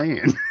 my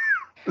plan.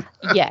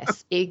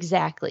 yes,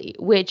 exactly.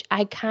 Which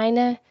I kind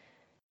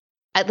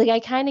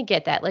of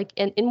get that. Like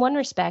in one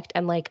respect,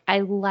 I'm like, I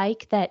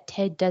like that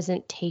Ted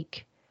doesn't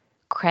take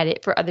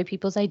credit for other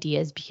people's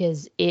ideas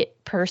because it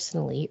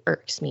personally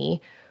irks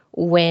me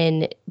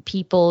when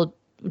people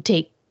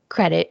take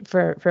credit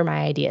for my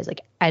ideas.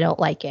 Like I don't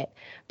like it.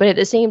 But at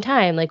the same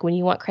time, like when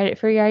you want credit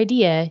for your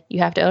idea, you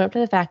have to own up to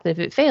the fact that if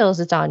it fails,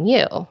 it's on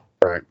you.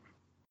 Right.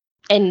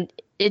 And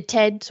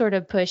Ted sort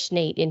of pushed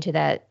Nate into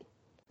that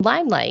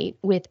limelight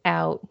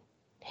without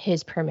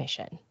his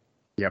permission.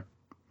 Yep.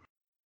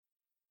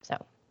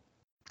 So,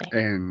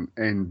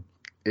 And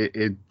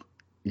it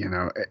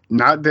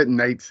not that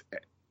Nate's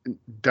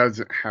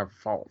doesn't have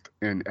fault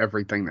in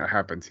everything that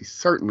happens. He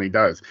certainly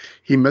does.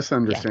 He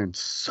misunderstands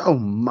so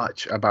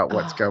much about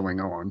what's going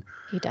on.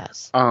 He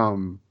does.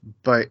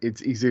 But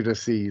it's easy to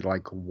see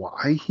like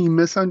why he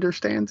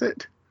misunderstands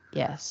it.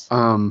 Yes.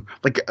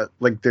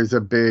 Like there's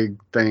a big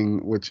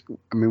thing, which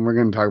I mean we're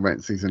going to talk about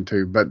in season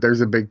 2, but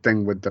there's a big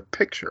thing with the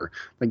picture.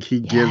 Like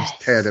he gives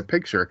Ted a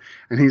picture,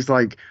 and he's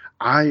like,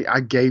 I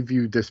gave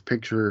you this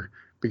picture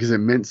because it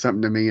meant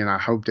something to me, and I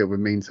hoped it would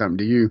mean something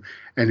to you.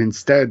 And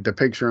instead, the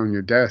picture on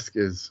your desk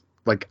is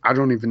like, I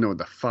don't even know what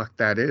the fuck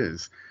that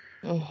is.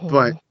 Mm-hmm.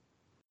 But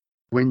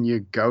when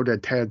you go to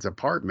Ted's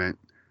apartment,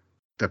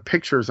 the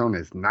picture's on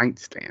his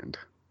nightstand.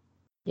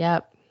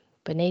 Yep.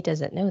 But Nate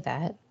doesn't know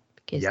that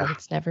because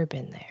Nate's never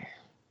been there.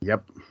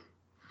 Yep.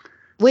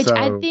 Which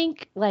I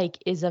think like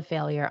is a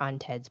failure on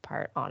Ted's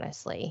part,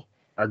 honestly.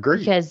 Agreed.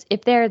 Because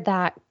if they're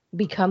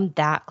become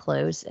that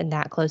close and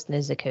that close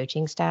as a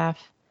coaching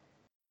staff,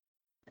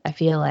 I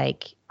feel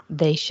like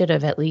they should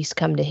have at least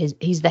come to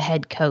he's the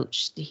head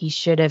coach. He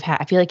should have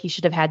I feel like he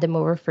should have had them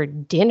over for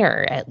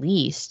dinner at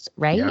least,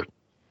 right?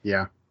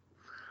 Yeah.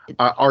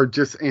 Or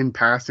just in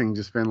passing,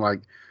 just been like,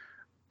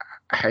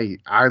 hey,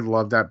 I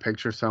love that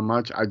picture so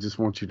much. I just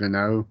want you to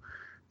know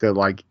that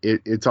like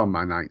it's on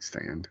my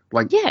nightstand.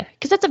 Like, yeah,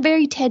 because that's a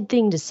very Ted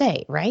thing to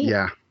say, right?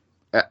 Yeah.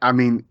 I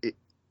mean,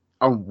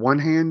 on one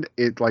hand,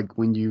 it like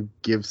when you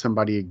give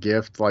somebody a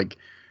gift, like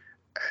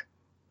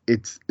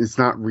it's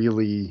not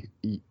really,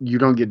 you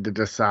don't get to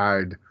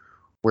decide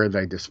where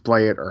they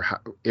display it or how,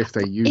 if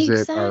they use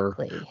it.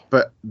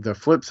 But the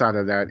flip side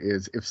of that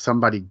is if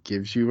somebody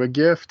gives you a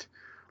gift,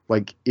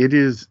 like it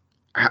is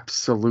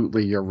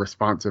absolutely your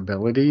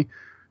responsibility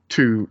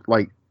to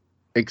like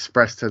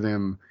express to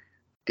them,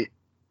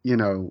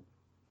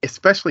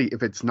 especially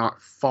if it's not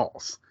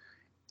false,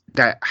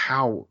 that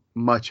how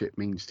much it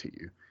means to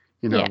you,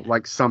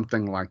 like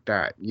something like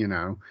that,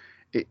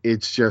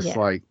 it's just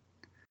like,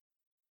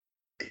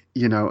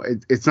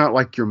 it's not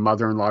like your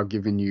mother-in-law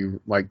giving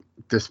you like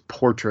this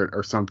portrait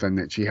or something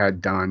that she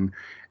had done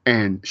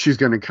and she's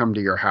going to come to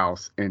your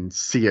house and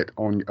see it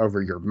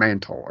over your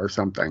mantle or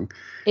something.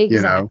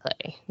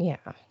 Exactly. Yeah.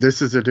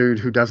 This is a dude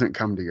who doesn't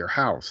come to your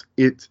house.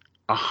 It's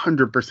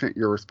 100%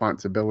 your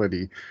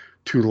responsibility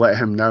to let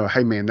him know,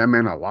 hey man, that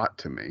meant a lot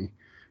to me,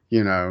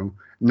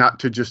 not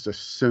to just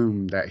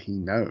assume that he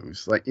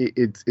knows. Like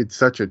it's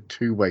such a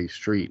two-way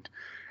street.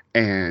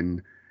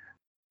 And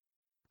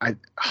I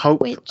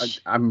hope,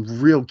 I'm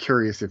real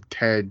curious if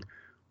Ted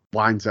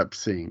winds up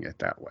seeing it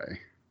that way.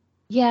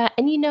 Yeah.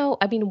 And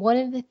I mean, one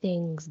of the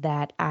things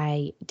that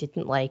I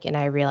didn't like, and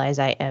I realize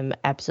I am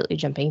absolutely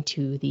jumping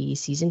to the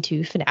season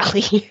 2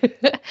 finale,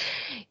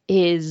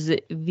 is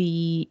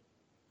they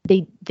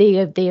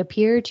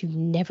appear to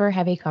never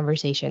have a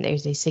conversation.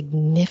 There's a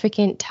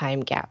significant time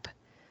gap.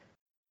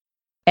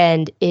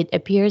 And it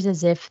appears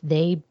as if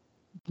they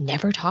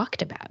never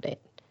talked about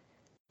it.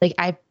 Like,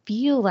 I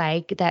feel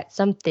like that's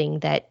something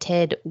that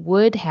Ted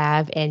would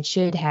have and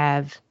should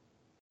have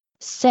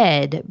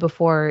said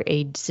before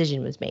a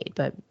decision was made,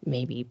 but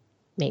maybe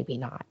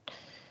not.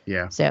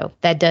 Yeah. So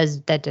that does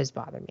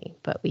bother me,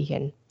 but we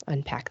can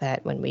unpack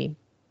that when we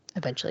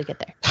eventually get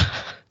there.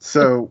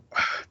 So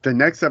the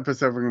next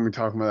episode, we're going to be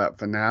talking about that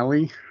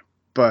finale,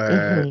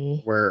 but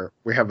where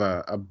we have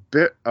a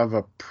bit of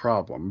a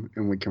problem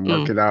and we can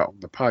work it out on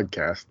the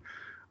podcast.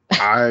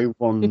 I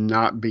will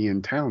not be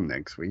in town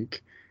next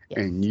week. Yes.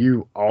 And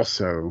you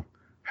also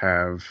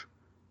have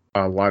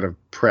a lot of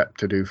prep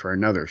to do for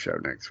another show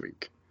next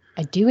week.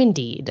 I do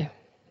indeed.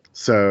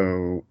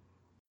 So.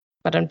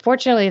 But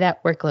unfortunately,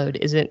 that workload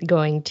isn't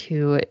going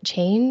to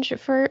change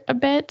for a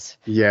bit.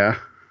 Yeah.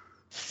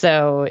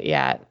 So,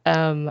 yeah,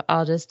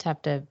 I'll just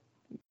have to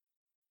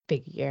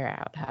figure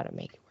out how to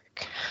make it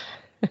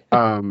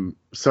work.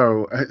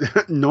 So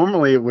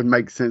normally it would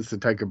make sense to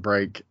take a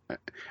break.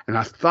 And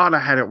I thought I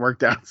had it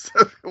worked out.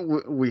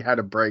 So we had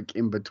a break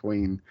in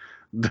between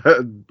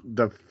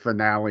the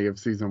finale of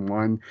season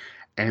 1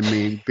 and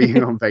me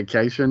being on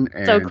vacation.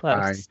 And so close.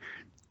 I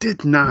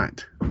did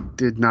not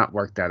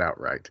work that out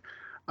right.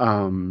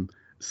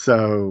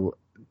 So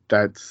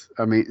that's,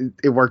 I mean,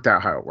 it worked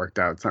out how it worked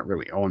out. It's not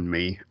really on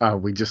me.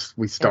 We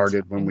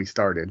started when we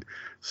started.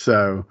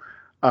 So,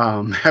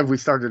 had we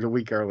started a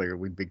week earlier,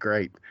 we'd be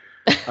great.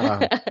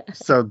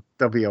 So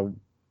there'll be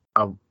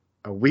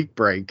a week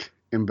break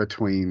in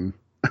between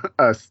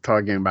us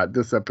talking about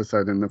this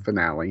episode and the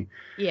finale.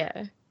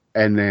 Yeah.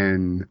 And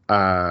then,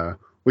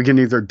 we can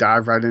either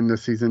dive right into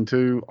season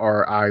 2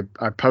 or I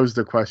posed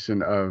the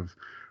question of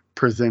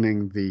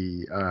presenting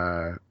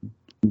the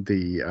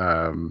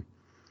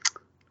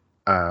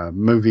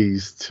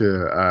movies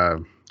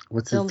to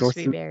films to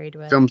be buried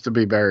with. Films to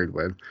be buried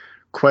with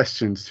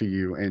questions to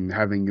you and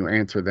having you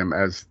answer them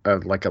as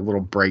like a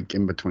little break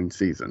in between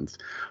seasons.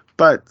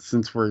 But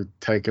since we're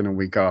taking a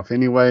week off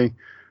anyway,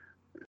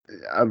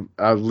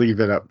 I'll leave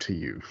it up to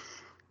you.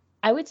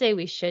 I would say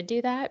we should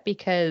do that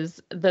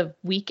because the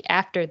week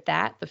after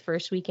that, the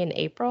first week in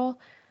April,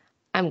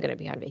 I'm going to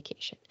be on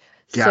vacation.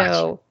 Gotcha.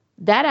 So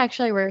that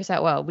actually works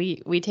out well.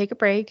 We take a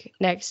break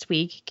next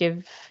week,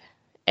 give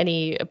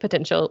any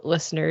potential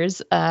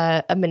listeners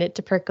a minute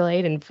to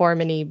percolate and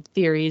form any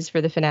theories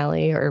for the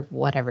finale or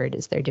whatever it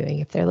is they're doing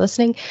if they're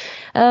listening.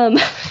 Um,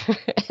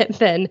 and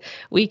then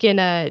we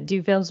can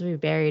do Films We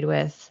Buried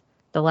with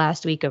the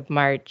last week of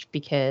March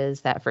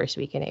because that first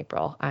week in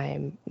April,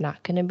 I'm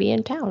not going to be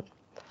in town.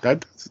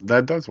 That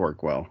does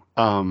work well.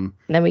 And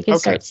then we can Okay.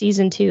 start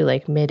season 2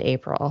 like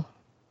mid-April.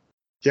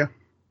 Yeah,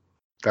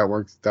 that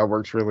works. That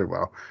works really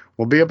well.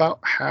 We'll be about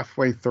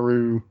halfway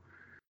through,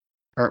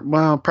 or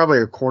well, probably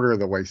a quarter of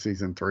the way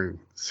season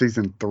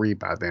 3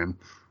 by then,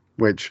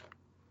 which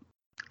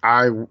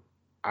I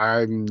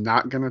I'm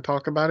not going to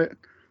talk about it,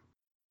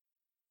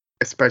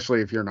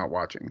 especially if you're not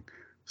watching.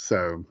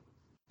 So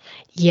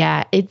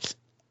Yeah, it's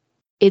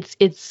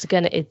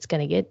gonna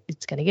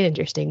get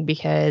interesting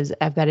because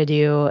I've got to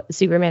do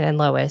Superman and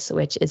Lois,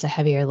 which is a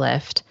heavier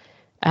lift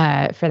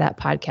for that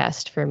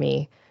podcast for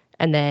me,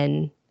 and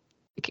then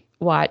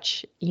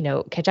watch,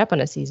 catch up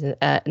on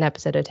an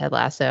episode of Ted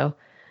Lasso.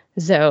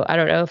 So I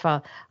don't know if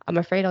I'm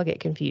afraid I'll get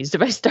confused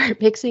if I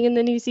start mixing in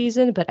the new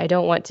season, but I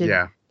don't want to.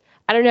 yeah,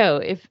 I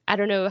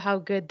don't know how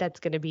good that's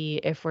going to be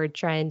if we're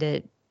trying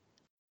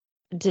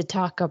to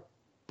talk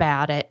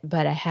about it,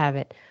 but I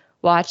haven't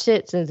watched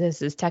it since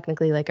this is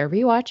technically like a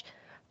rewatch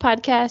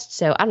podcast.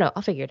 So I don't know.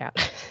 I'll figure it out.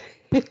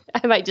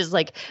 I might just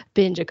like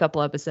binge a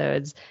couple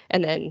episodes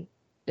and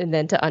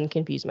then to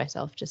unconfuse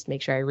myself, just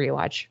make sure I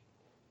rewatch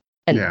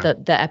and yeah,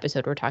 the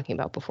episode we're talking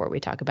about before we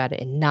talk about it,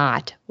 and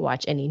not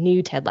watch any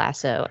new Ted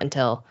Lasso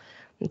until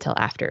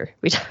after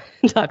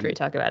until after we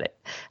talk about it.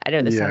 I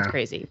know this sounds yeah.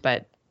 crazy,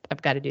 but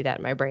I've got to do that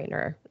in my brain,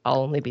 or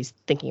I'll only be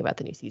thinking about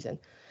the new season.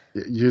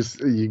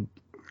 You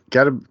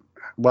gotta.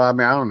 Well, I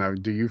mean, I don't know.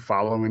 Do you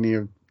follow any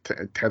of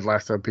Ted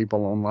Lasso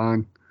people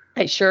online?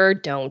 I sure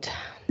don't.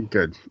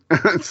 Good.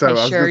 I So I was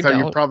gonna sure say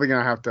you're don't. probably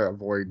gonna have to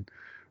avoid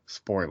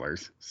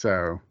spoilers.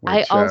 So I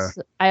which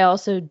also I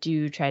also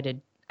do try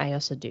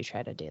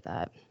to do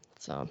that.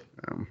 So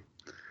um,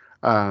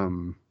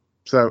 um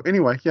so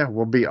anyway, yeah,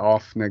 we'll be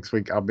off next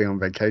week. I'll be on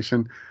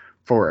vacation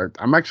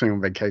I'm actually on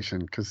vacation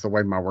because the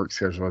way my work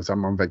schedule is,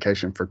 I'm on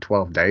vacation for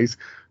 12 days.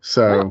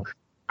 So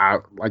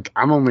oh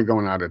I'm only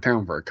going out of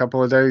town for a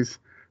couple of days.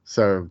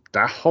 So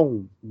that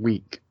whole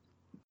week,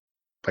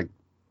 like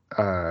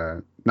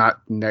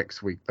not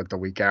next week, but the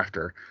week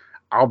after,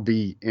 I'll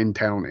be in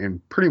town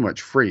and pretty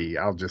much free.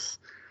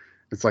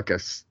 It's like a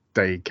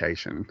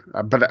staycation.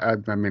 But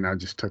I mean, I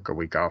just took a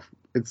week off.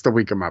 It's the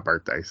week of my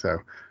birthday, so I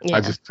yeah,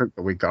 just took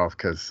the week off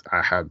because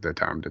I had the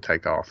time to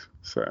take off.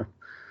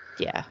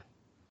 yeah,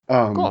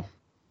 Um, cool.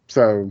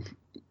 so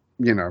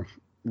you know,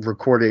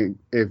 recording,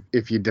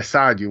 if you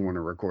decide you want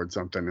to record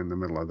something in the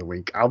middle of the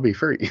week, I'll be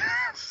free.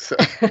 So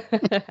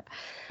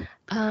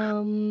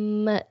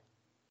um,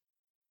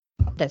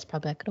 that's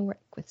probably not gonna work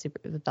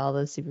with all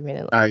the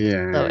Superman and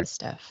yeah, Lois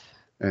stuff.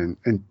 and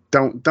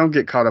don't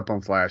get caught up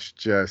on Flash.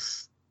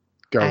 Just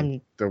go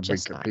I'm the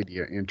just not.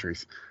 Wikipedia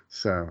entries.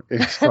 So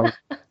it's so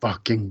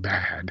fucking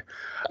bad.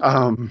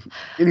 Um,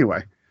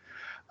 anyway,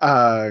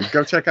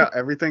 go check out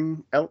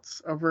everything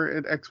else over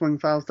at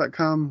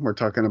xwingfiles.com. We're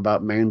talking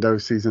about Mando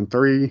season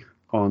 3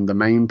 on the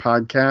main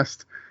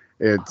podcast.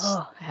 It's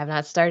Oh, I have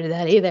not started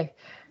that either.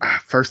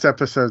 first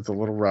episode's a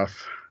little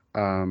rough.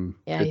 Yeah,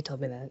 he It's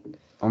told me that.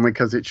 only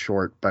because it's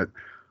short, but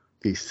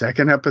the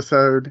second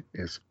episode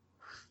is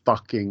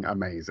fucking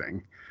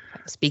amazing.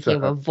 Speaking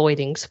of So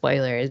avoiding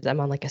spoilers, I'm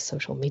on like a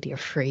social media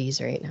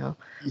freeze right now.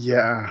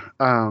 yeah,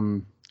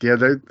 yeah,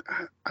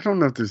 I don't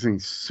know if there's any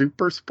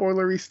super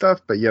spoilery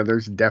stuff, but yeah,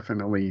 there's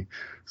definitely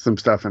some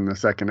stuff in the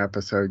second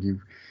episode you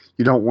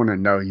don't want to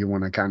know, you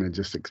want to kind of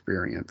just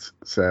experience.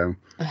 So,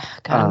 Ugh,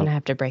 God, I'm um, gonna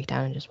have to break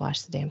down and just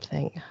watch the damn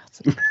thing.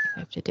 That's another thing I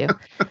have to do.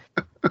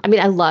 I mean,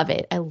 I love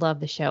it. I love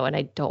the show, and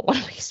I don't want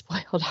to be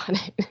spoiled on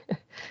it.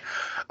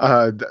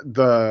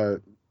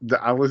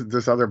 I was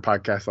this other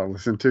podcast I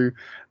listened to.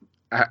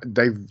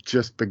 They've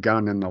just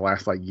begun in the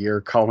last like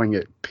year calling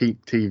it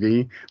peak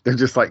TV. They're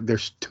just like,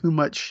 there's too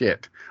much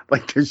shit.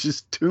 Like there's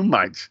just too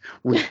much.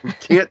 We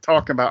can't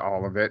talk about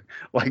all of it.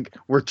 Like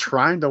we're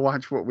trying to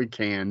watch what we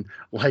can.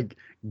 Like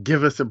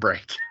give us a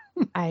break.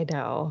 I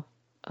know.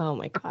 Oh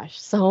my gosh,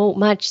 so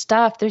much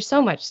stuff. There's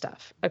so much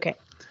stuff. Okay.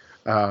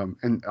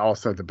 And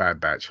also the Bad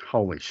Batch.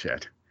 Holy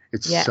shit,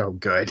 it's Yeah, so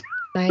good.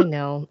 I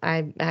know.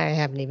 I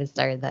haven't even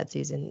started that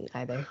season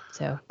either.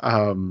 So But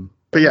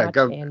didn't yeah, watch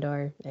go.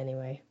 Andor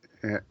anyway.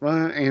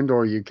 Well, and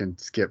or you can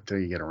skip till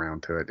you get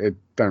around to it. It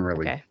doesn't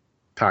really Okay.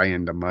 tie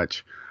into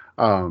much.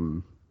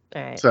 Um,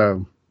 All right.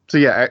 So, so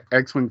yeah,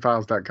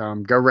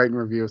 xwingfiles.com. Go rate and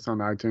review us on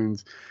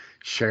iTunes.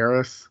 Share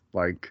us.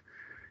 Like,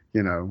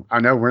 I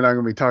know we're not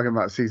going to be talking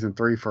about season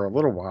 3 for a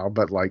little while,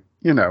 but like,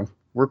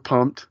 we're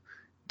pumped.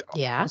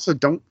 Yeah. Also,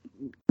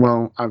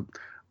 well,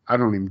 I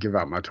don't even give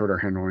out my Twitter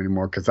handle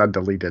anymore because I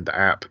deleted the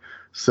app.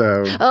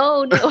 So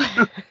Oh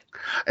no.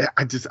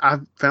 I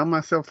found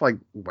myself like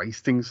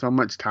wasting so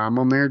much time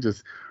on there,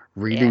 just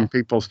reading Yeah.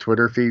 people's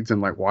Twitter feeds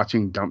and like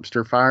watching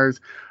dumpster fires.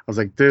 I was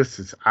like,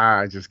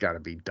 I just got to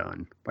be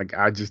done. Like,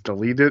 I just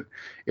delete it.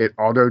 It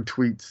auto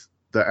tweets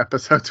the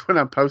episodes when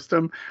I post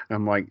them.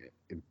 I'm like,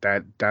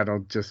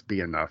 that'll just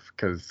be enough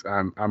because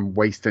I'm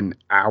wasting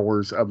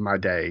hours of my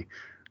day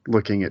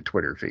looking at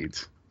Twitter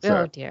feeds. So,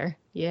 Oh dear.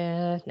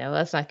 Yeah. No,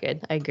 that's not good.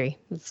 I agree.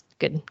 It's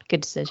good.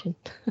 Good decision.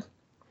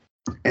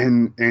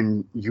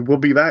 and you will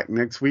be back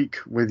next week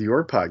with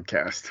your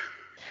podcast.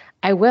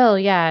 I will,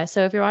 yeah.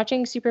 So if you're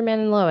watching Superman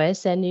and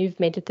Lois and you've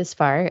made it this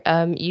far,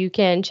 you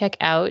can check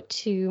out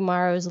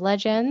tomorrow's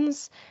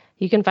Legends.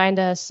 You can find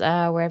us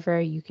wherever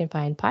you can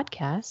find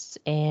podcasts.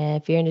 And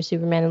if you're into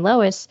Superman and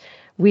Lois,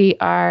 we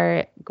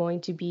are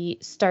going to be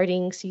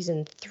starting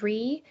season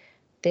 3.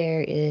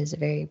 There is a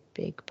very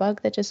big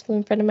bug that just flew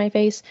in front of my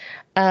face.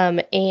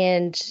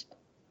 And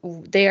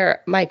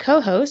my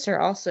co-hosts are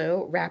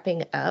also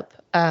wrapping up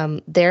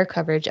their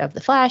coverage of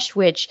The Flash,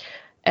 which,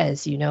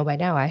 as you know by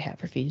now, I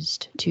have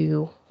refused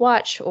to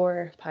watch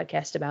or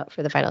podcast about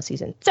for the final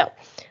season. So,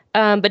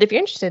 but if you're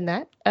interested in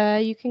that,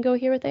 you can go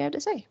hear what they have to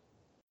say.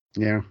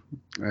 Yeah,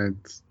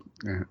 it's.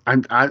 Yeah.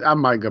 I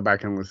might go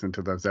back and listen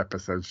to those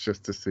episodes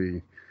just to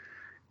see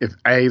if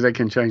A, they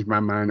can change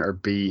my mind, or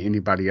B,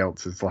 anybody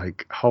else is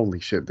like, holy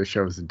shit, this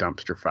show is a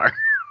dumpster fire.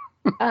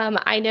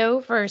 I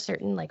know for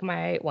certain, like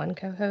my one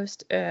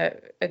co-host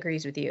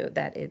agrees with you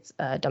that it's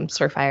a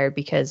dumpster fire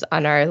because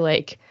on our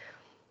like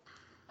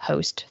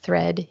host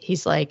thread,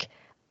 he's like,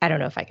 I don't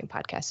know if I can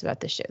podcast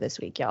about this show this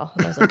week, y'all.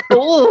 And I was like,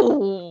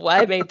 oh,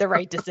 I made the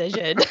right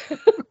decision.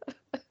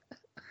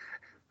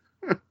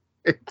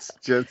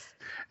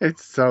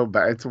 It's so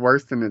bad. It's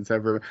worse than it's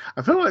ever been.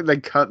 I feel like they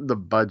cut the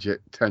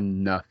budget to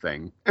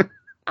nothing.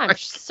 I'm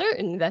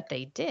certain that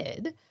they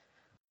did.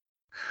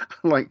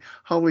 Like,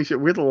 holy shit,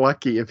 we're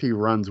lucky if he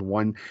runs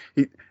one.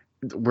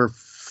 We're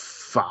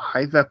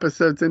 5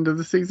 episodes into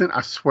the season.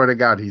 I swear to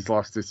God, he's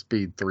lost his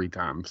speed 3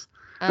 times.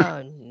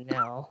 Oh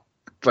no.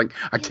 It's like,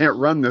 I can't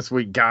run this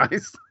week,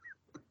 guys.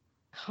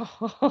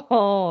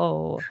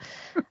 Oh,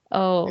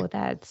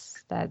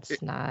 that's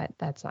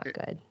not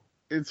good.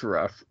 It's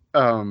rough.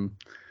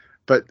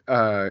 But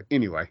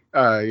anyway,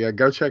 yeah,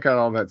 go check out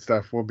all that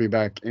stuff. We'll be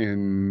back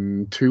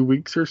in 2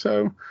 weeks or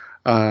so,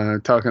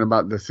 talking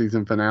about the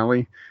season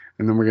finale,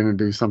 and then we're gonna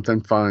do something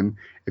fun.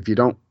 If you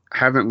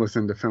haven't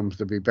listened to Films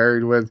to Be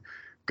Buried With,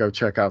 go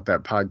check out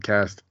that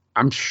podcast.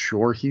 I'm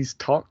sure he's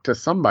talked to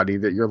somebody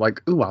that you're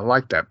like, ooh, I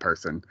like that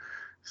person.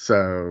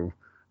 So,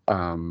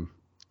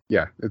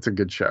 yeah, it's a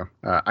good show.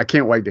 I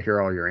can't wait to hear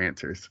all your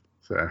answers.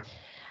 So.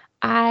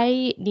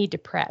 I need to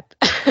prep.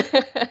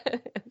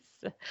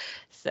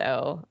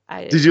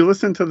 Did you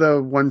listen to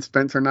the one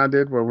Spencer and I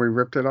did where we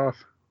ripped it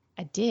off?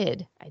 I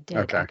did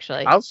Okay.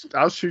 actually.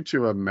 I'll shoot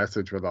you a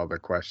message with all the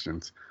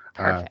questions.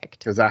 Perfect.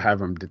 Because I have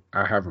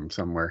them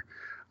somewhere.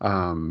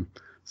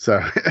 So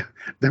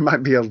there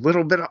might be a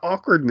little bit of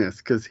awkwardness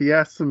because he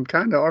asked some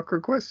kind of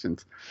awkward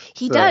questions.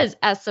 He does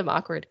ask some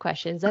awkward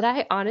questions that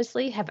I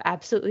honestly have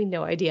absolutely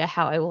no idea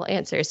how I will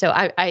answer. So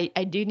I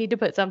do need to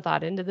put some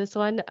thought into this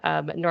one.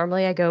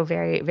 Normally I go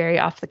very, very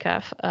off the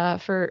cuff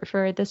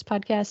for this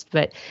podcast,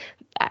 but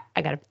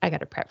I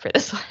gotta prep for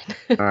this one.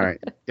 All right.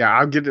 Yeah,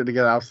 I'll get it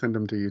together. I'll send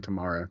them to you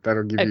tomorrow.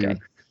 That'll give you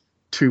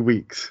 2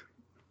 weeks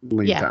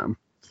lead time.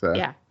 So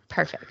yeah,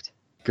 perfect.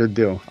 Good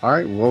deal. All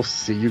right, we'll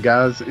see you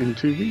guys in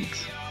 2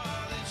 weeks.